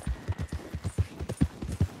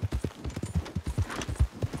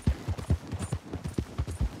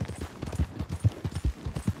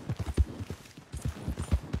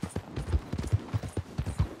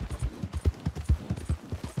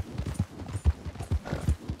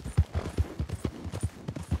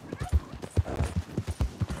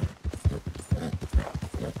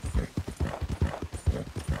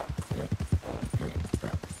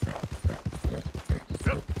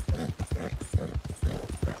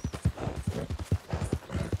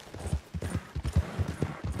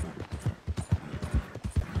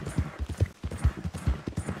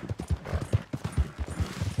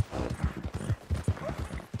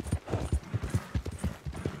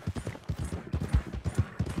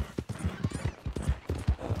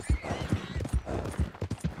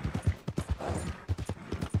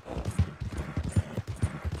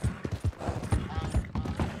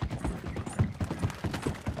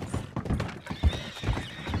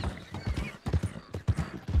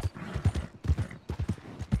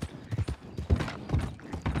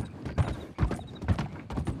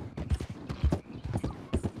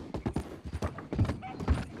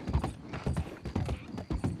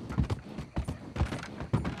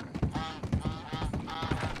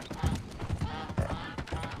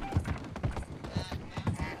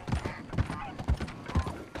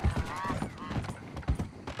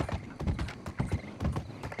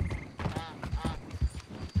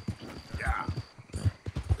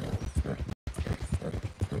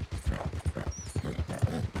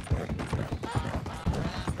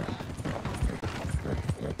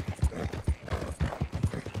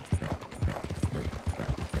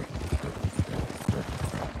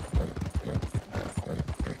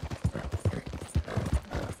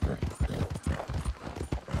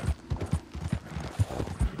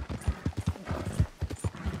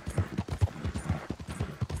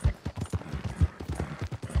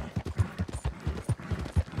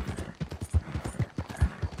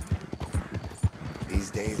 These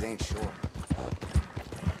days ain't short.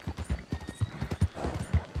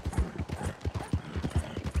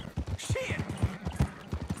 Shit!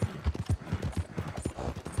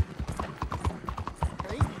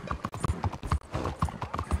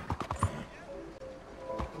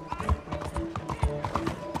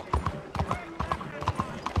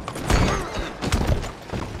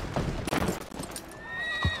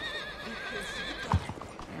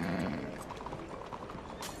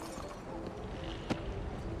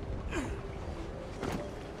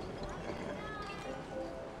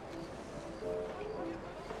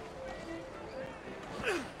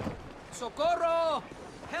 ¡Socorro!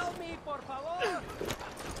 Help me, por favor!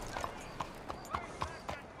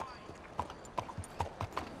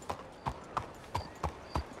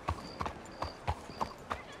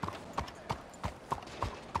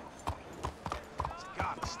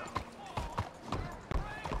 Gotta stop.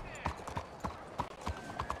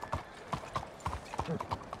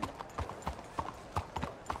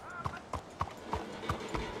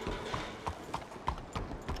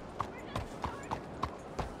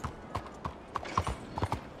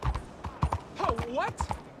 What?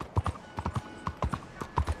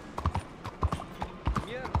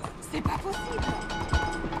 C'est pas possible!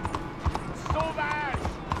 Sauvage!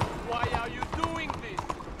 Why are you doing this?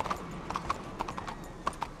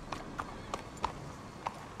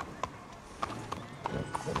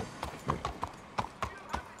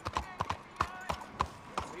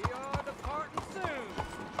 We are departing soon.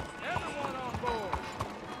 Everyone on board.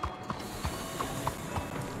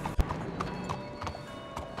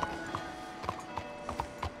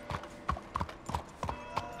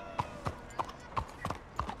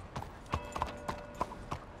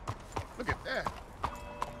 Look at that.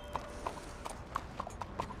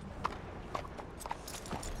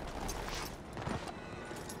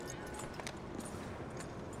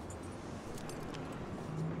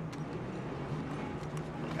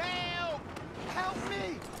 Help! Help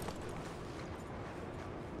me!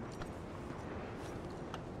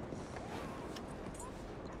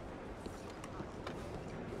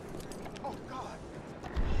 Oh, God.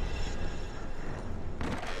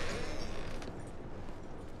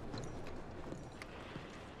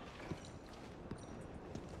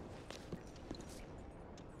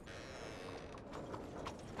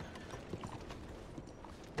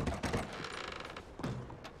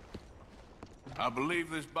 I believe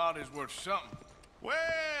this body's worth something. Well,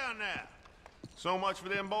 now. So much for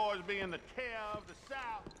them boys being the care of the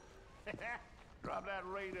South. Drop that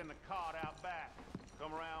raider in the cart out back.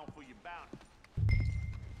 Come around for your bounty.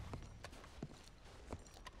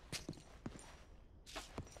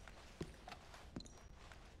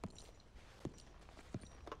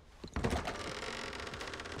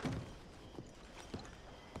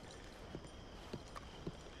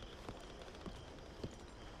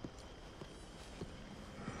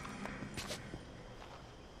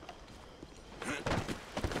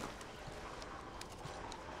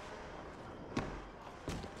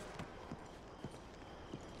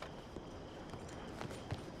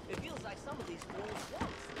 It feels like some of these fools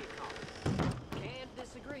want to get caught. Can't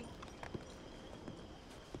disagree.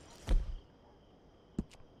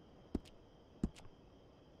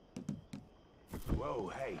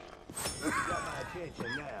 Whoa, hey. You got my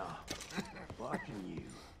attention now. Watching you.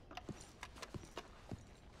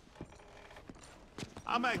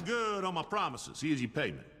 I make good on my promises. Here's your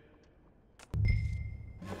payment.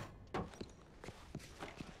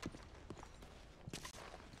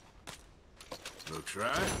 Looks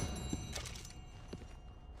right.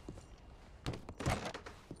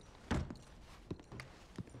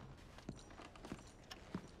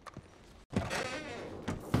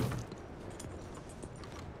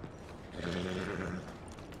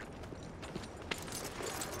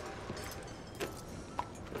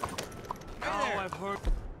 Oh, I've heard.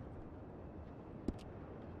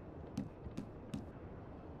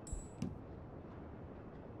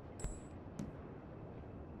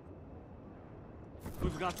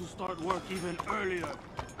 We've got to start work even earlier.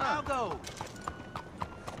 I'll go.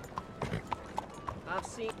 I've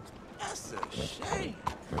seen. That's a shame.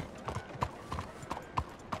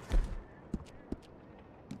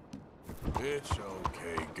 It's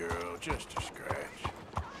okay, girl. Just a scratch.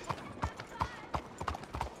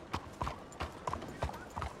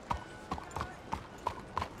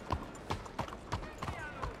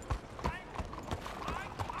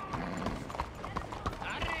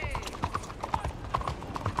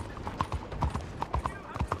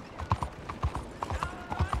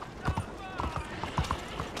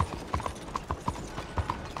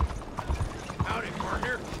 Howdy,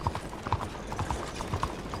 partner.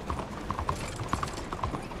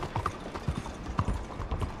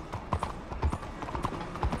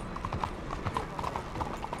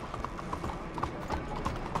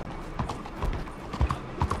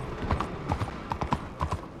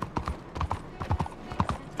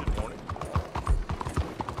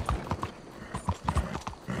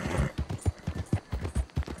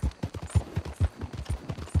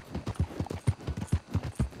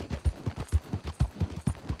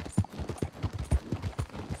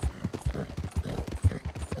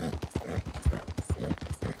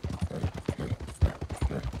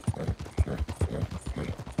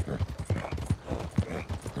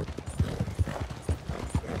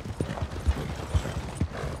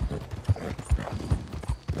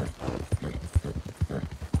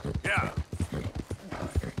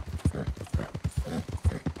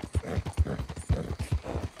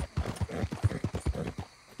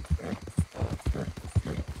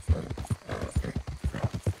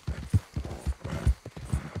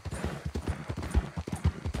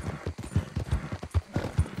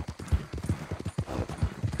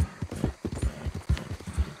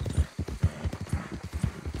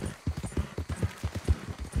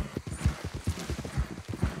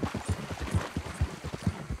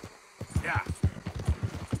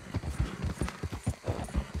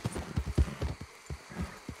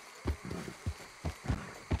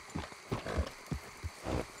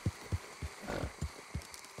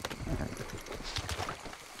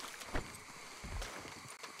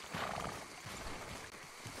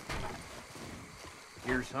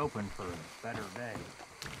 Here's hoping for a better day.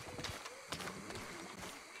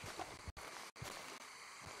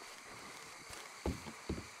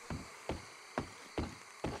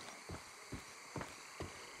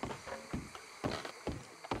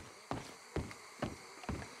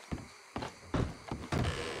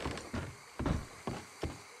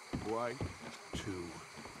 Quite too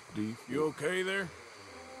deep. You okay there?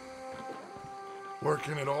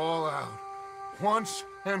 Working it all out. Once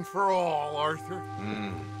and for all, Arthur.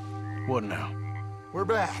 What now? We're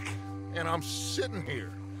back, and I'm sitting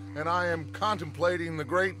here, and I am contemplating the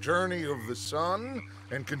great journey of the sun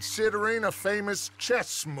and considering a famous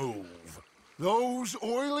chess move. Those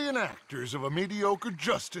oily enactors of a mediocre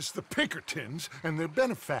justice, the Pinkertons, and their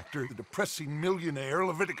benefactor, the depressing millionaire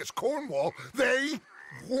Leviticus Cornwall, they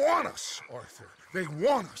want us, Arthur. They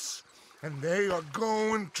want us. And they are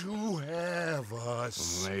going to have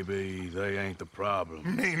us. Maybe they ain't the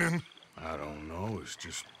problem. Meaning? I don't know. It's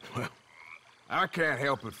just, well, I can't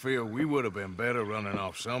help but feel we would have been better running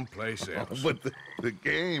off someplace else. But the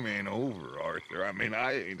game ain't over, Arthur. I mean,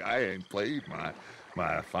 I ain't played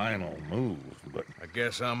my final move, but... I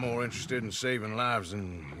guess I'm more interested in saving lives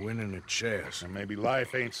than winning a chess. And maybe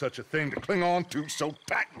life ain't such a thing to cling on to so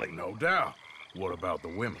tightly. No doubt. What about the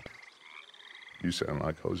women? You sound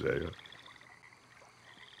like Hosea.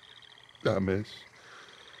 I miss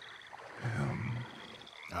him.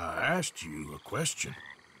 I asked you a question.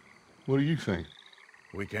 What do you think?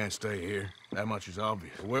 We can't stay here. That much is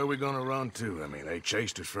obvious. Where are we gonna run to? I mean, they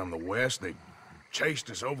chased us from the west. They chased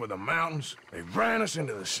us over the mountains. They ran us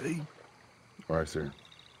into the sea. Arthur,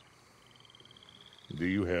 do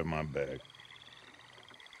you have my back?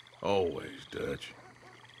 Always, Dutch.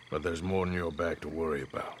 But there's more than your back to worry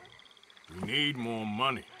about. We need more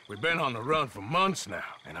money. We've been on the run for months now,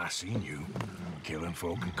 and I seen you killing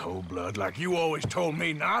folk in cold blood like you always told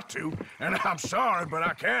me not to. And I'm sorry, but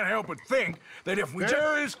I can't help but think that if we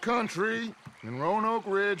There is country in Roanoke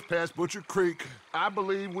Ridge past Butcher Creek I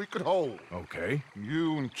believe we could hold. Okay.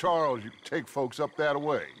 You and Charles, you can take folks up that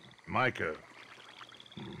way. Micah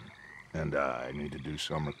and I need to do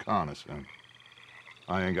some reconnaissance.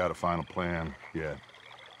 I ain't got a final plan yet.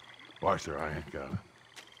 Arthur, I ain't got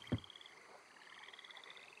it.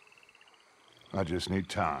 I just need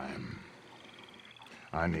time.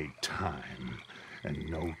 I need time and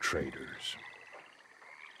no traitors.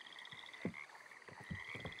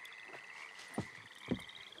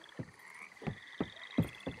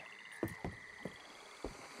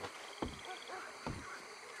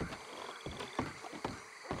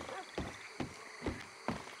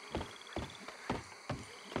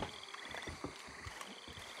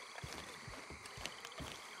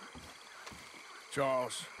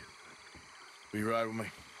 Charles, will you ride with me?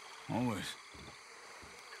 Always.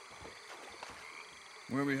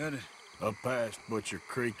 Where are we headed? Up past Butcher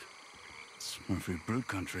Creek. It's Murphy Brute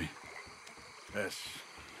country. That's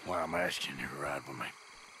why I'm asking you to ride with me.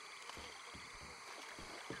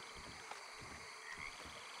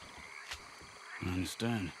 I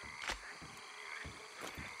understand.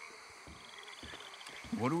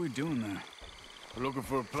 What are we doing there? We're looking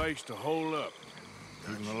for a place to hole up.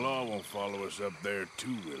 Even the law won't follow us up there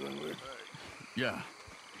too willingly. Yeah.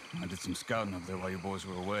 I did some scouting up there while you boys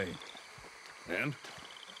were away. And?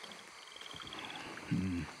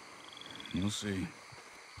 You'll see.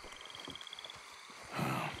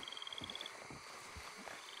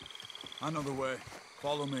 I know the way.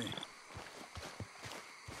 Follow me.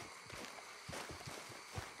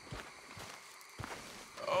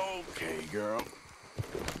 Okay, girl.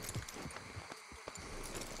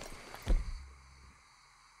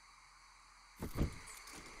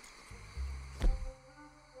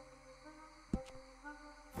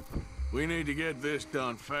 We need to get this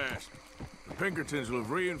done fast. The Pinkertons will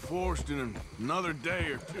have reinforced in another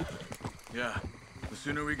day or two. Yeah. The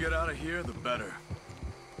sooner we get out of here, the better.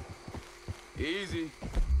 Easy.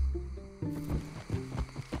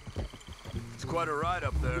 It's quite a ride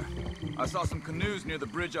up there. I saw some canoes near the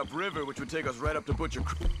bridge upriver, which would take us right up to Butcher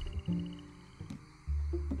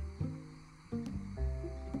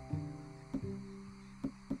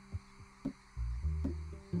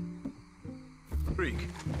Creek.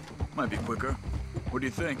 Might be quicker. What do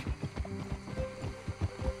you think?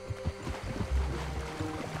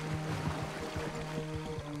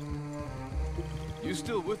 You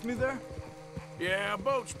still with me there? Yeah, a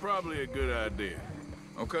boat's probably a good idea.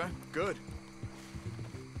 Okay, good.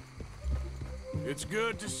 It's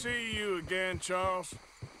good to see you again, Charles.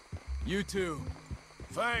 You too.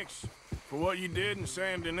 Thanks for what you did in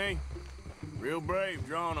Saint Denis. Real brave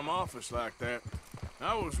drawing them off us like that.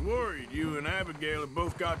 I was worried you and Abigail had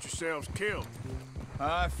both got yourselves killed.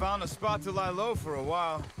 I found a spot to lie low for a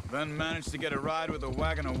while, then managed to get a ride with a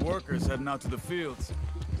wagon of workers heading out to the fields.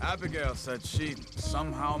 Abigail said she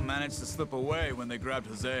somehow managed to slip away when they grabbed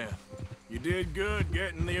Hosea. You did good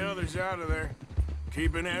getting the others out of there.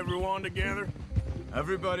 Keeping everyone together?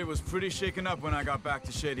 Everybody was pretty shaken up when I got back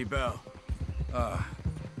to Shady Belle.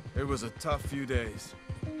 It was a tough few days.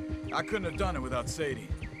 I couldn't have done it without Sadie.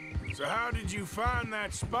 So how did you find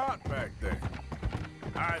that spot back there?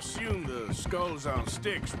 I assume the skulls on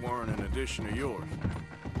sticks weren't an addition of yours.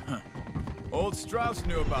 Old Strauss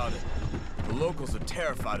knew about it. The locals are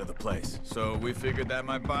terrified of the place, so we figured that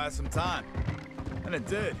might buy us some time. And it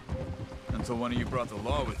did. Until one of you brought the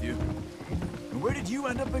law with you. And where did you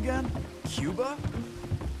end up again? Cuba?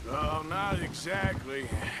 Oh, not exactly.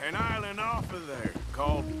 An island off of there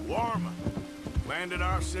called Warma. Landed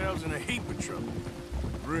ourselves in a heap of trouble.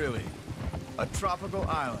 Really? A tropical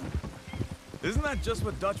island? Isn't that just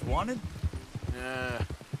what Dutch wanted?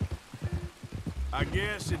 I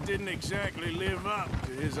guess it didn't exactly live up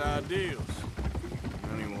to his ideals.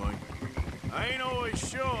 Anyway, I ain't always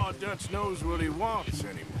sure Dutch knows what he wants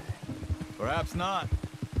anymore. Perhaps not,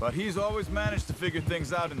 but he's always managed to figure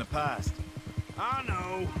things out in the past. I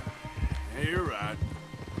know. Yeah, you're right.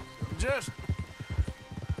 Just...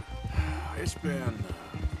 It's been...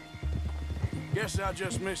 Guess I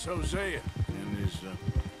just miss Hosea and his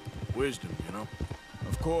wisdom, you know?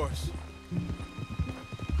 Of course.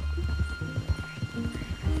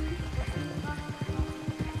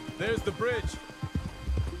 There's the bridge.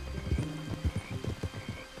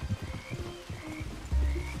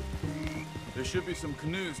 There should be some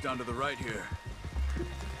canoes down to the right here.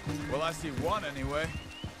 Well, I see one anyway.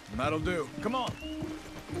 And that'll do. Come on.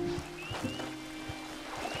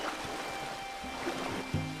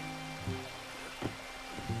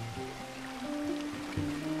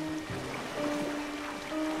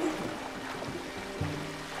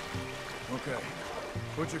 Okay.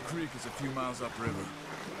 Butcher Creek is a few miles upriver.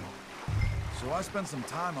 So I spent some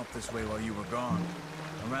time up this way while you were gone.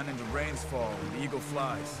 I ran into Rainsfall and Eagle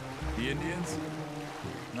Flies. The Indians?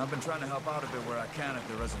 And I've been trying to help out a bit where I can at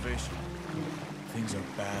the reservation. Things are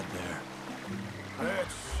bad there.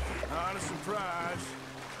 That's not a surprise.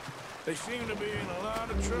 They seem to be in a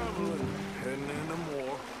lot of trouble and heading into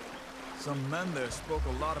more. Some men there spoke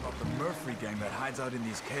a lot about the Murphy gang that hides out in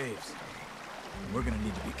these caves. And we're gonna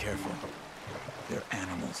need to be careful. They're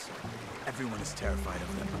animals. Everyone is terrified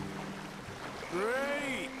of them.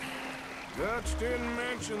 Great! Dutch didn't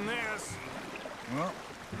mention this. Well,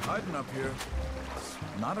 hiding up here, it's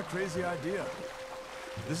not a crazy idea.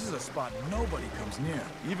 This is a spot nobody comes near,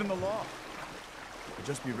 even the law. But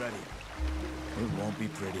just be ready. It won't be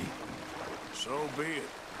pretty. So be it.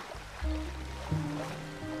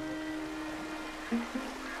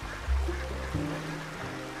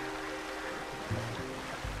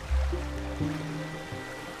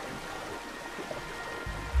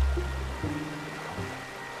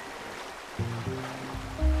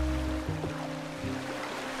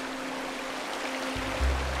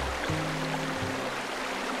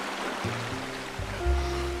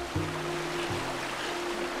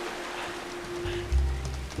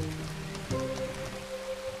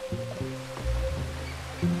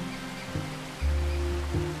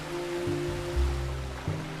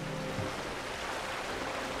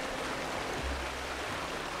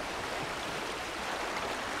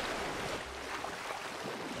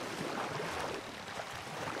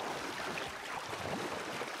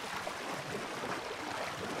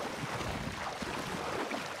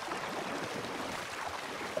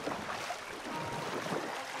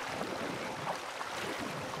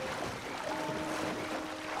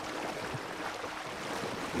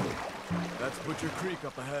 That's Butcher Creek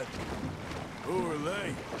up ahead. Who are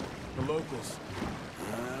they? The locals.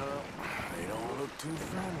 Well, they don't look too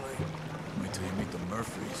friendly. Wait till you meet the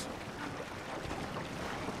Murphys.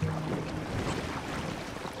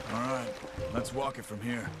 All right, let's walk it from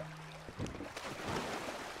here.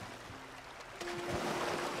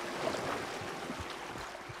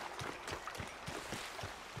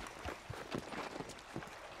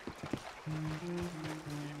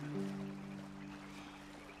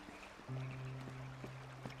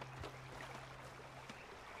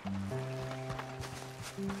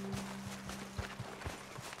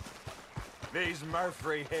 These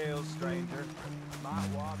Murphy Hills, stranger. Might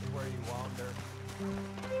walk where you wander.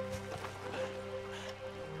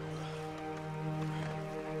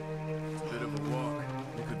 It's a bit of a walk.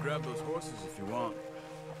 You could grab those horses if you want.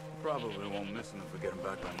 Probably won't miss them if we get them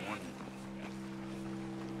back by morning.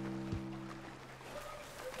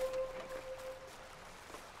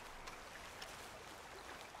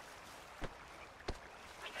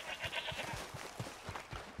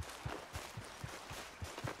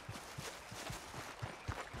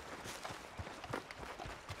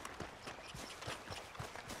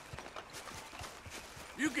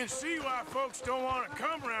 You can see why folks don't want to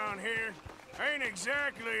come around here. Ain't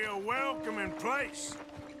exactly a welcoming place.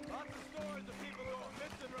 Lots of stories of people who are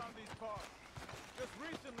missing around these parts. Just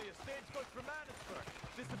recently, a stagecoach from Annisburg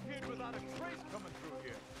disappeared without a trace coming through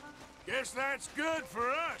here. Guess that's good for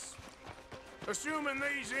us. Assuming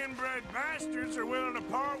these inbred bastards are willing to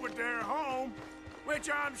part with their home, which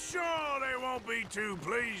I'm sure they won't be too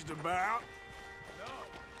pleased about. No,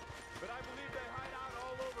 but I believe they hide out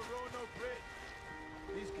all over Roanoke Ridge.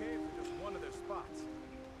 These caves are just one of their spots.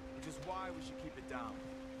 Which is why we should keep it down.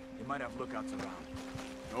 They might have lookouts around.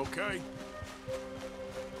 Okay.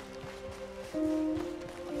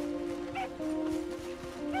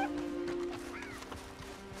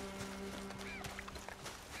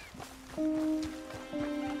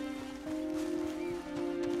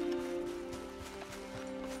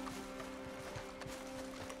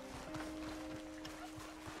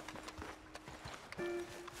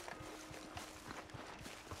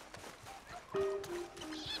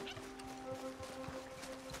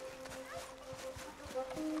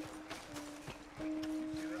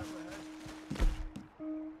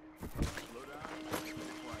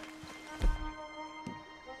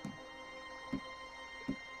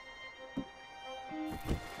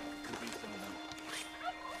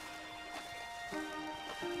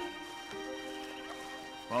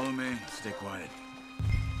 Follow me, stay quiet.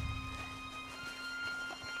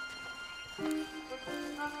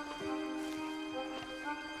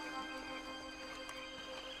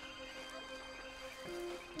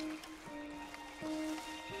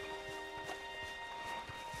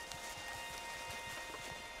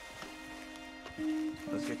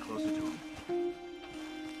 Let's get closer to him.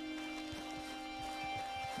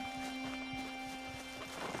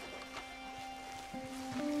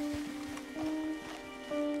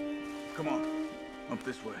 Come on, up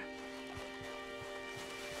this way.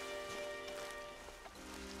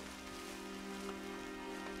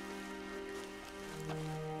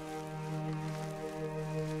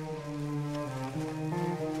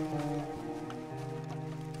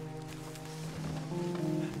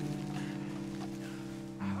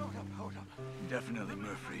 Hold up. Definitely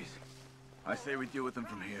Murphy's. I say we deal with them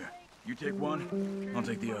from here. You take one, I'll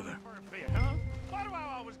take the other. Huh? Why do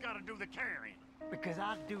I always gotta do the carrying? Because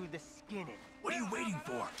I do the skinning. What are you waiting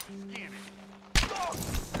for? Skinning.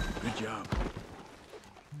 Good job.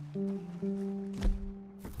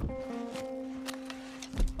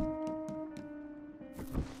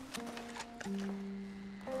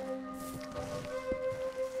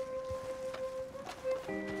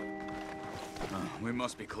 We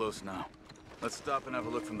must be close now. Let's stop and have a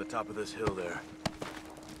look from the top of this hill there.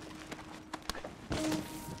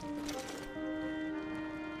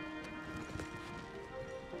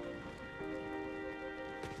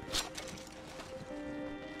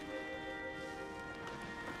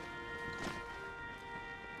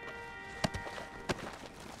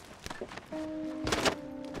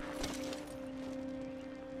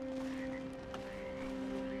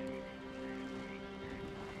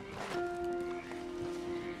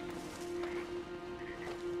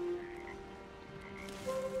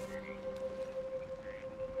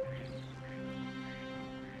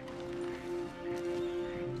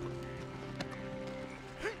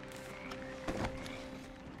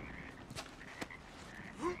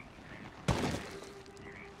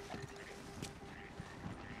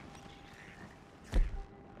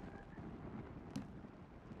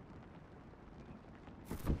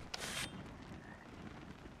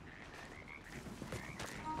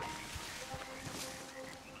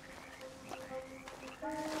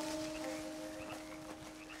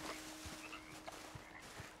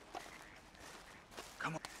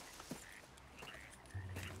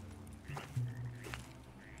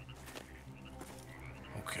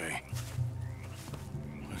 Okay.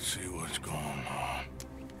 Let's see what's going on.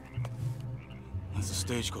 That's the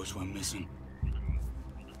stagecoach we're missing.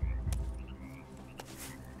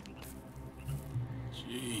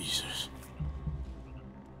 Jesus.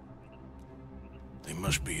 They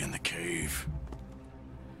must be in the cave.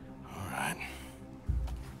 All right.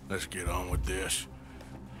 Let's get on with this.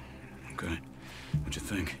 Okay. What you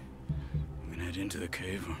think? We can head into the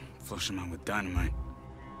cave or flush them out with dynamite?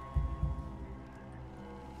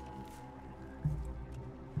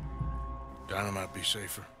 Dynamite be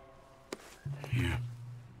safer. Here.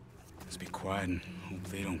 Let's be quiet and hope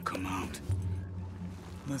they don't come out.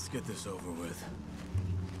 Let's get this over with.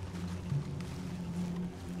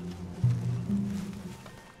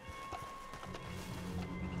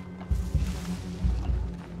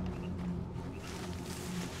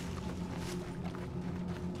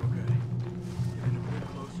 Okay. Get in a bit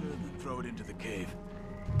closer, then throw it into the cave.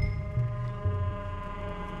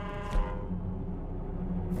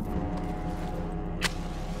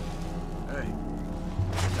 Hey,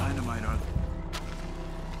 dynamite on.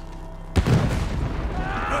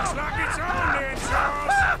 Looks like it's on then,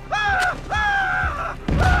 Charles!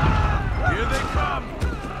 Here they come!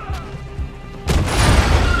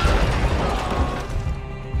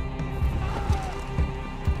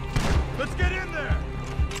 Let's get in there!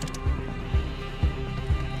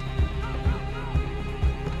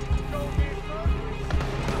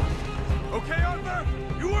 Okay, Arthur?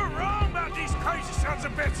 You were wrong about these crazy sons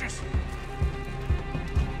of bitches!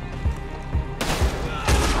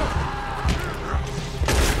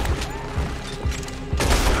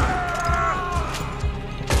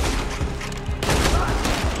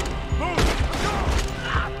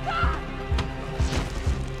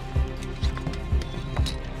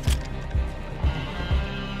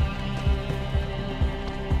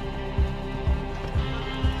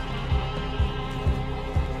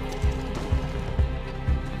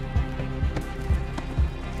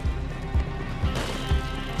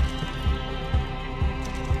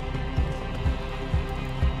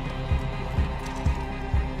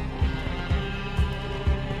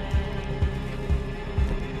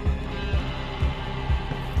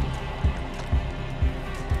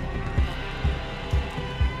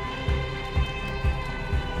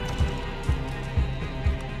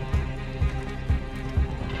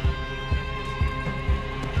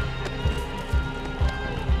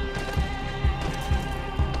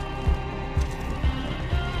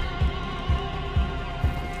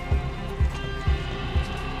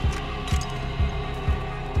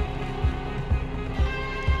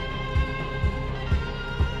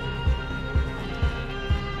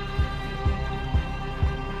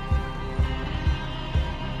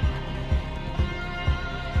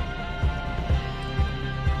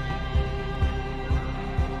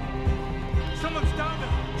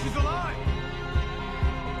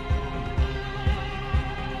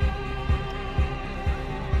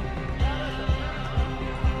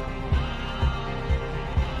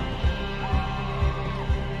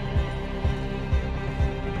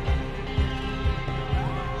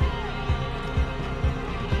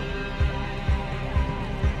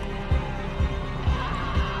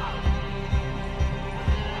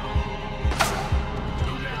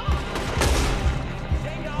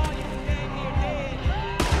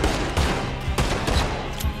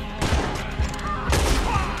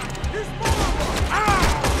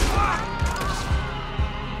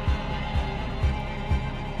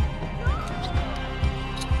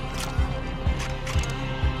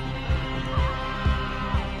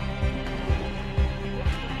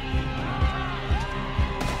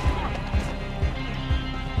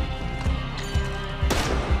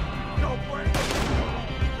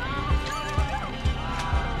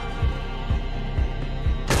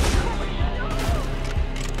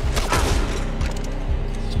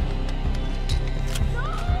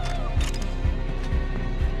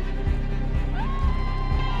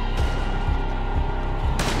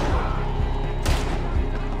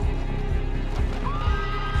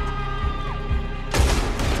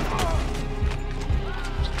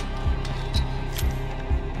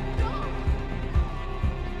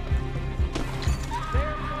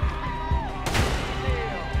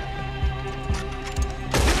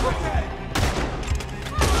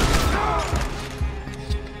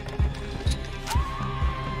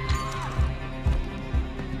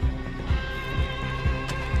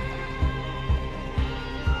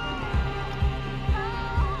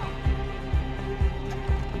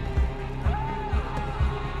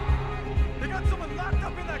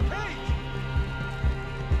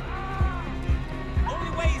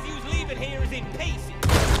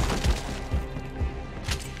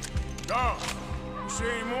 See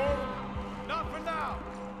any more? Not for now.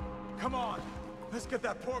 Come on. Let's get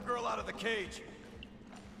that poor girl out of the cage.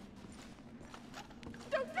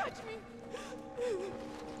 Don't touch me!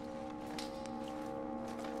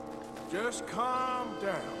 Just calm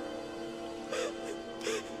down.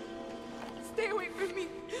 Stay away from me.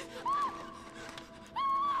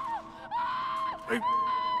 Hey.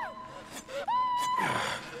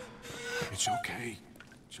 It's okay.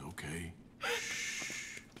 It's okay.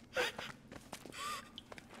 Shh.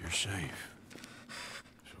 You're safe.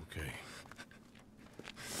 It's okay.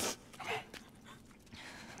 Come on.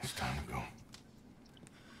 It's time to go.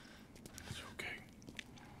 It's okay.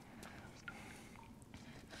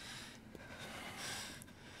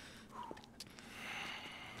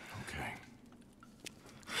 Okay.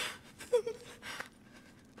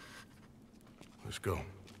 Let's go.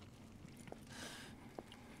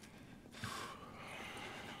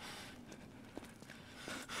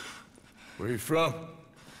 Where are you from?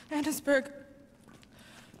 Annesburg.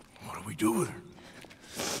 What do we do with her?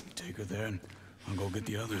 Take her there and I'll go get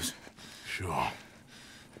the others. Sure.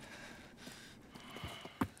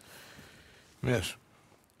 Miss,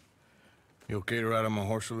 you okay to ride on my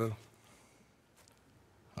horse a little?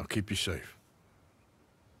 I'll keep you safe.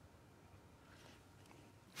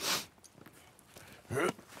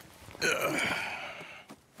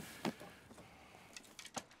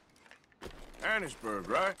 Annesburg,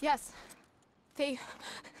 right? Yes. They...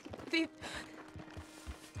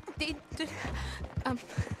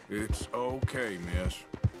 It's okay, miss.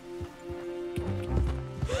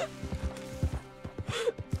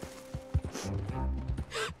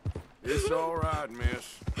 It's all right,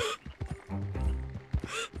 miss.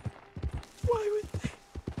 Why would they?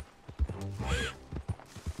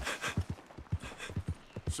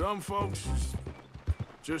 Some folks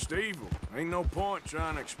just evil. Ain't no point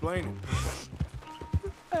trying to explain it.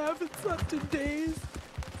 I haven't slept in days.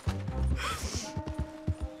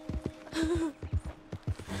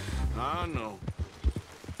 I know.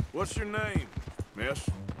 What's your name, miss?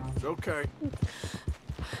 It's okay.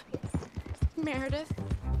 Meredith.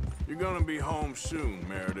 You're gonna be home soon,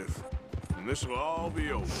 Meredith. And this'll all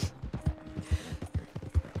be over.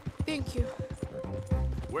 Thank you.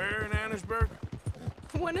 Where in Annesburg?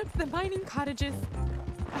 One of the mining cottages.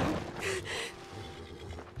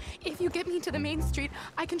 If you get me to the main street,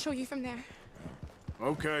 I can show you from there.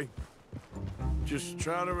 Okay. Just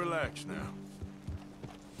try to relax now.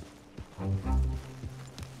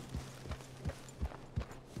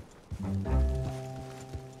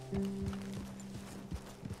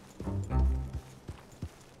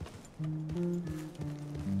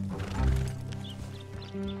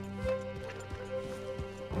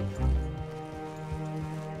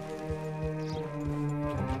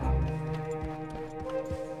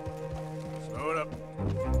 Slow it up.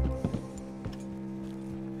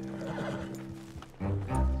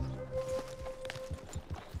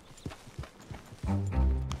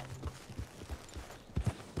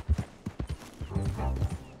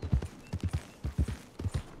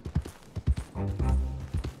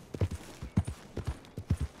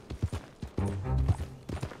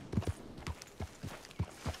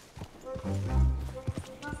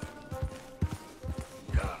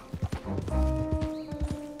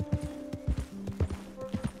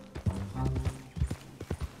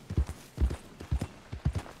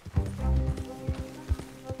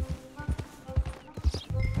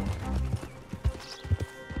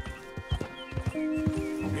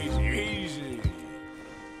 Easy, easy.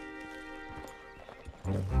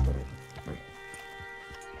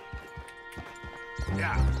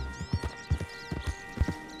 Yeah.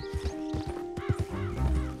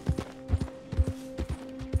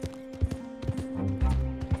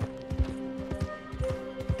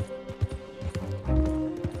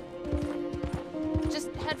 Just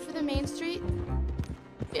head for the main street.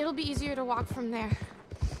 It'll be easier to walk from there.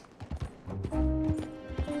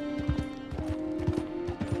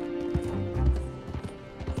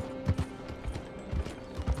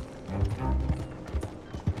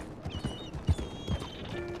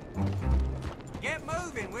 Get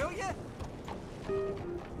moving, will you?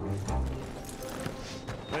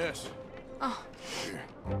 Yes. Oh. Here.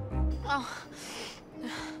 Oh.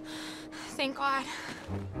 Thank God.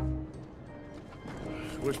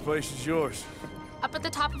 Which place is yours? Up at the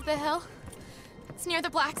top of the hill. It's near the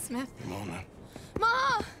blacksmith. Come on now.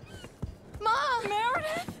 Ma! Ma!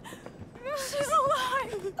 Meredith! She's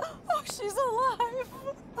alive! Oh, she's alive!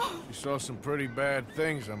 You saw some pretty bad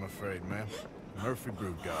things, I'm afraid, ma'am. Murphy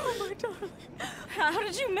Brood got her. Oh, my darling. How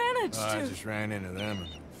did you manage to? I just ran into them and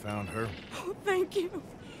found her. Oh, thank you.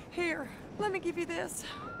 Here, let me give you this.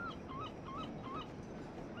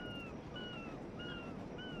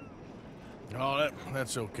 Oh,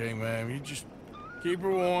 that's okay, ma'am. You just keep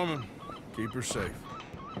her warm and keep her safe.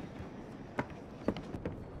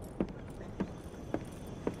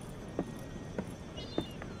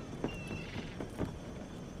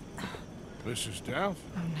 Mrs. Downs?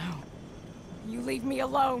 Oh, no. You leave me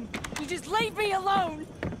alone. You just leave me alone!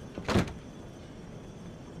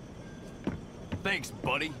 Thanks,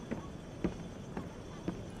 buddy.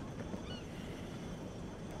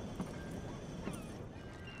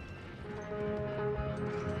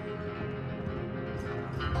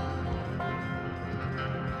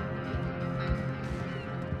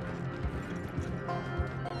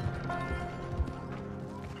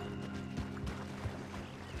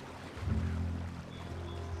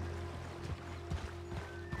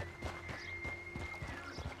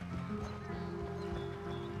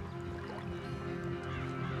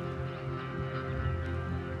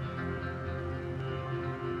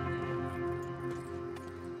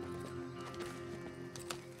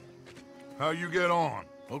 How you get on?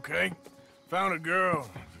 Okay. Found a girl.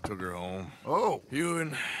 Took her home. Oh. You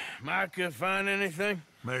and Micah find anything?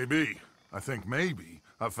 Maybe. I think maybe.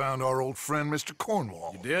 I found our old friend, Mr.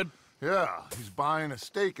 Cornwall. You did? Yeah, he's buying a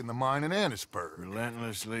stake in the mine in Annisburg.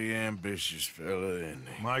 Relentlessly ambitious fella, isn't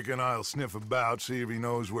he? Mike and I'll sniff about, see if he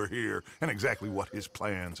knows we're here, and exactly what his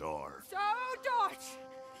plans are. So, Dutch,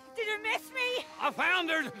 did you miss me? I found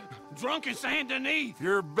her drunk in Saint Denis.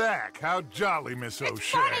 You're back. How jolly, Miss O'Shea. It's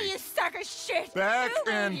funny, you sack of shit. Back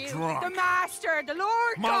Who and you? drunk. The Master, the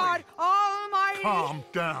Lord Molly. God Almighty. Calm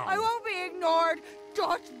down. I won't be ignored.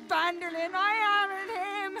 Dutch Vanderlyn,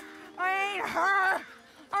 I am him. I ain't her.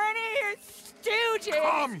 Or any of your stooges.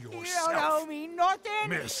 Calm You yourself. don't owe me nothing.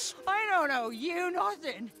 Miss. I don't owe you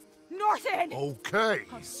nothing. Nothing. Okay.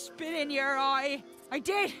 I'll spit in your eye. I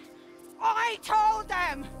did. I told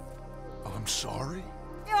them. I'm sorry?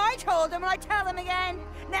 Yeah, I told them and I tell them again.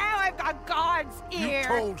 Now I've got God's ear. You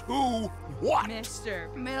told who what?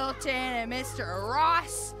 Mr. Milton and Mr.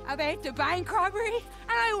 Ross about the bank robbery,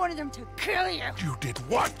 and I wanted them to kill you. You did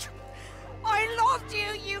what? I loved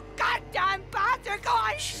you, you goddamn bastard! Go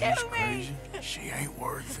on, shoot me! She ain't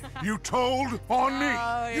worth it. You told on me.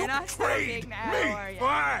 Oh, you're you not so betrayed big now, me. are you?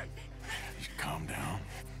 Why? Just calm down.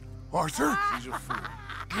 Arthur? She's a fool.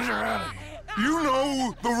 Get her out of here. You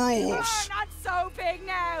know the rules. You're not so big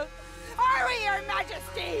now. Are we, Your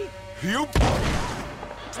Majesty? You...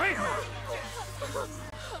 Traitor!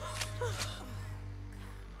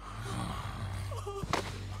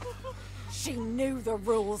 She knew the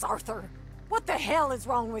rules, Arthur. What the hell is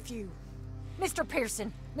wrong with you? Mr.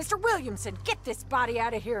 Pearson, Mr. Williamson, get this body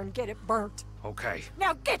out of here and get it burnt. Okay.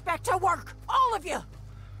 Now get back to work, all of you!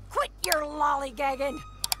 Quit your lollygagging!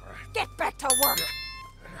 Get back to work!